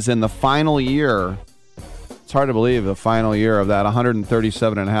Garoppolo is in the final year. It's hard to believe the final year of that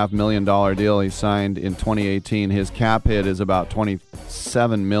 $137.5 million deal he signed in 2018. His cap hit is about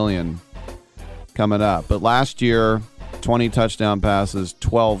 $27 million coming up. But last year, 20 touchdown passes,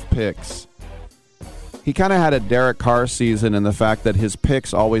 12 picks. He kind of had a Derek Carr season in the fact that his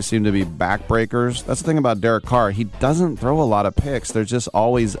picks always seem to be backbreakers. That's the thing about Derek Carr. He doesn't throw a lot of picks. They're just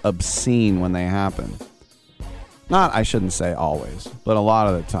always obscene when they happen. Not, I shouldn't say always, but a lot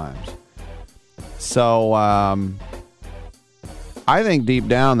of the times. So, I think deep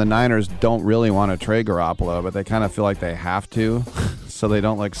down the Niners don't really want to trade Garoppolo, but they kind of feel like they have to, so they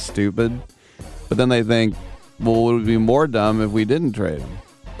don't look stupid. But then they think, well, would we be more dumb if we didn't trade him?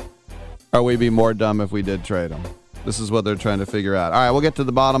 Or would we be more dumb if we did trade him? This is what they're trying to figure out. All right, we'll get to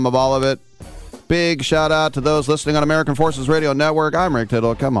the bottom of all of it. Big shout out to those listening on American Forces Radio Network. I'm Rick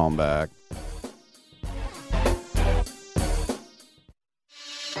Tittle. Come on back.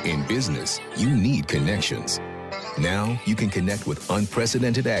 In business, you need connections. Now you can connect with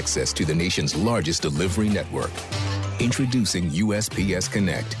unprecedented access to the nation's largest delivery network. Introducing USPS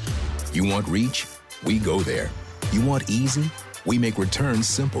Connect. You want reach? We go there. You want easy? We make returns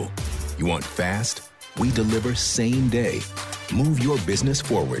simple. You want fast? We deliver same day. Move your business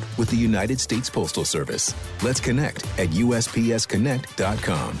forward with the United States Postal Service. Let's connect at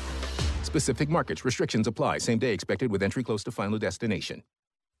USPSConnect.com. Specific markets, restrictions apply. Same day expected with entry close to final destination.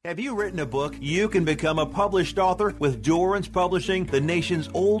 Have you written a book? You can become a published author with Dorrance Publishing, the nation's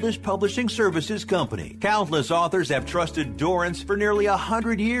oldest publishing services company. Countless authors have trusted Dorrance for nearly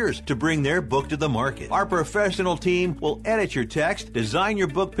 100 years to bring their book to the market. Our professional team will edit your text, design your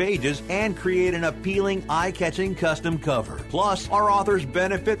book pages, and create an appealing, eye-catching custom cover. Plus, our authors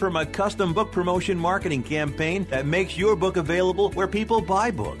benefit from a custom book promotion marketing campaign that makes your book available where people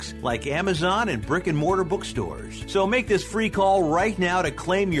buy books, like Amazon and brick-and-mortar bookstores. So make this free call right now to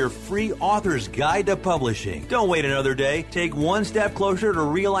claim your free author's guide to publishing. Don't wait another day. Take one step closer to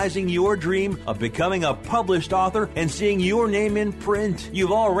realizing your dream of becoming a published author and seeing your name in print.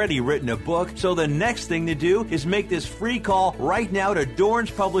 You've already written a book, so the next thing to do is make this free call right now to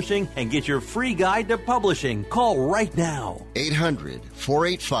Dorrance Publishing and get your free guide to publishing. Call right now.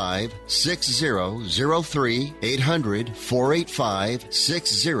 800-485-6003.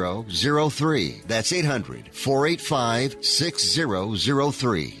 800-485-6003. That's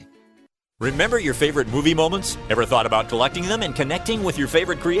 800-485-6003. Remember your favorite movie moments? Ever thought about collecting them and connecting with your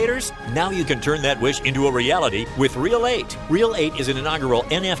favorite creators? Now you can turn that wish into a reality with Reel 8. Reel 8 is an inaugural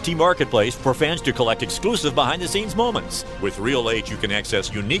NFT marketplace for fans to collect exclusive behind-the-scenes moments. With Reel 8, you can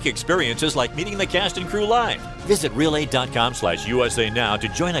access unique experiences like meeting the cast and crew live. Visit reel8.com/USA now to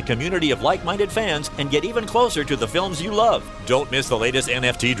join a community of like-minded fans and get even closer to the films you love. Don't miss the latest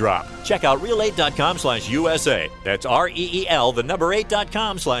NFT drop. Check out reel8.com/USA. That's REEL, the number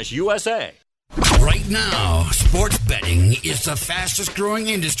 8.com/USA. Right now, sports betting is the fastest growing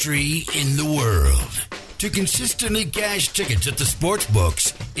industry in the world. To consistently cash tickets at the sports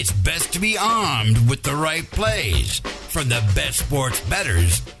books, it's best to be armed with the right plays from the best sports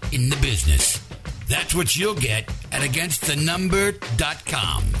bettors in the business. That's what you'll get at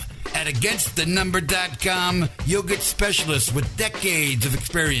AgainstTheNumber.com. At AgainstTheNumber.com, you'll get specialists with decades of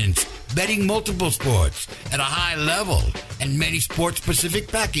experience betting multiple sports at a high level and many sports-specific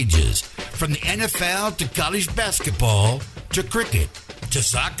packages, from the NFL to college basketball to cricket to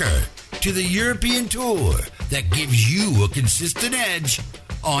soccer to the European Tour, that gives you a consistent edge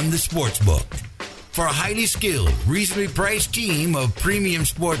on the sportsbook. For a highly skilled, reasonably priced team of premium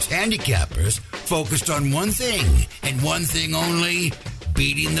sports handicappers focused on one thing and one thing only,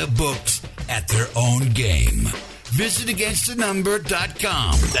 beating the books at their own game. Visit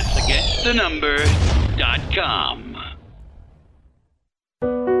AgainstTheNumber.com. That's AgainstTheNumber.com.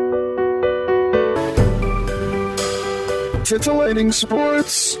 Titillating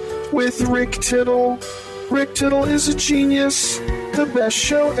Sports with Rick Tittle. Rick Tittle is a genius, the best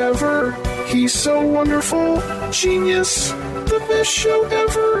show ever. He's so wonderful, genius, the best show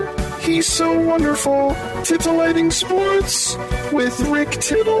ever. He's so wonderful. Titillating Sports with Rick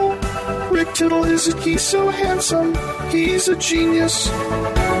Tittle. Rick Tittle he's so handsome, he's a genius.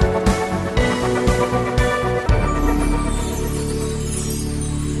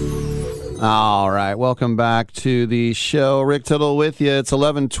 All right, welcome back to the show. Rick Tittle with you. It's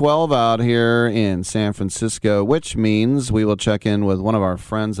 11:12 out here in San Francisco, which means we will check in with one of our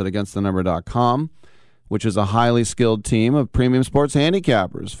friends at AgainstTheNumber.com, which is a highly skilled team of premium sports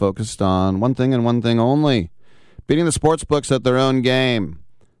handicappers focused on one thing and one thing only, beating the sports books at their own game.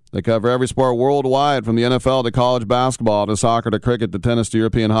 They cover every sport worldwide, from the NFL to college basketball to soccer to cricket to tennis to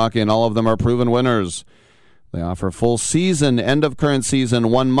European hockey, and all of them are proven winners. They offer full season, end of current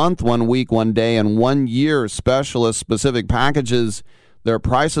season, 1 month, 1 week, 1 day, and 1 year specialist-specific packages. Their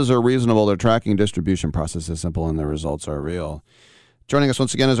prices are reasonable. Their tracking distribution process is simple, and their results are real. Joining us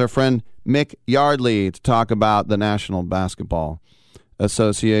once again is our friend Mick Yardley to talk about the National Basketball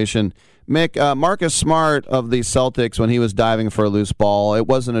Association. Mick, Marcus Smart of the Celtics, when he was diving for a loose ball, it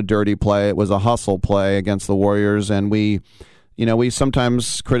wasn't a dirty play. It was a hustle play against the Warriors, and we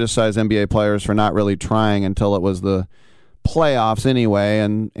sometimes criticize NBA players for not really trying until it was the playoffs anyway.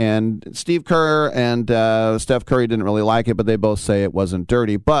 And Steve Kerr and Steph Curry didn't really like it, but they both say it wasn't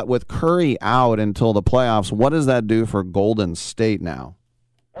dirty. But with Curry out until the playoffs, what does that do for Golden State now?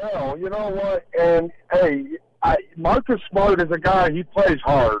 Oh, you know what? And, hey, Marcus Smart is a guy, he plays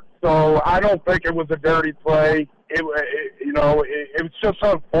hard. So I don't think it was a dirty play. It was just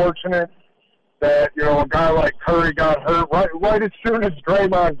unfortunate that, a guy like Curry got hurt right as soon as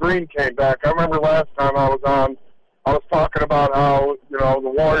Draymond Green came back. I remember last time I was on I was talking about how,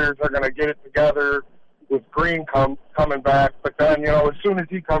 the Warriors are going to get it together with Green coming back. But then, as soon as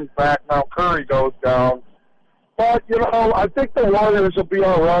he comes back, now Curry goes down. But, I think the Warriors will be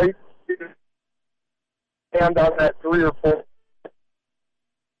all right. And on that 3 or 4.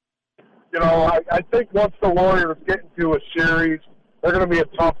 I think once the Warriors get into a series, they're going to be a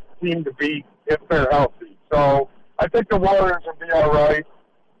tough team to beat if they're healthy. So I think the Warriors will be all right.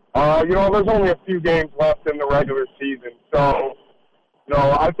 There's only a few games left in the regular season. So,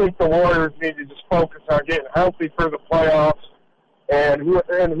 I think the Warriors need to just focus on getting healthy for the playoffs. And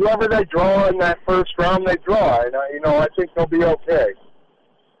whoever they draw in that first round, they draw. And, I think they'll be okay.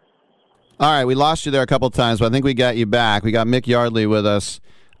 All right, we lost you there a couple times, but I think we got you back. We got Mick Yardley with us.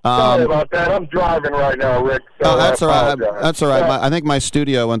 Sorry about that. I'm driving right now, Rick. So that's all right. That's all right. I think my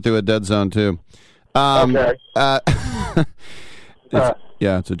studio went through a dead zone, too. Okay.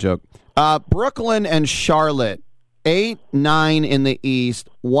 It's a joke. Brooklyn and Charlotte, 8-9 in the East,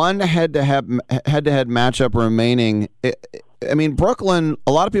 one head-to-head matchup remaining. Brooklyn,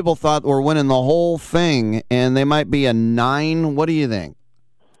 a lot of people thought were winning the whole thing, and they might be a 9. What do you think?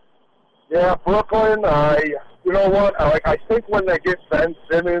 Yeah, Brooklyn, you know what? I think when they get Ben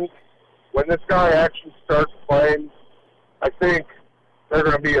Simmons, when this guy actually starts playing, I think they're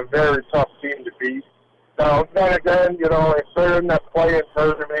going to be a very tough team to beat. Now, then again, if they're in that play-in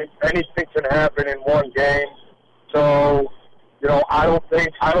tournament, anything can happen in one game. So, I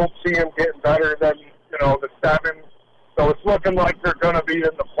don't see them getting better than, the 7. So it's looking like they're going to be in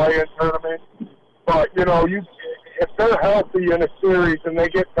the play-in tournament. But, if they're healthy in a series and they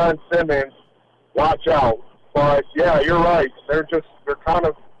get Ben Simmons, watch out. But, yeah, you're right. They're kind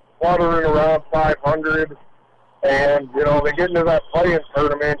of fluttering around 500. And, they get into that play-in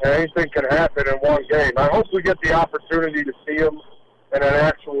tournament, and anything can happen in one game. I hope we get the opportunity to see them in an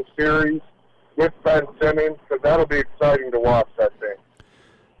actual series with Ben Simmons, because that'll be exciting to watch, I think.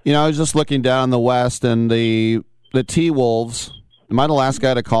 I was just looking down the West, and the T-Wolves, am I the last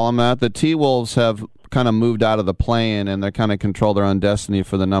guy to call them that? The T-Wolves have kind of moved out of the play-in, and they kind of control their own destiny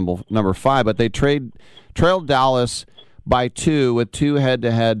for the number 5. But they trailed Dallas by 2 with 2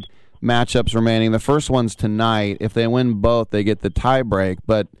 head-to-head matchups remaining. The first one's tonight. If they win both, they get the tiebreak.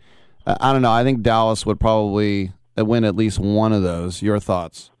 But I don't know. I think Dallas would probably win at least one of those. Your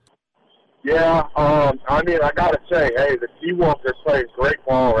thoughts? Yeah, I got to say, hey, the T-Wolves are playing great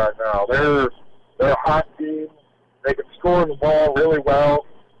ball right now. They're a hot team. They can score the ball really well.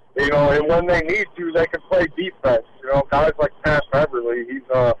 And when they need to, they can play defense. Guys like Pat Beverly,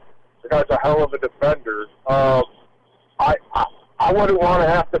 the guy's a hell of a defender. I wouldn't want to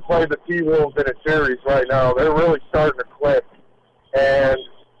have to play the T-Wolves in a series right now. They're really starting to click. And,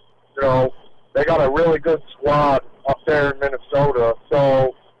 they got a really good squad up there in Minnesota.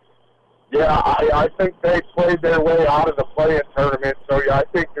 So, yeah, I think they played their way out of the play-in tournament. So, yeah, I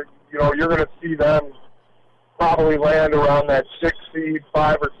think, you're going to see them probably land around that 6 seed,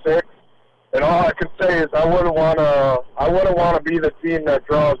 5 or 6. And all I can say is I wouldn't want to be the team that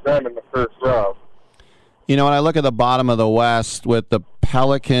draws them in the first round. When I look at the bottom of the West with the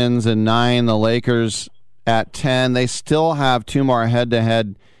Pelicans at 9, the Lakers at 10, they still have 2 more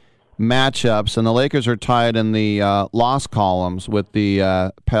head-to-head matchups, and the Lakers are tied in the loss columns with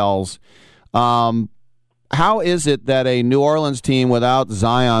the Pels. How is it that a New Orleans team without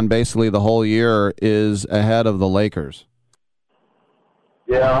Zion basically the whole year is ahead of the Lakers?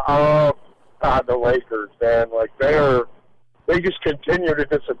 Yeah, the Lakers, man. They just continue to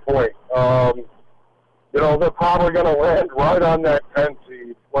disappoint. They're probably going to land right on that 10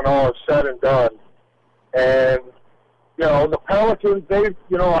 seed when all is said and done. And, the Pelicans,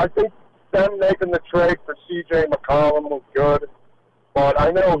 I think them making the trade for C.J. McCollum was good. But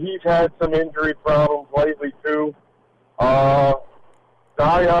I know he's had some injury problems lately, too. Zion,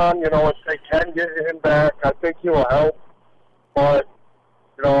 if they can get him back, I think he'll help. But,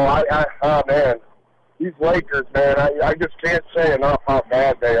 man, these Lakers, man, I just can't say enough how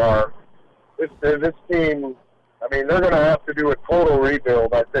bad they are. This team, they're going to have to do a total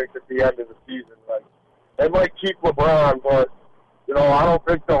rebuild, I think, at the end of the season. They might keep LeBron, but, I don't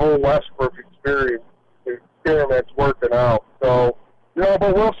think the whole Westbrook experiment's working out. So,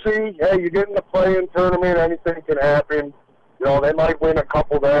 but we'll see. Hey, you get in the play-in tournament, anything can happen. They might win a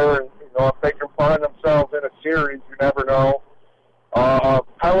couple there, and, if they can find themselves in a series, you never know.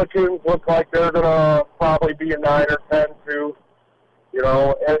 Pelicans look like they're going to probably be a 9 or 10, too.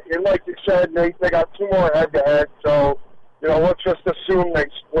 And like you said, Nate, they got 2 more head-to-head, so, let's just assume they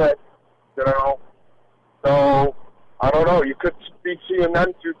split, So, I don't know. You could be seeing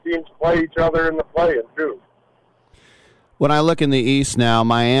them 2 teams play each other in the play-in, too. When I look in the East now,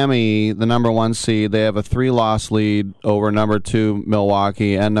 Miami, the number 1 seed, they have a 3-loss lead over number 2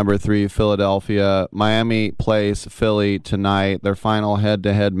 Milwaukee and number 3 Philadelphia. Miami plays Philly tonight, their final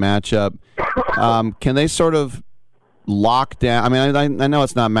head-to-head matchup. Can they sort of lock down? I mean, I know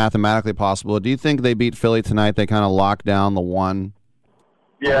it's not mathematically possible. Do you think they beat Philly tonight? They kind of lock down the 1?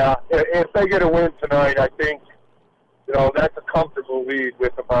 Yeah, if they get a win tonight, I think, that's a comfortable lead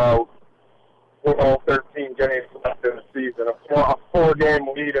with about 13 games left in the season, a 4-game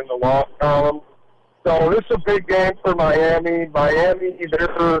lead in the loss column. So this is a big game for Miami. Miami, they're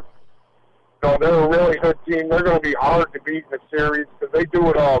a really good team. They're going to be hard to beat in the series because they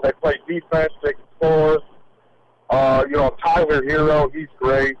do it all. They play defense, they can score. Tyler Hero, he's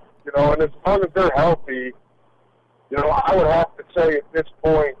great. And as long as they're healthy, I would have to say at this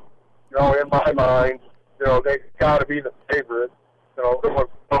point, in my mind, they've got to be the favorite.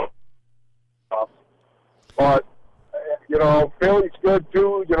 But, Philly's good,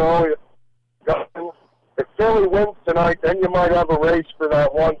 too. If Philly wins tonight, then you might have a race for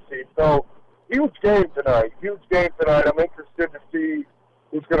that 1 seed. So, huge game tonight. I'm interested to see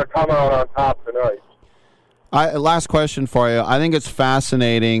who's going to come out on top tonight. Last question for you. I think it's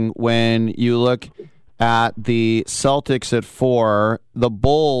fascinating when you look at the Celtics at 4. The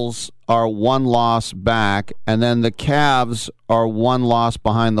Bulls are 1 loss back, and then the Cavs are 1 loss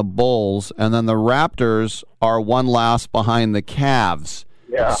behind the Bulls, and then the Raptors are 1 loss behind the Cavs.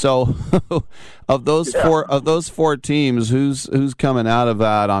 Yeah. So, of those four teams, who's coming out of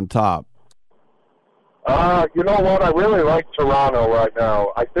that on top? You know what? I really like Toronto right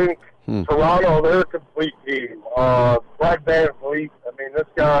now. I think Toronto, they're a complete team. Fred VanVleet, this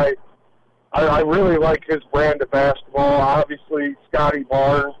guy, I really like his brand of basketball. Obviously, Scotty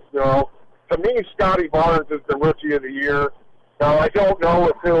Barnes, To me, Scotty Barnes is the Rookie of the Year. Now, I don't know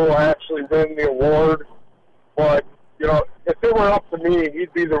if he'll actually win the award, but, if it were up to me,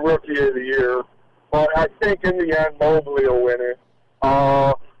 he'd be the Rookie of the Year. But I think in the end, Mobley will win it.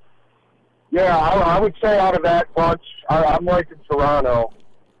 I would say out of that bunch, I'm liking Toronto.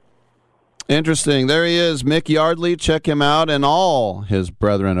 Interesting. There he is, Mick Yardley. Check him out and all his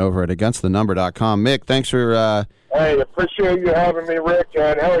brethren over at AgainstTheNumber.com. Mick, thanks for... Hey, appreciate you having me, Rick.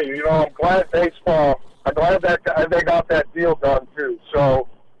 And, hey, I'm glad baseball... I'm glad that they got that deal done, too. So,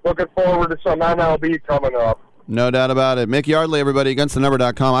 looking forward to some MLB coming up. No doubt about it. Mick Yardley, everybody,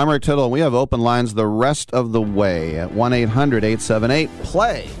 AgainstTheNumber.com. I'm Rick Tittle, and we have open lines the rest of the way at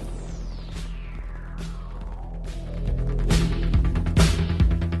 1-800-878-PLAY.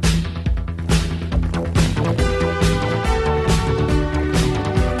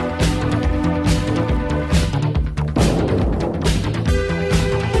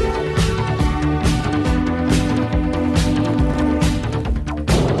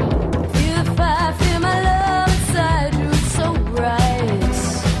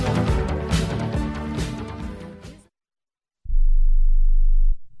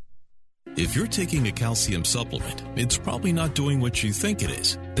 If you're taking a calcium supplement, it's probably not doing what you think it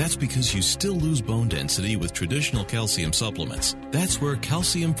is. That's because you still lose bone density with traditional calcium supplements. That's where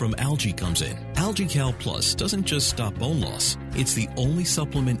calcium from algae comes in. AlgaeCal Plus doesn't just stop bone loss. It's the only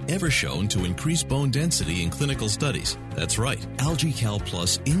supplement ever shown to increase bone density in clinical studies. That's right. AlgaeCal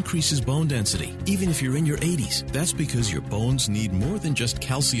Plus increases bone density, even if you're in your 80s. That's because your bones need more than just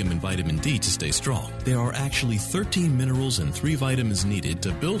calcium and vitamin D to stay strong. There are actually 13 minerals and 3 vitamins needed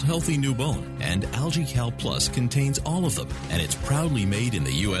to build healthy new bone. And AlgaeCal Plus contains all of them, and it's proudly made in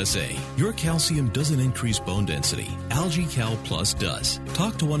the USA. Your calcium doesn't increase bone density. AlgaeCal Plus does.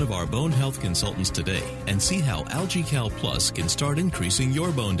 Talk to one of our bone health consultants today and see how AlgaeCal Plus can start increasing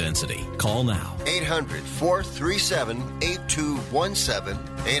your bone density. Call now. 800-437-8217.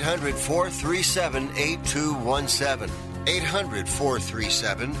 800-437-8217.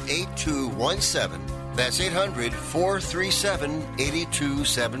 800-437-8217. That's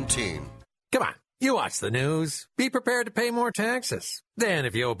 800-437-8217. Come on, you watch the news. Be prepared to pay more taxes. Then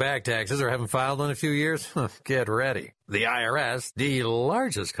if you owe back taxes or haven't filed in a few years, get ready. The IRS, the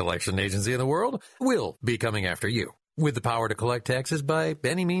largest collection agency in the world, will be coming after you with the power to collect taxes by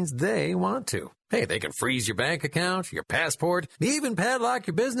any means they want to. Hey, they can freeze your bank account, your passport, even padlock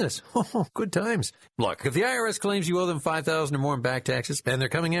your business. Oh, good times. Look, if the IRS claims you owe them $5,000 or more in back taxes and they're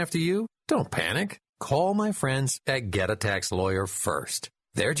coming after you, don't panic. Call my friends at Get a Tax Lawyer first.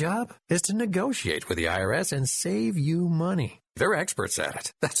 Their job is to negotiate with the IRS and save you money. They're experts at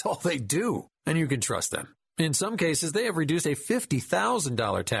it. That's all they do. And you can trust them. In some cases, they have reduced a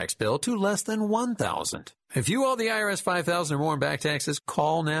 $50,000 tax bill to less than $1,000. If you owe the IRS $5,000 or more in back taxes,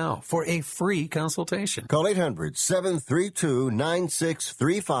 call now for a free consultation. Call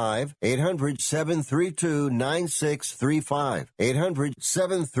 800-732-9635. 800-732-9635.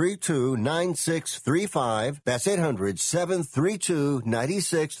 800-732-9635. That's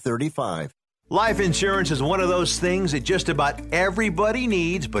 800-732-9635. Life insurance is one of those things that just about everybody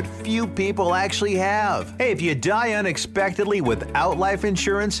needs, but few people actually have. Hey, if you die unexpectedly without life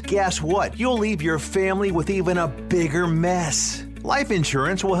insurance, guess what? You'll leave your family with even a bigger mess. Life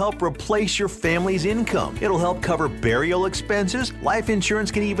insurance will help replace your family's income. It'll help cover burial expenses. Life insurance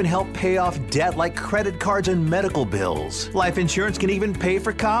can even help pay off debt like credit cards and medical bills. Life insurance can even pay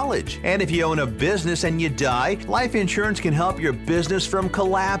for college. And if you own a business and you die, life insurance can help your business from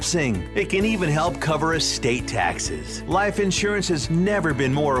collapsing. It can even help cover estate taxes. Life insurance has never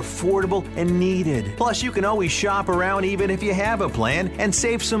been more affordable and needed. Plus, you can always shop around even if you have a plan and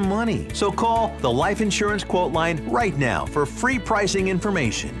save some money. So call the Life Insurance Quote Line right now for free pricing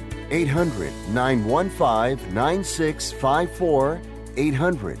information. 800-915-9654.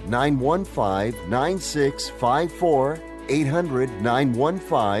 800-915-9654.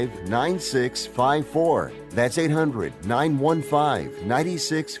 800-915-9654. That's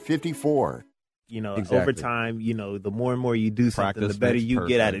 800-915-9654. Over time, the more and more you do something, the better you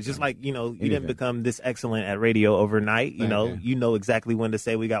get at it. Just like, you didn't become this excellent at radio overnight. You know exactly when to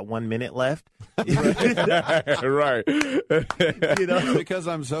say we got 1 minute left. Right. Because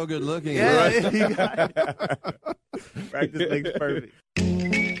I'm so good looking. Yeah. Practice makes perfect.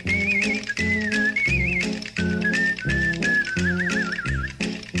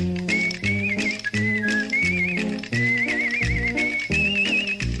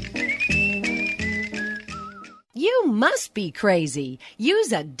 You must be crazy.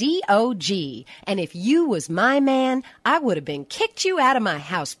 Use a DOG. And if you was my man, I would have been kicked you out of my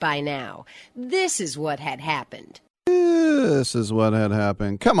house by now. This is what had happened. This is what had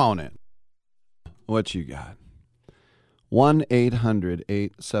happened. Come on in. What you got?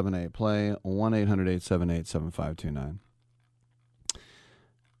 1-800-878-PLAY. 1-800-878-7529.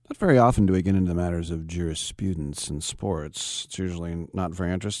 Not very often do we get into matters of jurisprudence in sports. It's usually not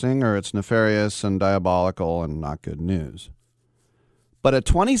very interesting, or it's nefarious and diabolical and not good news. But a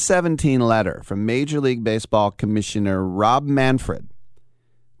 2017 letter from Major League Baseball Commissioner Rob Manfred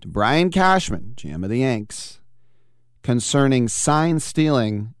to Brian Cashman, GM of the Yanks, concerning sign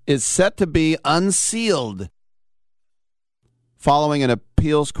stealing is set to be unsealed following an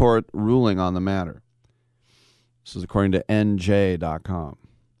appeals court ruling on the matter. This is according to NJ.com.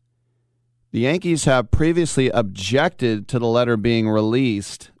 The Yankees have previously objected to the letter being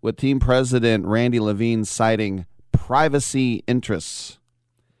released, with team president Randy Levine citing privacy interests.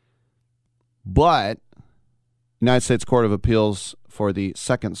 But United States Court of Appeals for the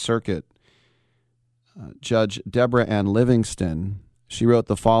Second Circuit, Judge Deborah Ann Livingston, she wrote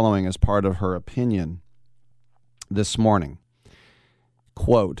the following as part of her opinion this morning.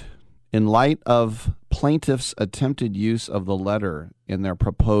 Quote, in light of plaintiffs' attempted use of the letter in their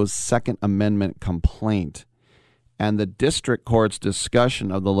proposed Second Amendment complaint and the district court's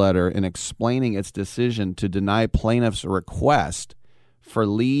discussion of the letter in explaining its decision to deny plaintiffs' request for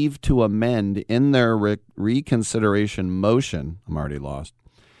leave to amend in their reconsideration motion, I'm already lost,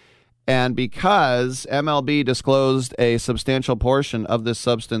 and because MLB disclosed a substantial portion of the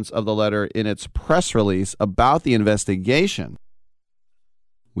substance of the letter in its press release about the investigation,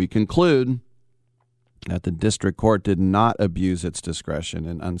 we conclude that the district court did not abuse its discretion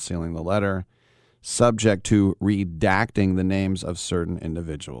in unsealing the letter, subject to redacting the names of certain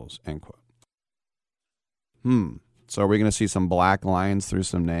individuals, end quote. So are we going to see some black lines through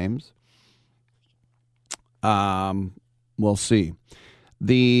some names? We'll see.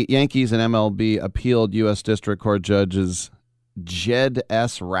 The Yankees and MLB appealed U.S. District Court judges Jed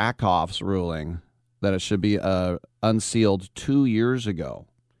S. Rakoff's ruling that it should be unsealed 2 years ago.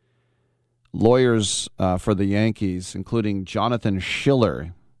 Lawyers for the Yankees, including Jonathan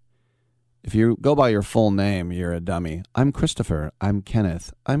Schiller. If you go by your full name, you're a dummy. I'm Christopher. I'm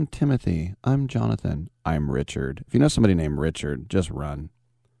Kenneth. I'm Timothy. I'm Jonathan. I'm Richard. If you know somebody named Richard, just run.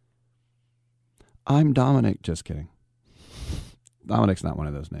 I'm Dominic. Just kidding. Dominic's not one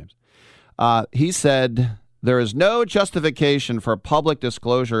of those names. He said there is no justification for public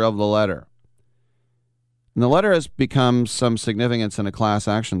disclosure of the letter. And the letter has become some significance in a class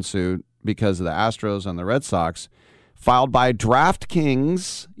action suit because of the Astros and the Red Sox, filed by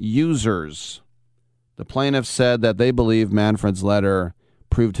DraftKings users. The plaintiffs said that they believe Manfred's letter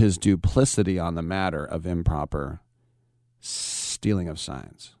proved his duplicity on the matter of improper stealing of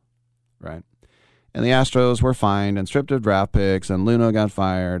signs, right? And the Astros were fined and stripped of draft picks, and Luno got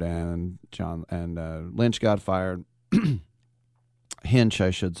fired, and Lynch got fired. Hinch, I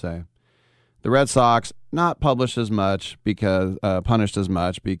should say. The Red Sox not punished as much because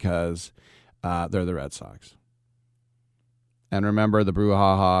they're the Red Sox. And remember the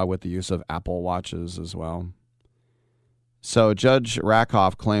brouhaha with the use of Apple Watches as well. So Judge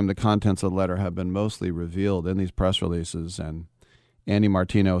Rakoff claimed the contents of the letter have been mostly revealed in these press releases, and Andy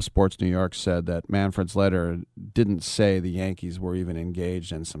Martino of Sports New York said that Manfred's letter didn't say the Yankees were even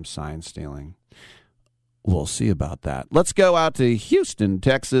engaged in some sign stealing. We'll see about that. Let's go out to Houston,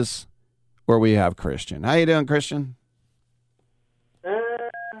 Texas, where we have Christian. How you doing, Christian?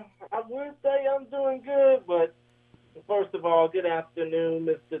 I would say I'm doing good, but first of all, good afternoon,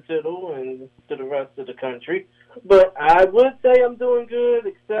 Mr. Tittle, and to the rest of the country. But I would say I'm doing good,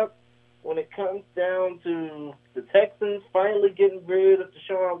 except when it comes down to the Texans finally getting rid of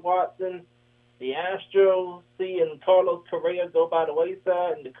Deshaun Watson, the Astros seeing Carlos Correa go by the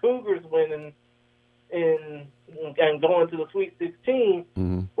wayside, and the Cougars winning and going to the Sweet 16,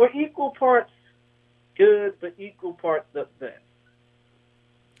 were equal parts good, but equal parts upset.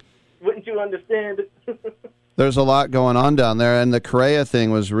 Wouldn't you understand it? There's a lot going on down there, and the Correa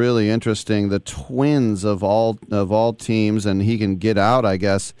thing was really interesting. The Twins of all teams, and he can get out, I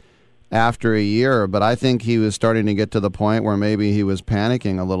guess, after a year. But I think he was starting to get to the point where maybe he was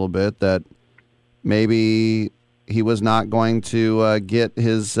panicking a little bit, that maybe he was not going to get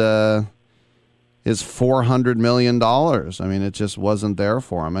his $400 million. I mean, it just wasn't there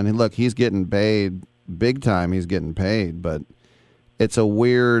for him. And look, he's getting paid big time. He's getting paid, but it's a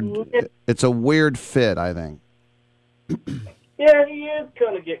weird fit, I think. Yeah, he is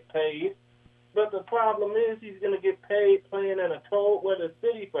going to get paid, but the problem is he's going to get paid playing in a cold weather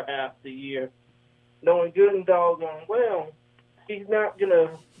city for half the year, knowing good and doggone well he's not going to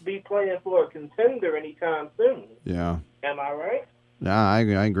be playing for a contender anytime soon. Yeah. Am I right? Yeah, I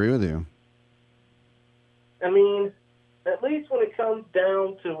agree with you. I mean, at least when it comes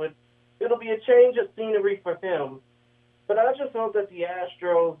down to it, it'll be a change of scenery for him. But I just hope that the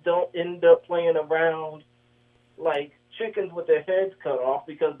Astros don't end up playing around like chickens with their heads cut off,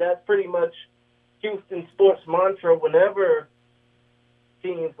 because that's pretty much Houston sports mantra whenever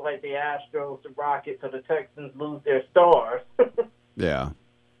teams like the Astros, the Rockets, or the Texans lose their stars. Yeah.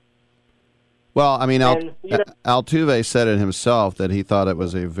 Well, I mean, Altuve said it himself that he thought it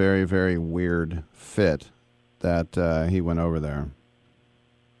was a very, very weird fit that he went over there.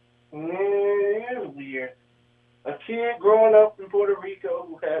 It is weird. A kid growing up in Puerto Rico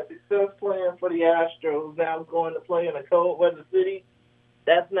who had success playing for the Astros now going to play in a cold weather city,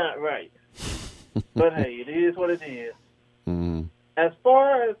 that's not right. But hey, it is what it is. Mm-hmm. As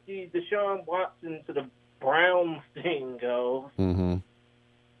far as the Deshaun Watson to the Browns thing goes, mm-hmm.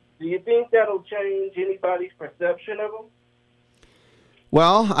 do you think that'll change anybody's perception of him?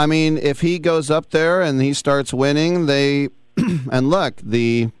 Well, I mean, if he goes up there and he starts winning, and look,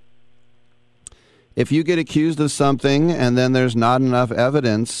 if you get accused of something and then there's not enough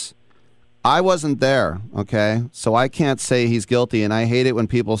evidence, I wasn't there, okay? So I can't say he's guilty, and I hate it when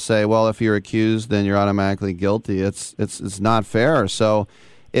people say, well, if you're accused, then you're automatically guilty. It's not fair. So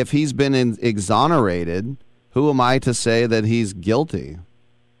if he's been exonerated, who am I to say that he's guilty?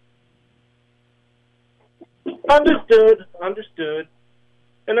 Understood.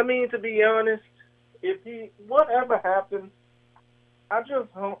 And I mean, to be honest, whatever happens, I just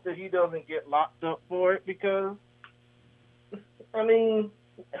hope that he doesn't get locked up for it, because, I mean,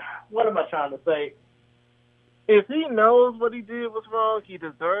 what am I trying to say? If he knows what he did was wrong, he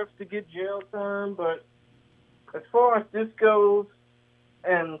deserves to get jail time, but as far as this goes,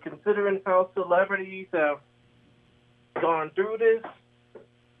 and considering how celebrities have gone through this,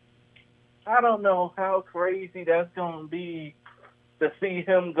 I don't know how crazy that's going to be to see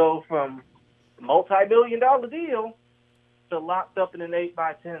him go from multi-million-dollar deal to locked up in an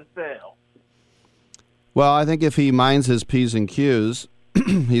 8x10 cell. Well, I think if he minds his P's and Q's,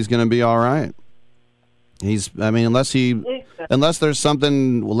 he's going to be all right. Unless there's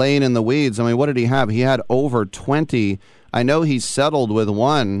something laying in the weeds. I mean, what did he have? He had over 20. I know he settled with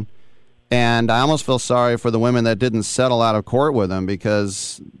one, and I almost feel sorry for the women that didn't settle out of court with him,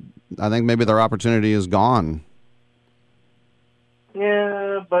 because I think maybe their opportunity is gone.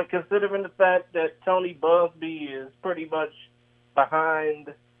 Yeah, but considering the fact that Tony Busby is pretty much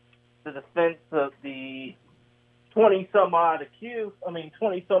behind the defense of the 20-some-odd accusers,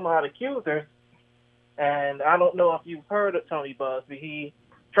 and I don't know if you've heard of Tony Busby. He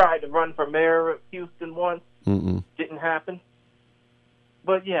tried to run for mayor of Houston once. Didn't happen.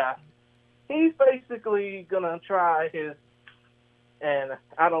 But yeah, he's basically going to try his and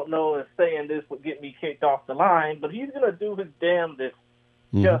I don't know if saying this would get me kicked off the line, but he's going to do his damnedest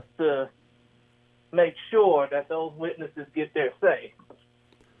just to make sure that those witnesses get their say.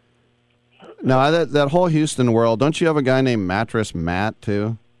 Now, that whole Houston world, don't you have a guy named Mattress Matt,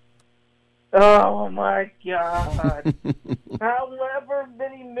 too? Oh, my God. However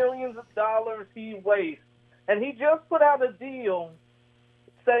many millions of dollars he wastes. And he just put out a deal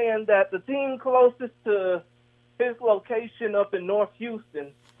saying that the team closest to his location up in North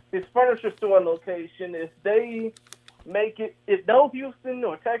Houston, his furniture store location, if no Houston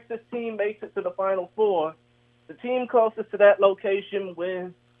or Texas team makes it to the Final Four, the team closest to that location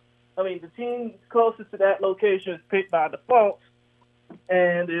wins. The team closest to that location is picked by default,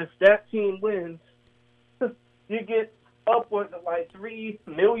 and if that team wins, you get upwards of like $3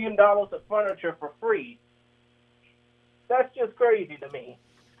 million of furniture for free. That's just crazy to me.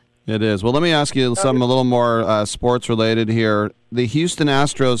 It is. Well, let me ask you something a little more sports-related here. The Houston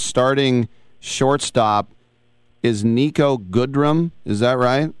Astros starting shortstop is Nico Goodrum. Is that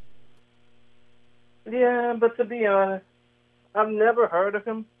right? Yeah, but to be honest, I've never heard of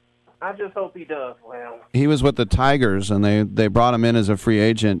him. I just hope he does well. He was with the Tigers, and they brought him in as a free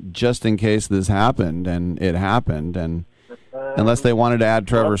agent just in case this happened, and it happened. And unless they wanted to add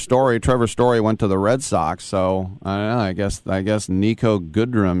Trevor Story went to the Red Sox. So I don't know. I guess Nico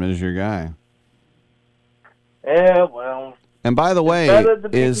Goodrum is your guy. Yeah, well. And by the way,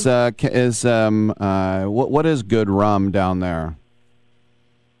 what is good rum down there?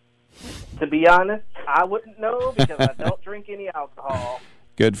 To be honest, I wouldn't know because I don't drink any alcohol.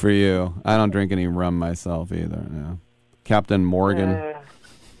 Good for you. I don't drink any rum myself either. No. Captain Morgan.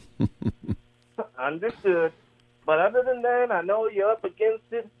 Understood. But other than that, I know you're up against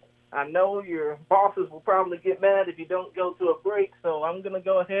it. I know your bosses will probably get mad if you don't go to a break, so I'm going to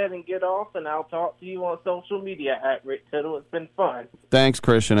go ahead and get off, and I'll talk to you on social media at Rick Tittle. It's been fun. Thanks,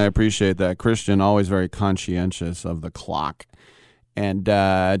 Christian. I appreciate that. Christian, always very conscientious of the clock. And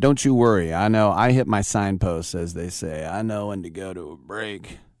don't you worry. I know I hit my signposts, as they say. I know when to go to a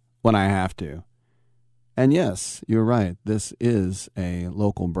break when I have to. And yes, you're right. This is a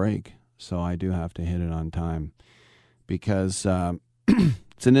local break, so I do have to hit it on time because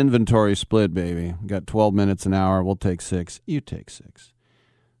it's an inventory split, baby. We got 12 minutes an hour. We'll take 6. You take 6.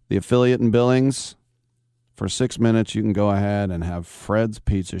 The affiliate in Billings, for 6 minutes, you can go ahead and have Fred's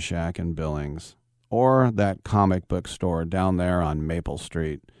Pizza Shack in Billings. Or that comic book store down there on Maple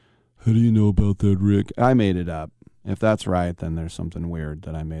Street. How do you know about that, Rick? I made it up. If that's right, then there's something weird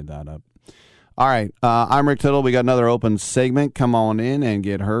that I made that up. All right, I'm Rick Tittle. We got another open segment. Come on in and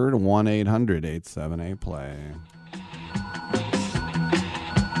get heard. 1-800-878-PLAY.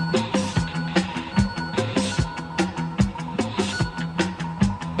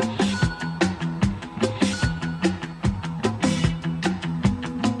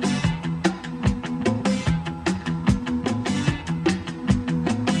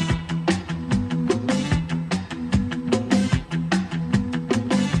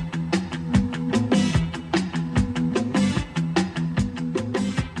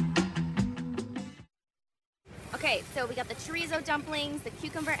 Dumplings, the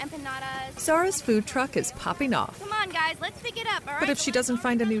cucumber empanadas. Zara's food truck is popping off. Come on, guys, let's pick it up, all right? But if she doesn't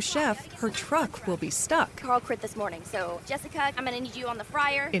find a new chef, her truck will be stuck. Carl quit this morning, so Jessica, I'm going to need you on the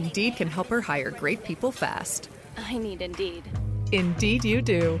fryer. Indeed can help her hire great people fast. I need Indeed. Indeed you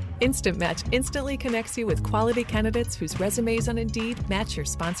do. Instant Match instantly connects you with quality candidates whose resumes on Indeed match your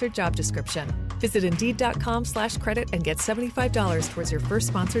sponsored job description. Visit Indeed.com/credit and get $75 towards your first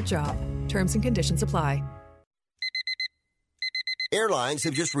sponsored job. Terms and conditions apply. Airlines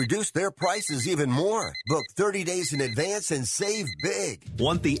have just reduced their prices even more. Book 30 days in advance and save big.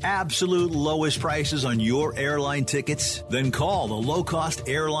 Want the absolute lowest prices on your airline tickets? Then call the Low Cost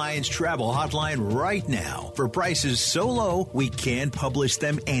Airlines Travel Hotline right now. For prices so low, we can't publish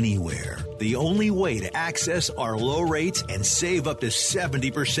them anywhere. The only way to access our low rates and save up to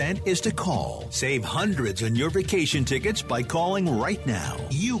 70% is to call. Save hundreds on your vacation tickets by calling right now.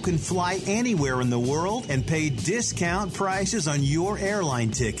 You can fly anywhere in the world and pay discount prices on your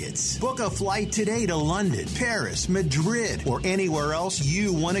airline tickets. Book a flight today to London, Paris, Madrid, or anywhere else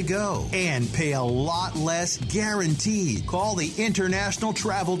you want to go. And pay a lot less guaranteed. Call the International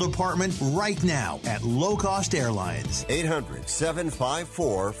Travel Department right now at Low Cost Airlines.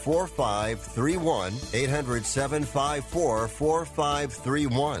 800-754-4531.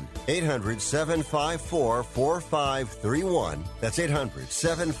 800-754-4531. 800-754-4531. That's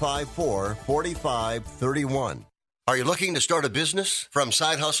 800-754-4531. Are you looking to start a business? From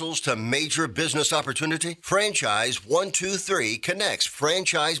side hustles to major business opportunity? Franchise 123 connects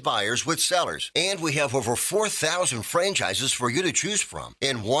franchise buyers with sellers. And we have over 4,000 franchises for you to choose from.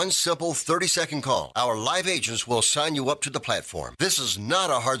 In one simple 30-second call, our live agents will sign you up to the platform. This is not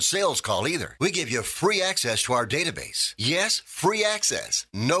a hard sales call either. We give you free access to our database. Yes, free access.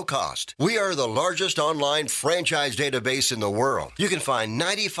 No cost. We are the largest online franchise database in the world. You can find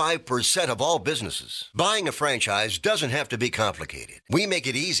 95% of all businesses. Buying a franchise doesn't have to be complicated. We make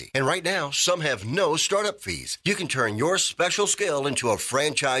it easy. And right now, some have no startup fees. You can turn your special skill into a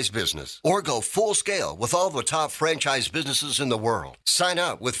franchise business or go full scale with all the top franchise businesses in the world. Sign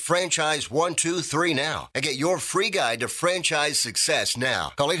up with Franchise 123 now and get your free guide to franchise success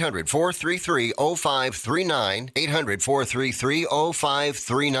now. Call 800-433-0539,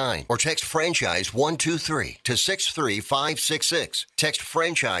 800-433-0539, or text Franchise 123 to 63566. Text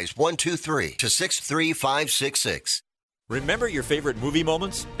Franchise 123 to 63566. Remember your favorite movie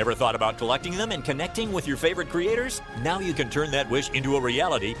moments? Ever thought about collecting them and connecting with your favorite creators? Now you can turn that wish into a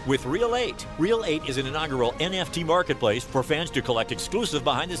reality with Reel 8. Reel 8 is an inaugural NFT marketplace for fans to collect exclusive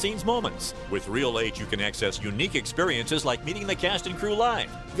behind-the-scenes moments. With Reel 8, you can access unique experiences like meeting the cast and crew live.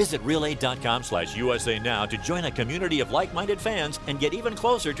 Visit reel8.com/USA now to join a community of like-minded fans and get even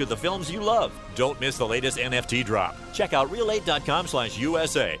closer to the films you love. Don't miss the latest NFT drop. Check out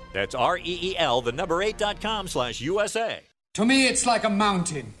reel8.com/USA. That's REEL, the number 8.com/USA. To me, it's like a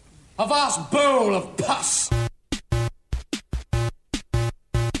mountain, a vast bowl of pus.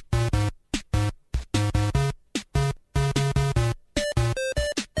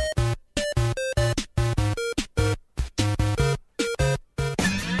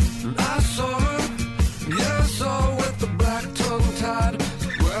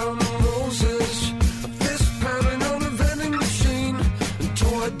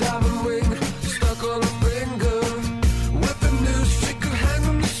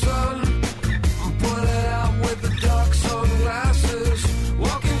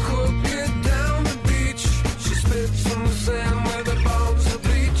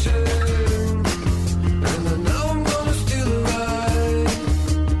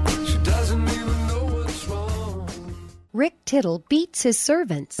 Tittle beats his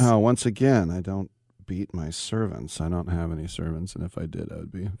servants. Oh, once again, I don't beat my servants. I don't have any servants, and if I did, I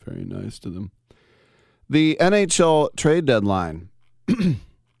would be very nice to them. The NHL trade deadline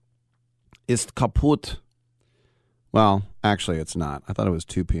is kaputt. Well, actually, it's not. I thought it was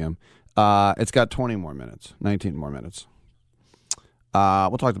 2 p.m. It's got 20 more minutes, 19 more minutes.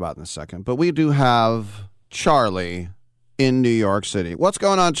 We'll talk about it in a second. But we do have Charlie in New York City. What's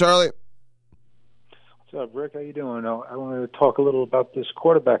going on, Charlie? What's up, Rick? How you doing? I want to talk a little about this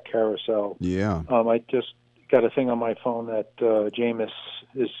quarterback carousel. Yeah. I just got a thing on my phone that Jameis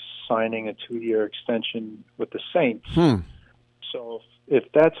is signing a 2-year extension with the Saints. So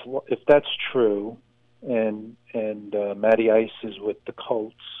if that's true, and Matty Ice is with the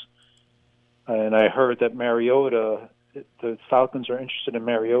Colts, and I heard that Mariota, the Falcons are interested in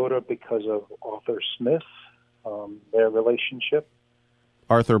Mariota because of Arthur Smith, their relationship.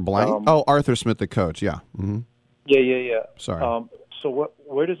 Arthur Blank? Arthur Smith, the coach. Yeah. Mm-hmm. Yeah. Sorry. So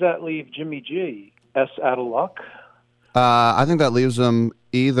where does that leave Jimmy G? Out of luck? I think that leaves him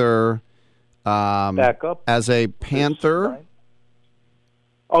either back up as a Panther. Right.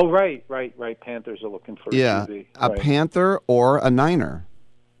 Oh, right. Panthers are looking for a QB. A Panther or a Niner.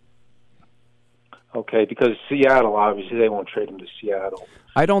 Okay, because Seattle, obviously, they won't trade him to Seattle.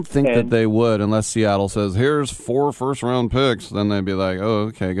 I don't think that they would unless Seattle says, here's 4 first-round picks. Then they'd be like, oh,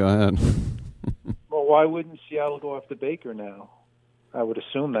 okay, go ahead. Well, why wouldn't Seattle go after Baker now? I would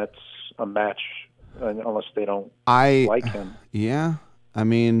assume that's a match, unless they don't like him. Yeah, I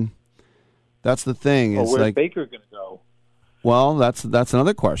mean, that's the thing. Well, where's Baker going to go? Well, that's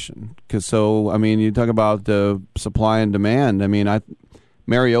another question. Because you talk about the supply and demand. I mean,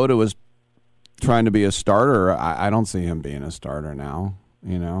 Mariota was trying to be a starter. I don't see him being a starter now.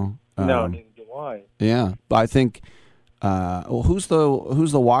 No, neither do I. Yeah, but I think who's the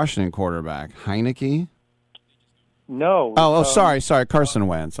Washington quarterback? Heineke? No. Sorry, Carson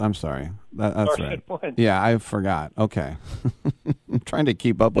Wentz. I'm sorry. That's Carson right. Wentz. Yeah, I forgot. Okay, I'm trying to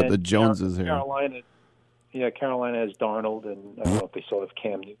keep up with the Joneses here. Carolina has Darnold, and I don't know if they still have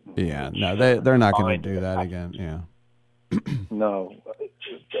Cam Newton. Yeah, no, they're not going to do that again. Yeah. No.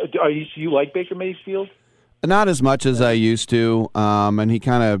 You like Baker Mayfield? Not as much as I used to, and he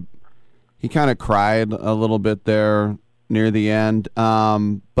kind of cried a little bit there near the end.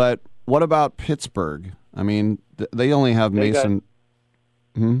 But what about Pittsburgh? I mean, they only have Mason.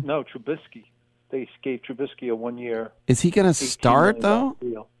 No, Trubisky. They gave Trubisky a 1-year. Is he going to start though?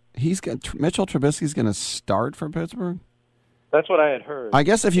 Mitchell Trubisky's going to start for Pittsburgh? That's what I had heard. I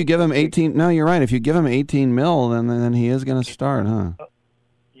guess if you give him 18, no, you're right. If you give him 18 mil, then he is going to start, huh?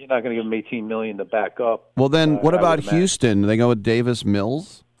 You're not going to give him $18 million to back up. Well, then what about Houston? Do they go with Davis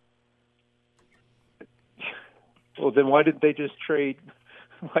Mills? Well, then why didn't they just trade?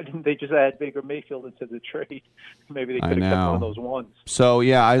 Why didn't they just add Baker Mayfield into the trade? Maybe they could have kept one of those ones. So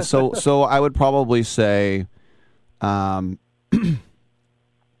yeah, so I would probably say, yeah,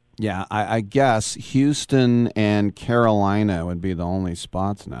 I guess Houston and Carolina would be the only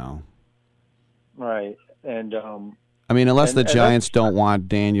spots now. Right, and I mean, unless the Giants don't want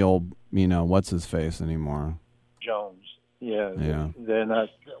Daniel, what's his face anymore. Jones. Yeah. They're not.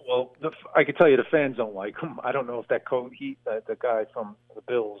 Well, I can tell you the fans don't like him. I don't know if that coach, the guy from the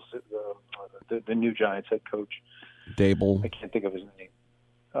Bills, the new Giants head coach, Dable. I can't think of his name.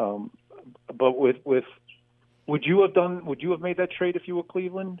 But with would you have made that trade if you were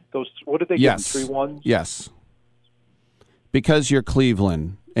Cleveland? What did they get? 3-1? Yes. Because you're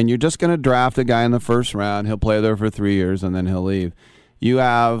Cleveland and you're just going to draft a guy in the first round. He'll play there for 3 years and then he'll leave. You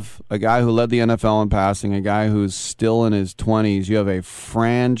have a guy who led the NFL in passing, a guy who's still in his 20s. You have a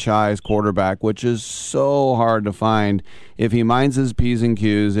franchise quarterback, which is so hard to find. If he minds his P's and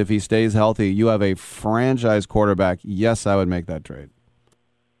Q's, if he stays healthy, you have a franchise quarterback. Yes, I would make that trade.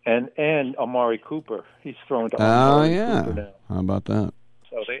 And Amari Cooper. He's thrown to Cooper now. How about that?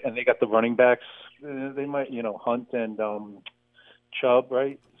 So they got the running backs. They might, Hunt and Chubb,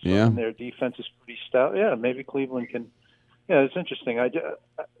 right? So yeah. Their defense is pretty stout. Yeah, maybe Cleveland can. Yeah, it's interesting.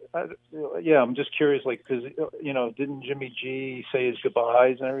 I'm just curious, because didn't Jimmy G say his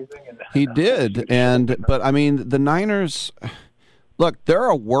goodbyes and everything? And he did, but I mean, the Niners. Look, they're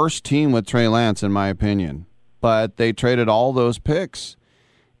a worse team with Trey Lance, in my opinion. But they traded all those picks,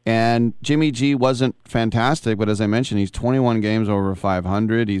 and Jimmy G wasn't fantastic. But as I mentioned, he's 21 games over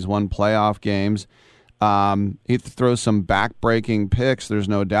 500. He's won playoff games. He throws some back-breaking picks. There's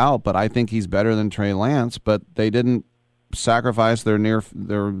no doubt, but I think he's better than Trey Lance. But they didn't sacrifice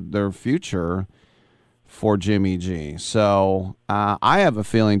their future for Jimmy G. So I have a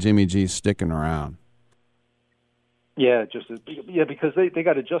feeling Jimmy G's sticking around. Yeah, because they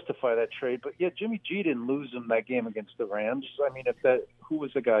got to justify that trade. But yeah, Jimmy G didn't lose them that game against the Rams. I mean, who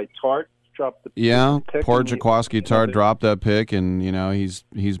was the guy? Tart dropped the pick. Poor Jaquiski Tart dropped that pick, and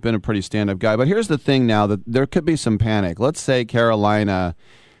he's been a pretty stand-up guy. But here's the thing: now that there could be some panic. Let's say Carolina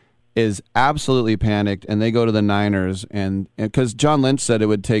is absolutely panicked, and they go to the Niners, and because John Lynch said it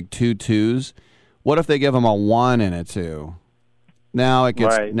would take 2 2s, what if they give them a 1 and a 2? Now it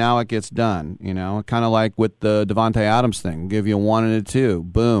gets done. Kind of like with the Devontae Adams thing. Give you a 1 and a 2,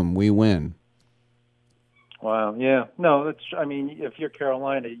 boom, we win. Wow, yeah, no, if you're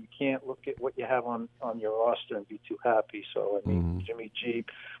Carolina, you can't look at what you have on your roster and be too happy. So Jimmy G,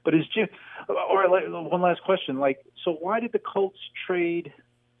 but is Jim? Or one last question, so why did the Colts trade?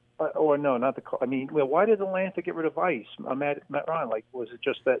 Or no, not the. I mean, why did Atlanta get rid of Ice? Matt Ryan. Was it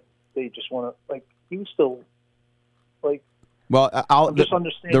just that they just want to? He was still Well, I'm just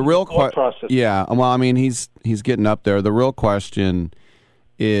understanding the real process. Yeah, well, I mean, he's getting up there. The real question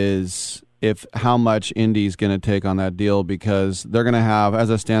is how much Indy's going to take on that deal, because they're going to have,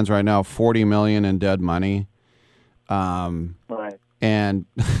 as it stands right now, $40 million in dead money. Right. And.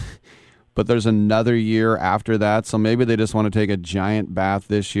 But there's another year after that, so maybe they just want to take a giant bath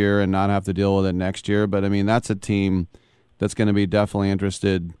this year and not have to deal with it next year. But, I mean, that's a team that's going to be definitely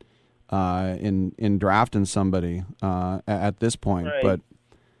interested in drafting somebody at this point. Right.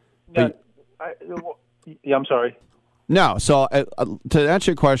 I'm sorry. No, so to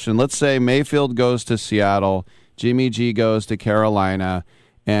answer your question, let's say Mayfield goes to Seattle, Jimmy G goes to Carolina,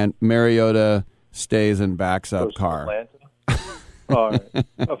 and Mariota stays and backs up Carr. All right.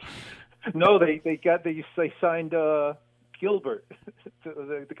 No, they signed Gilbert,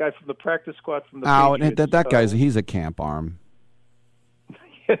 the guy from the practice squad from the Patriots. That guy's he's a camp arm.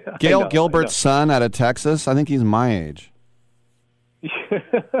 Gail Gilbert's son out of Texas. I think he's my age. I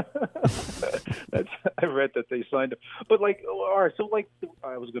read that they signed him, but all right. So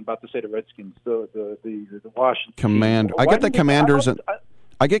I was about to say the Redskins, the Washington Commander. I get the Commanders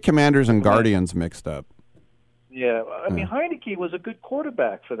I get Commanders and Guardians mixed up. Yeah, I mean, Heineke was a good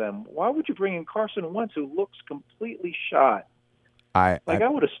quarterback for them. Why would you bring in Carson Wentz, who looks completely shot? I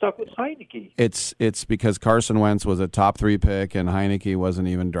would have stuck with Heineke. It's because Carson Wentz was a top 3 pick and Heineke wasn't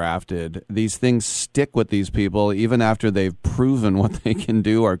even drafted. These things stick with these people even after they've proven what they can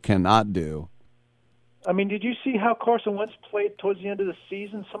do or cannot do. I mean, did you see how Carson Wentz played towards the end of the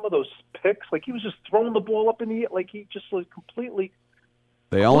season? Some of those picks, he was just throwing the ball up in the air, he just completely.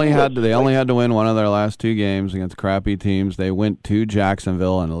 They only had to win one of their last 2 games against crappy teams. They went to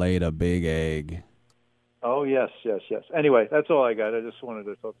Jacksonville and laid a big egg. Oh, yes. Anyway, that's all I got. I just wanted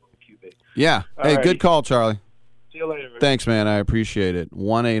to talk about QB. Yeah. Hey, good call, Charlie. See you later. Thanks, man. I appreciate it.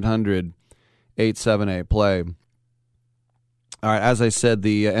 1-800-878-PLAY. All right, as I said,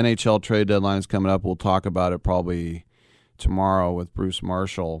 the NHL trade deadline is coming up. We'll talk about it probably tomorrow with Bruce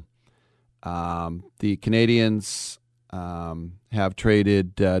Marshall. The Canadiens have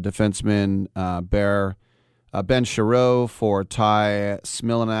traded defenseman Ben Chiarot for Ty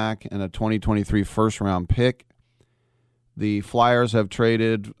Smilanak and a 2023 first-round pick. The Flyers have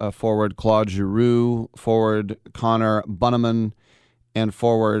traded forward Claude Giroux, forward Connor Bunnaman, and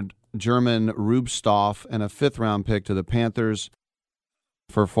forward German Rubstoff, and a 5th-round pick to the Panthers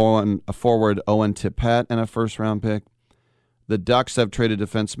for forward Owen Tippett and a first-round pick. The Ducks have traded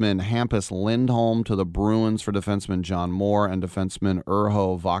defenseman Hampus Lindholm to the Bruins for defenseman John Moore and defenseman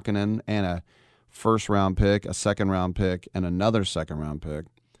Urho Vakinen and a first-round pick, a second-round pick, and another second-round pick.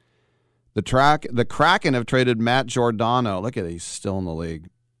 The Kraken have traded Matt Giordano. Look at it, he's still in the league.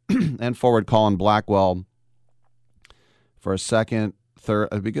 And forward Colin Blackwell for a second, third.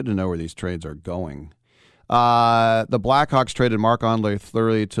 It'd be good to know where these trades are going. The Blackhawks traded Marc-Andre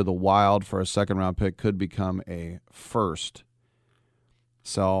Fleury to the Wild for a second-round pick. Could become a first.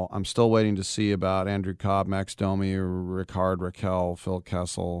 So I'm still waiting to see about Andrew Cobb, Max Domi, Ricard Raquel, Phil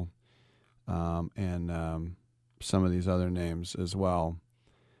Kessel, and some of these other names as well.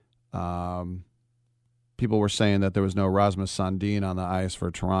 People were saying that there was no Rasmus Sandin on the ice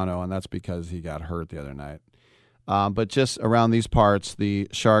for Toronto, and that's because he got hurt the other night. But just around these parts, the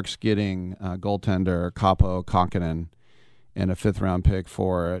Sharks getting goaltender Kaapo Kähkönen and a 5th-round pick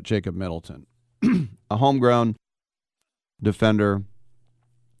for Jacob Middleton, a homegrown defender.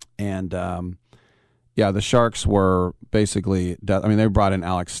 And, the Sharks were basically they brought in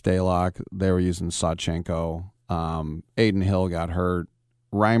Alex Stalock. They were using Sawchenko. Aiden Hill got hurt.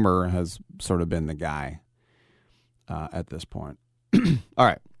 Reimer has sort of been the guy at this point.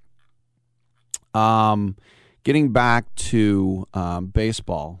 All right. Getting back to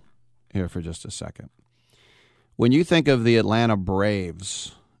baseball here for just a second. When you think of the Atlanta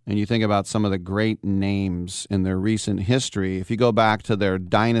Braves and you think about some of the great names in their recent history, if you go back to their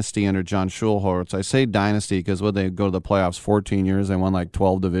dynasty under John Schulholtz, I say dynasty because when they go to the playoffs 14 years, they won like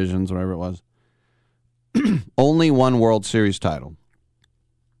 12 divisions, whatever it was. Only one World Series title.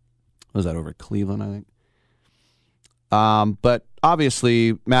 Was that over Cleveland, I think? But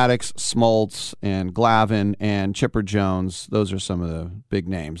obviously, Maddox, Smoltz, and Glavine, and Chipper Jones, those are some of the big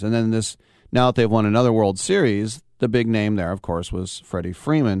names. And then now that they've won another World Series, the big name there, of course, was Freddie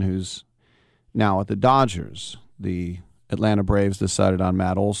Freeman, who's now at the Dodgers. The Atlanta Braves decided on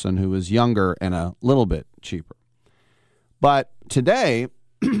Matt Olson, who was younger and a little bit cheaper. But today,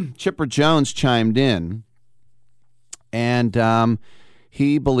 Chipper Jones chimed in, and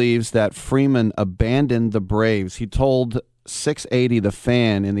he believes that Freeman abandoned the Braves. He told 680 The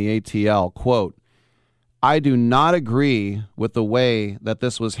Fan in the ATL, quote, "I do not agree with the way that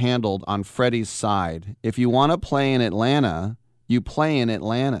this was handled on Freddie's side. If you want to play in Atlanta, you play in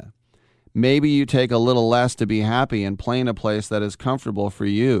Atlanta. Maybe you take a little less to be happy and play in a place that is comfortable for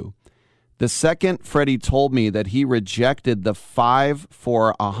you. The second Freddie told me that he rejected the 5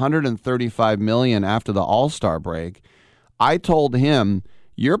 for $135 million after the All-Star break, I told him,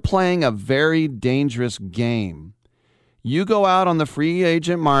 you're playing a very dangerous game. You go out on the free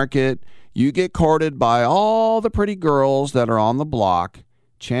agent market, you get courted by all the pretty girls that are on the block.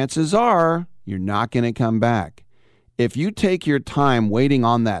 Chances are you're not going to come back. If you take your time waiting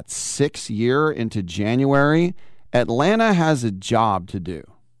on that 6th year into January, Atlanta has a job to do."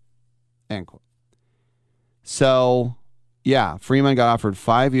 End quote. So, yeah, Freeman got offered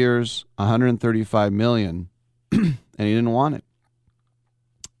 5 years, $135 million, and he didn't want it.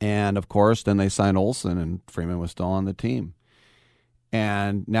 And, of course, then they signed Olson, and Freeman was still on the team.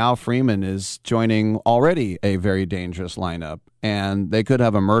 And now Freeman is joining already a very dangerous lineup, and they could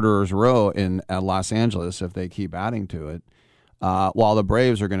have a murderer's row in Los Angeles if they keep adding to it, while the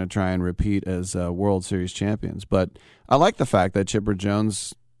Braves are going to try and repeat as World Series champions. But I like the fact that Chipper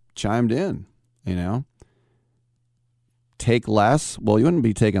Jones chimed in, Take less? Well, you wouldn't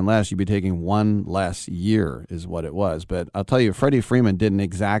be taking less. You'd be taking one less year is what it was. But I'll tell you, Freddie Freeman didn't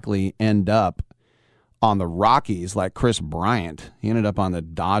exactly end up on the Rockies like Chris Bryant. He ended up on the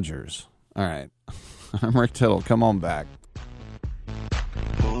Dodgers. All right. I'm Rick Tittle. Come on back.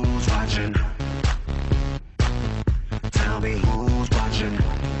 Who's watching? Tell me who's watching?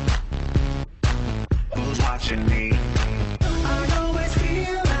 Who's watching me? I always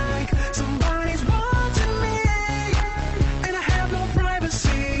feel like somebody's watching me, and I have no privacy.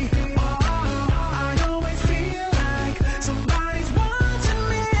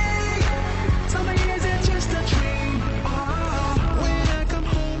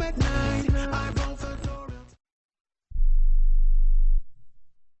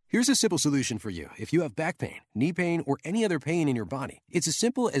 Here's a simple solution for you if you have back pain, knee pain, or any other pain in your body. It's as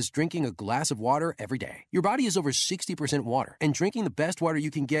simple as drinking a glass of water every day. Your body is over 60% water, and drinking the best water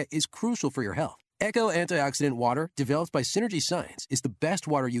you can get is crucial for your health. Echo Antioxidant Water, developed by Synergy Science, is the best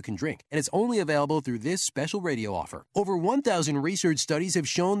water you can drink, and it's only available through this special radio offer. Over 1,000 research studies have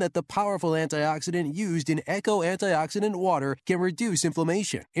shown that the powerful antioxidant used in Echo Antioxidant Water can reduce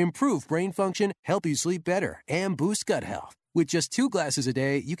inflammation, improve brain function, help you sleep better, and boost gut health. With just 2 glasses a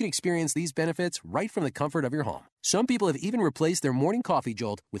day, you can experience these benefits right from the comfort of your home. Some people have even replaced their morning coffee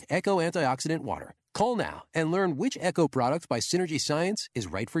jolt with Echo Antioxidant Water. Call now and learn which Echo product by Synergy Science is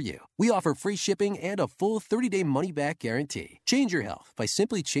right for you. We offer free shipping and a full 30-day money-back guarantee. Change your health by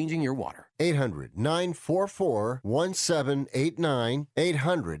simply changing your water. 800-944-1789.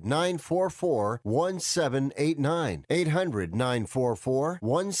 800-944-1789.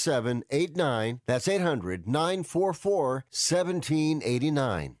 800-944-1789. That's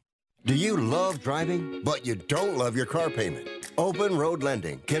 800-944-1789. Do you love driving, but you don't love your car payment? Open Road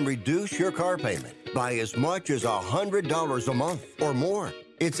Lending can reduce your car payment by as much as $100 a month or more.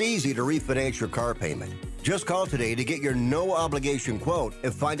 It's easy to refinance your car payment. Just call today to get your no-obligation quote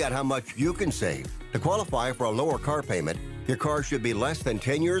and find out how much you can save. To qualify for a lower car payment, your car should be less than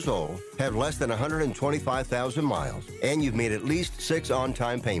 10 years old, have less than 125,000 miles, and you've made at least 6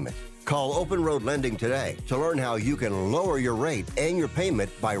 on-time payments. Call Open Road Lending today to learn how you can lower your rate and your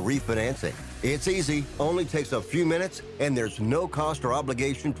payment by refinancing. It's easy, only takes a few minutes, and there's no cost or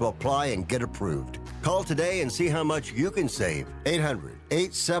obligation to apply and get approved. Call today and see how much you can save.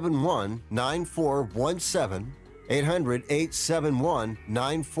 800-871-9417.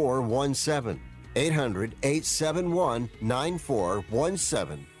 800-871-9417.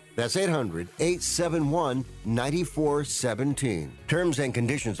 800-871-9417. That's 800-871-9417. Terms and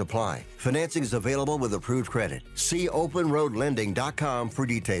conditions apply. Financing is available with approved credit. See openroadlending.com for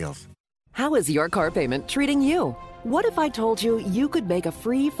details. How is your car payment treating you? What if I told you you could make a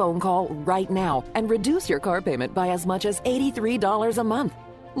free phone call right now and reduce your car payment by as much as $83 a month?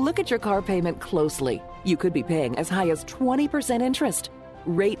 Look at your car payment closely. You could be paying as high as 20% interest.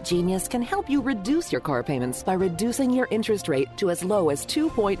 Rate Genius can help you reduce your car payments by reducing your interest rate to as low as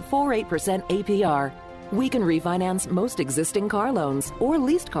 2.48% APR. We can refinance most existing car loans or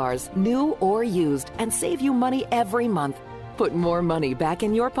leased cars, new or used, and save you money every month. Put more money back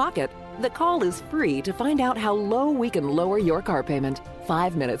in your pocket. The call is free to find out how low we can lower your car payment.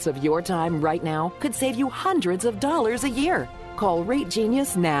 5 minutes of your time right now could save you hundreds of dollars a year. Call Rate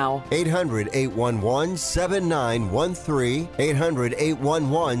Genius now. 800-811-7913.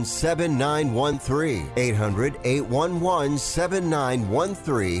 800-811-7913.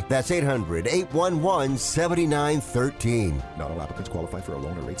 800-811-7913. That's 800-811-7913. Not all applicants qualify for a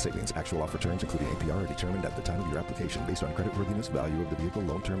loan or rate savings. Actual offer terms, including APR, are determined at the time of your application based on creditworthiness, value of the vehicle,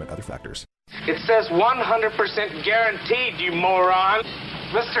 loan term, and other factors. It says 100% guaranteed, you moron.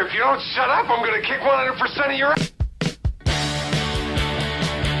 Mister, if you don't shut up, I'm going to kick 100% of your ass.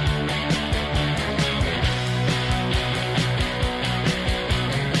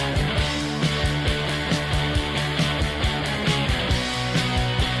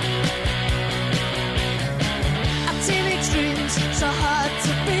 So hard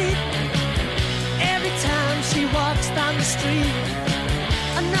to beat. Every time she walks down the street,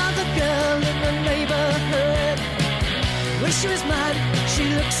 another girl in the neighborhood. Wish she was mine, she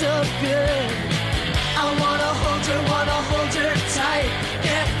looks so good. I wanna hold her tight.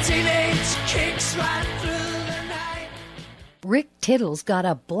 Get teenage kicks right through the night. Rick Tittle's got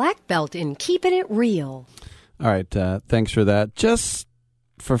a black belt in keeping it real. All right, thanks for that. Just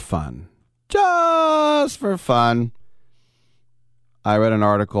for fun. Just for fun. I read an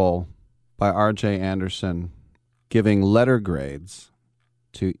article by R.J. Anderson giving letter grades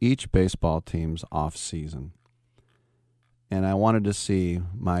to each baseball team's off-season. And I wanted to see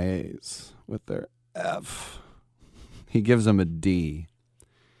my A's with their F. He gives them a D.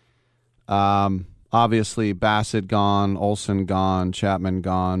 Obviously, Bassett gone, Olsen gone, Chapman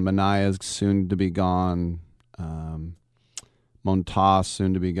gone, Manaya's soon to be gone, Montas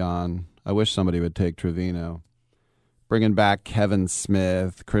soon to be gone. I wish somebody would take Trevino. Bringing back Kevin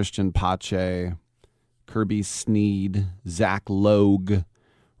Smith, Christian Pache, Kirby Snead, Zach Logue,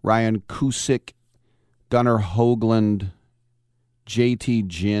 Ryan Cusick, Gunnar Hoagland, JT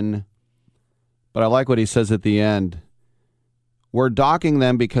Ginn. But I like what he says at the end. We're docking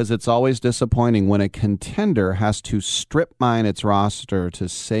them because it's always disappointing when a contender has to strip mine its roster to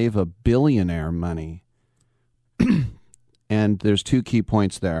save a billionaire money. And there's 2 key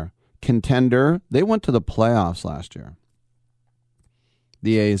points there. Contender, they went to the playoffs last year.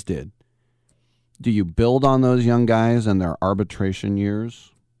 The A's did. Do you build on those young guys and their arbitration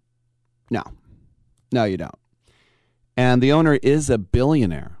years? No, you don't. And the owner is a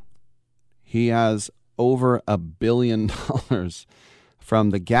billionaire. He has over $1 billion from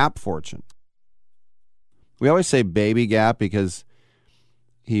the Gap fortune. We always say Baby Gap because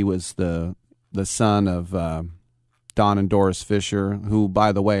he was the son of Don and Doris Fisher, who,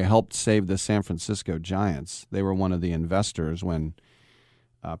 by the way, helped save the San Francisco Giants. They were one of the investors when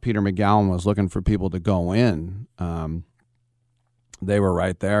Peter McGowan was looking for people to go in. They were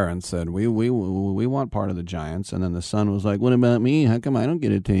right there and said, we want part of the Giants. And then the son was like, what about me? How come I don't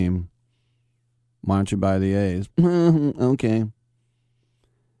get a team? Why don't you buy the A's? Okay.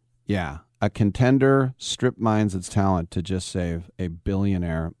 Yeah, a contender strip mines its talent to just save a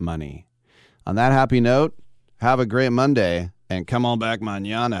billionaire money. On that happy note, have a great Monday, and come on back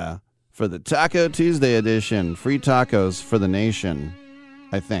mañana for the Taco Tuesday edition. Free tacos for the nation,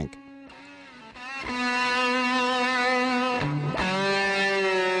 I think.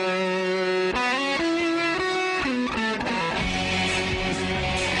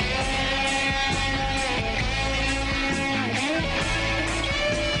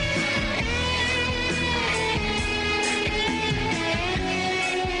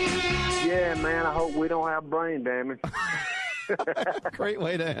 Yeah, man, I hope we don't have brain damage. Great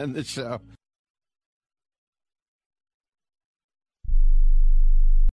way to end the show.